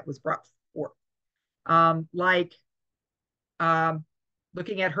something that was brought forth. Like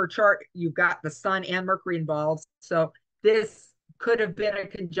looking at her chart, you've got the sun and Mercury involved. So this could have been a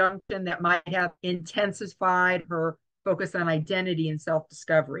conjunction that might have intensified her focus on identity and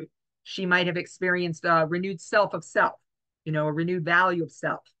self-discovery. She might have experienced a renewed self of self, a renewed value of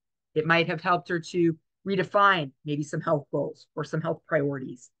self. It might have helped her to redefine maybe some health goals or some health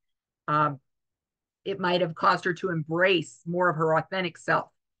priorities. It might have caused her to embrace more of her authentic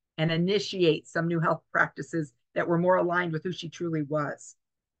self and initiate some new health practices that were more aligned with who she truly was.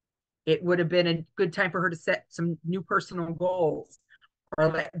 It would have been a good time for her to set some new personal goals or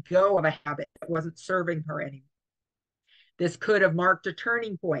let go of a habit that wasn't serving her anymore. This could have marked a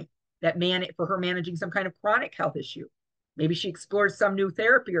turning point for her managing some kind of chronic health issue. Maybe she explored some new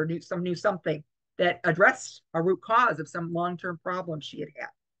therapy or some new something that addressed a root cause of some long-term problem she had had.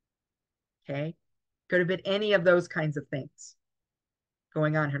 Okay. Could have been any of those kinds of things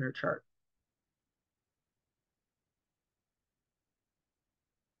going on in her chart.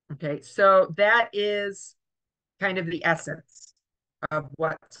 Okay, so that is kind of the essence of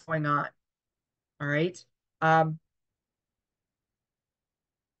what's going on. All right. Um,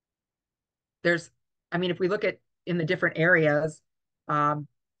 if we look at in the different areas,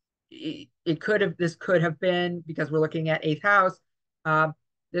 this could have been because we're looking at eighth house.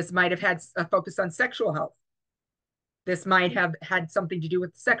 This might have had a focus on sexual health. This might have had something to do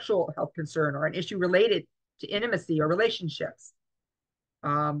with sexual health concern or an issue related to intimacy or relationships.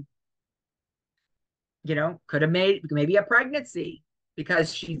 Um, could have made maybe a pregnancy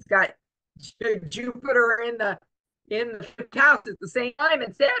because she's got Jupiter in the fifth house at the same time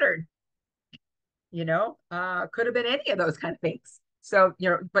in Saturn. Could have been any of those kind of things. So,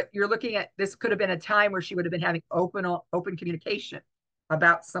 but you're looking at this could have been a time where she would have been having open communication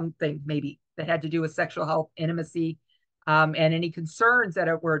about something maybe that had to do with sexual health, intimacy, and any concerns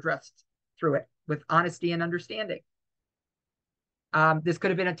that were addressed through it with honesty and understanding. This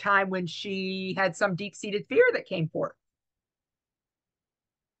could have been a time when she had some deep-seated fear that came forth.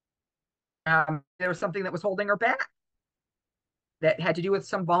 There was something that was holding her back that had to do with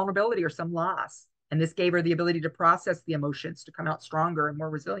some vulnerability or some loss. And this gave her the ability to process the emotions, to come out stronger and more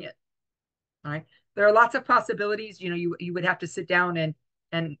resilient. All right. There are lots of possibilities. You would have to sit down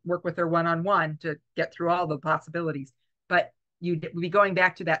and work with her one-on-one to get through all the possibilities. But you'd be going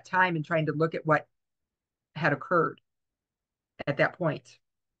back to that time and trying to look at what had occurred at that point.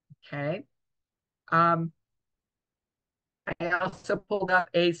 Okay. I also pulled up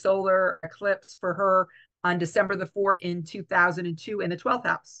a solar eclipse for her on December the 4th in 2002 in the 12th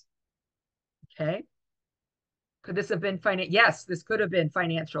house. Okay. Could this have been financial? Yes, this could have been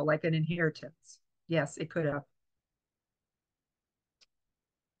financial, like an inheritance. Yes, it could have.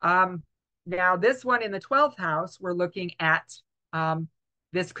 Now, this one in the 12th house, we're looking at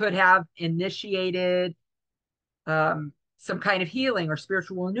this could have initiated some kind of healing or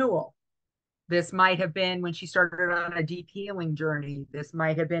spiritual renewal. This might have been when she started on a deep healing journey. This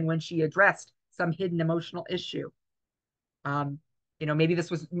might have been when she addressed some hidden emotional issue. Maybe this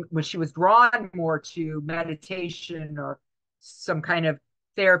was when she was drawn more to meditation or some kind of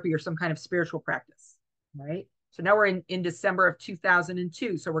therapy or some kind of spiritual practice, right? So now we're in December of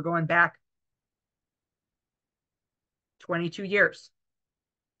 2002. So we're going back 22 years.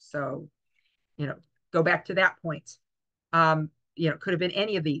 So, go back to that point. Could have been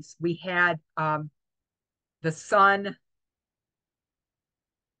any of these. We had the sun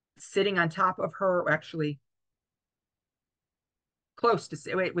sitting on top of her, actually close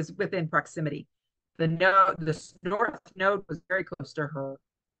to, it was within proximity. The north node was very close to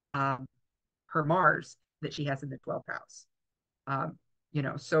her Mars that she has in the 12th house.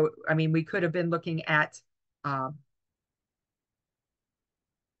 So I mean, we could have been looking at all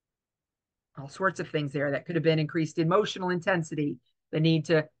sorts of things there that could have been increased emotional intensity, the need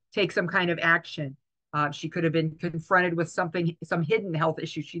to take some kind of action. She could have been confronted with some hidden health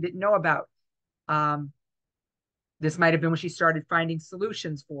issue she didn't know about. This might have been when she started finding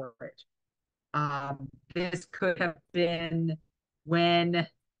solutions for it. This could have been when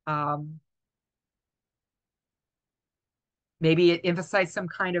maybe it emphasized some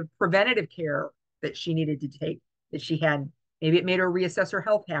kind of preventative care that she needed to take that she hadn't. Maybe it made her reassess her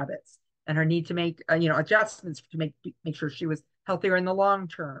health habits and her need to make adjustments to make sure she was healthier in the long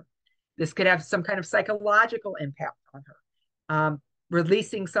term. This could have some kind of psychological impact on her,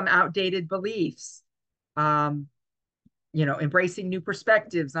 releasing some outdated beliefs, embracing new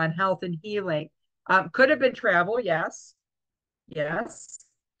perspectives on health and healing. Could have been travel, yes.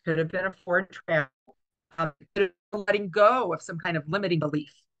 Could have been a foreign travel. Letting go of some kind of limiting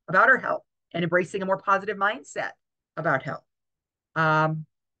belief about her health and embracing a more positive mindset about health.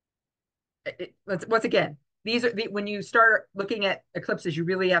 Once again, these are when you start looking at eclipses, you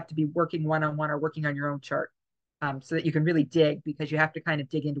really have to be working one-on-one or working on your own chart, so that you can really dig, because you have to kind of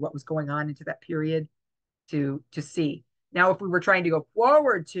dig into what was going on into that period to see. Now, if we were trying to go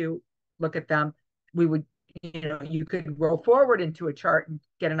forward to look at them, we would, you could roll forward into a chart and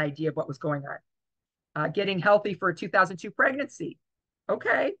get an idea of what was going on. Getting healthy for a 2002 pregnancy.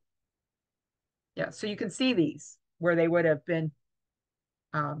 Okay. Yeah, so you can see these where they would have been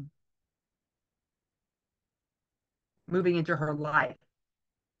moving into her life.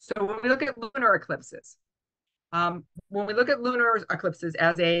 So when we look at lunar eclipses, when we look at lunar eclipses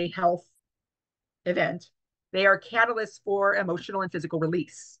as a health event, they are catalysts for emotional and physical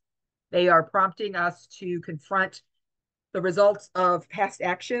release. They are prompting us to confront the results of past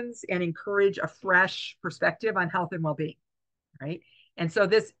actions and encourage a fresh perspective on health and well-being, right? And so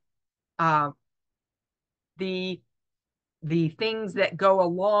this, the things that go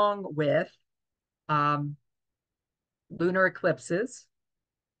along with lunar eclipses,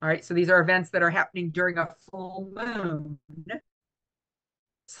 all right, so these are events that are happening during a full moon.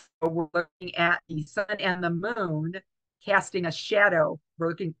 So we're looking at the sun and the moon casting a shadow. We're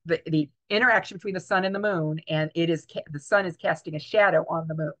looking at the interaction between the sun and the moon, and the sun is casting a shadow on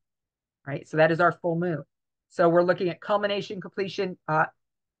the moon, right? So that is our full moon. So we're looking at culmination, completion,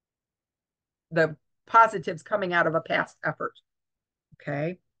 the positives coming out of a past effort.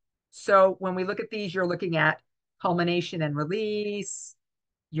 Okay. So when we look at these, you're looking at culmination and release.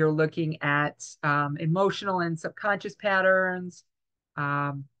 You're looking at emotional and subconscious patterns,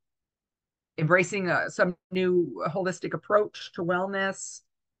 um, embracing some new holistic approach to wellness.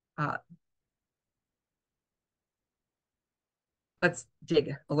 Uh, let's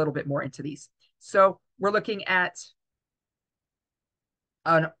dig a little bit more into these. So we're looking at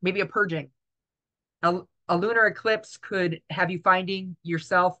maybe a purging. A lunar eclipse could have you finding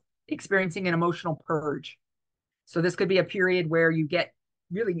yourself experiencing an emotional purge. So this could be a period where you get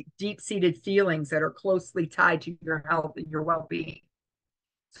really deep-seated feelings that are closely tied to your health and your well-being.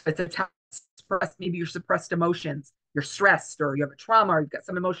 So it's a time to express maybe your suppressed emotions, you're stressed, or you have a trauma, or you've got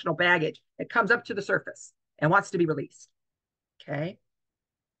some emotional baggage that comes up to the surface and wants to be released. Okay.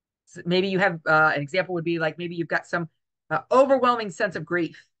 So maybe you have an example would be like maybe you've got some overwhelming sense of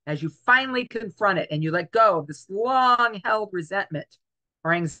grief as you finally confront it and you let go of this long held resentment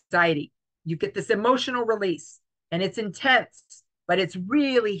or anxiety. You get this emotional release and it's intense, but it's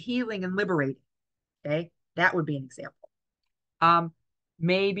really healing and liberating. Okay. That would be an example.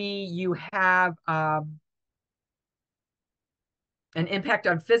 Maybe you have an impact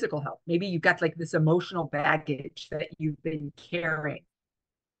on physical health. Maybe you've got like this emotional baggage that you've been carrying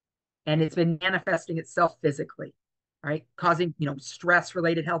and it's been manifesting itself physically, right? Causing, stress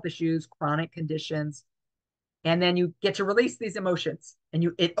related health issues, chronic conditions. And then you get to release these emotions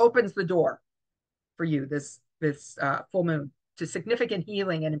and it opens the door for you, this full moon, to significant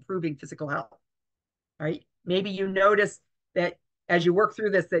healing and improving physical health, right? Maybe you notice that as you work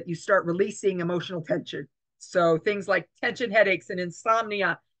through this, that you start releasing emotional tension. So things like tension headaches and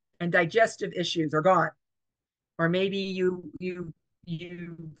insomnia and digestive issues are gone. Or maybe you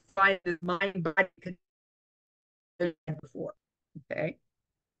find this mind body before. Okay.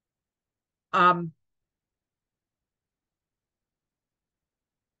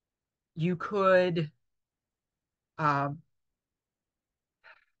 You could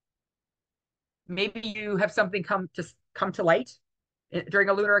maybe you have something come to light during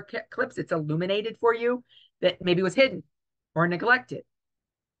a lunar eclipse. It's illuminated for you that maybe was hidden or neglected.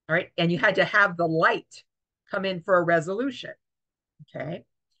 All right. And you had to have the light come in for a resolution. Okay.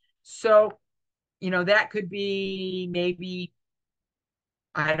 So, that could be maybe,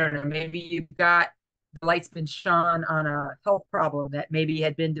 I don't know, maybe you've got the light's been shone on a health problem that maybe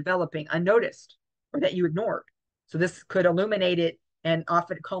had been developing unnoticed or that you ignored. So this could illuminate it and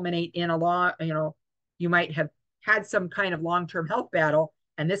often culminate in a law, you might have had some kind of long-term health battle,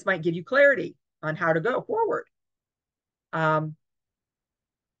 and this might give you clarity on how to go forward.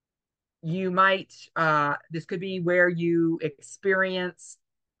 You might, this could be where you experience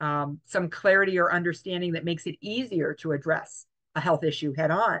some clarity or understanding that makes it easier to address a health issue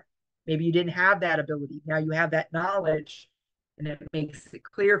head on. Maybe you didn't have that ability. Now you have that knowledge and it makes it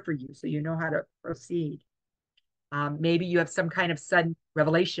clear for you so you know how to proceed. Maybe you have some kind of sudden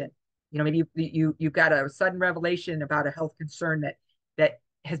revelation. Maybe you've got a sudden revelation about a health concern that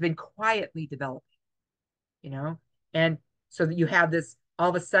has been quietly developing, and so that you have this all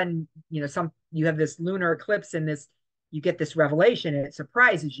of a sudden, you have this lunar eclipse and you get this revelation and it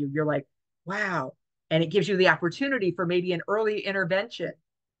surprises you. You're like, wow. And it gives you the opportunity for maybe an early intervention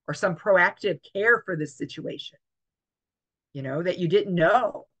or some proactive care for this situation, that you didn't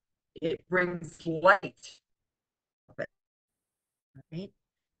know. It brings light. Right?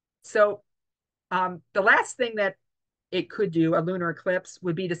 So the last thing that it could do, a lunar eclipse,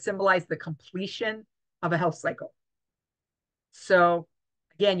 would be to symbolize the completion of a health cycle. So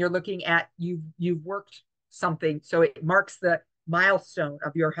again, you're looking at you've worked something, so it marks the milestone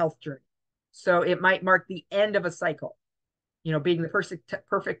of your health journey. So it might mark the end of a cycle, being the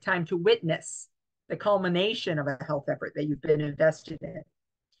perfect time to witness the culmination of a health effort that you've been invested in.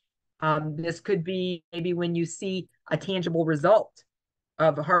 This could be maybe when you see a tangible result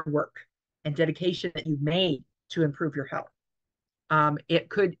of hard work and dedication that you've made to improve your health. It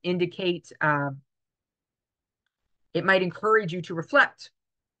could indicate, it might encourage you to reflect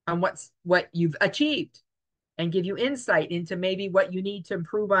on what you've achieved and give you insight into maybe what you need to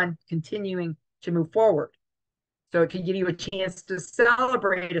improve on continuing to move forward. So it can give you a chance to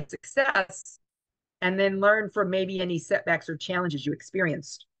celebrate a success and then learn from maybe any setbacks or challenges you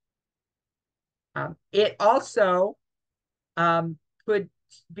experienced. It also could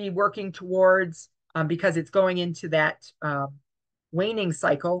be working towards, because it's going into that waning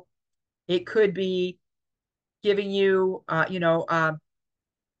cycle, it could be giving you,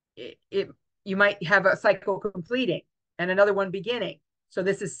 you might have a cycle completing and another one beginning. So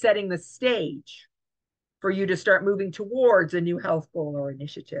this is setting the stage for you to start moving towards a new health goal or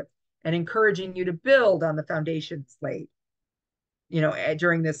initiative. and encouraging you to build on the foundations laid,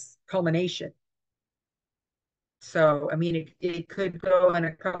 during this culmination. So, I mean, it could go in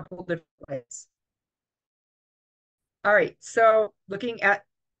a couple different ways. All right. So looking at,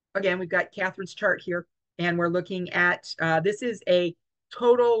 again, we've got Catherine's chart here, and we're looking at, this is a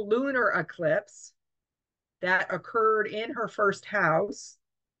total lunar eclipse that occurred in her first house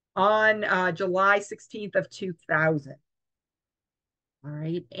on July 16th of 2000. All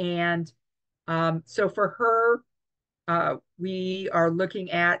right. And so for her, we are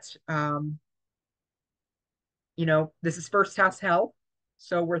looking at, this is first house health.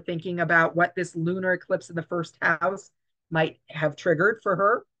 So we're thinking about what this lunar eclipse in the first house might have triggered for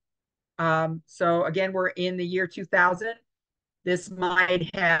her. So again, we're in the year 2000. This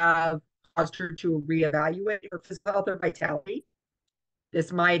might have caused her to reevaluate her physical health or vitality.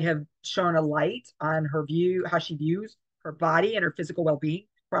 This might have shown a light on her view, how she views her body and her physical well-being,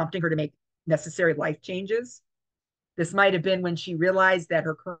 prompting her to make necessary life changes. This might have been when she realized that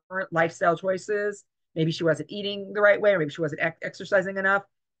her current lifestyle choices, maybe she wasn't eating the right way, or maybe she wasn't exercising enough,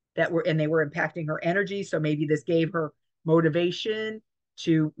 and they were impacting her energy. So maybe this gave her motivation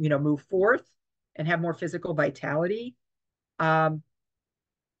to, move forth and have more physical vitality.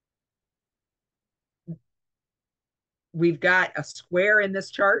 We've got a square in this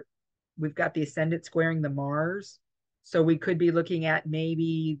chart. We've got the ascendant squaring the Mars. So we could be looking at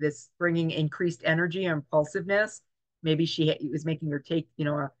maybe this bringing increased energy and impulsiveness. Maybe she was making her take,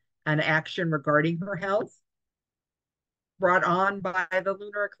 an action regarding her health brought on by the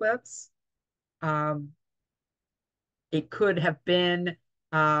lunar eclipse. It could have been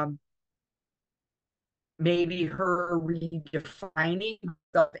maybe her redefining her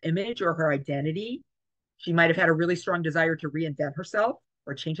self-image or her identity. She might have had a really strong desire to reinvent herself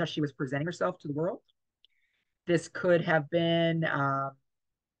or change how she was presenting herself to the world. This could have been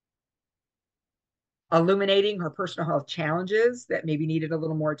illuminating her personal health challenges that maybe needed a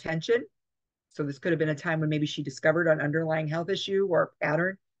little more attention. So this could have been a time when maybe she discovered an underlying health issue or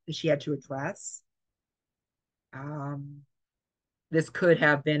pattern that she had to address. This could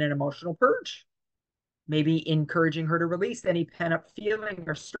have been an emotional purge, maybe encouraging her to release any pent-up feeling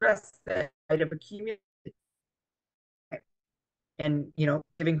or stress that might have accumulated, and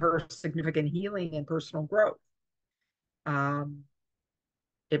giving her significant healing and personal growth.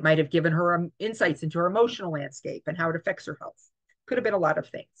 It might have given her insights into her emotional landscape and how it affects her health. Could have been a lot of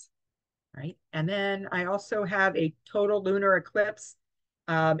things, right? And then I also have a total lunar eclipse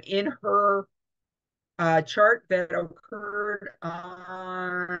in her chart that occurred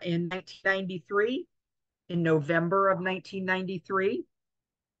in 1993, in November of 1993.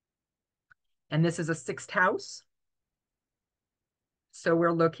 And this is a sixth house. So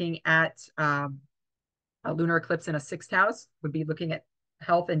we're looking at a lunar eclipse in a sixth house, would be looking at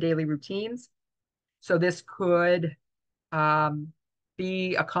health and daily routines. So this could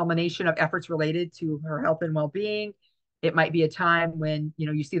be a culmination of efforts related to her health and well-being. It might be a time when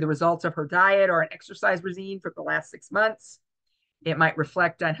you see the results of her diet or an exercise regime for the last 6 months. It might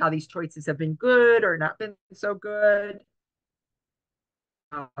reflect on how these choices have been good or not been so good.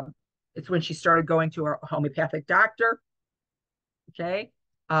 It's when she started going to a homeopathic doctor. Okay.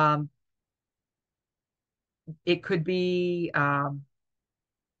 It could be,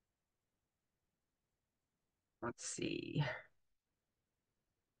 let's see.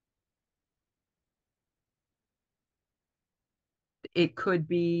 It could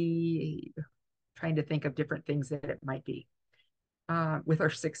be trying to think of different things that it might be with our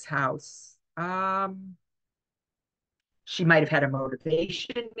sixth house. She might have had a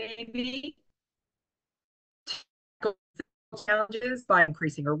motivation, maybe, to challenges by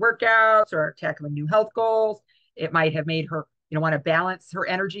increasing her workouts or tackling new health goals. It might have made her, want to balance her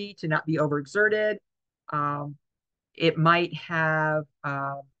energy to not be overexerted. It might have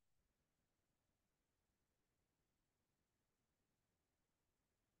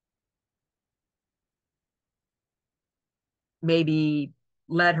maybe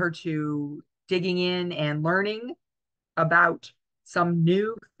led her to digging in and learning about some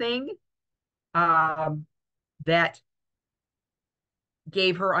new thing that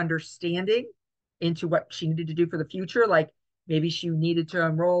gave her understanding into what she needed to do for the future. Like maybe she needed to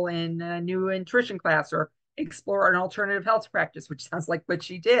enroll in a new nutrition class or explore an alternative health practice, which sounds like what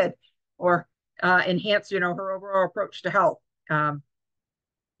she did, or enhance, her overall approach to health.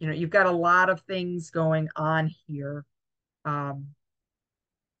 You've got a lot of things going on here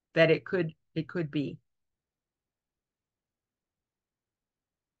that it could be.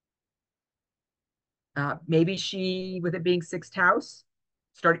 Maybe she, with it being sixth house,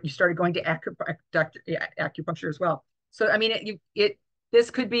 you started going to acupuncture as well. So I mean, This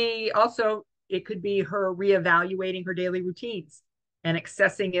could be also, it could be her reevaluating her daily routines and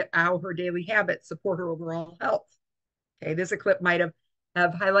accessing it, how her daily habits support her overall health. Okay, this eclipse might have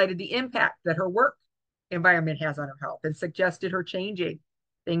highlighted the impact that her work environment has on her health and suggested her changing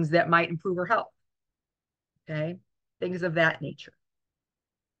things that might improve her health. Okay, things of that nature.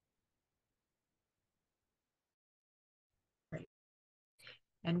 Right.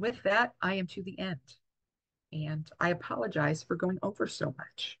 And with that, I am to the end. And I apologize for going over so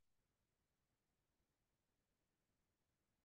much.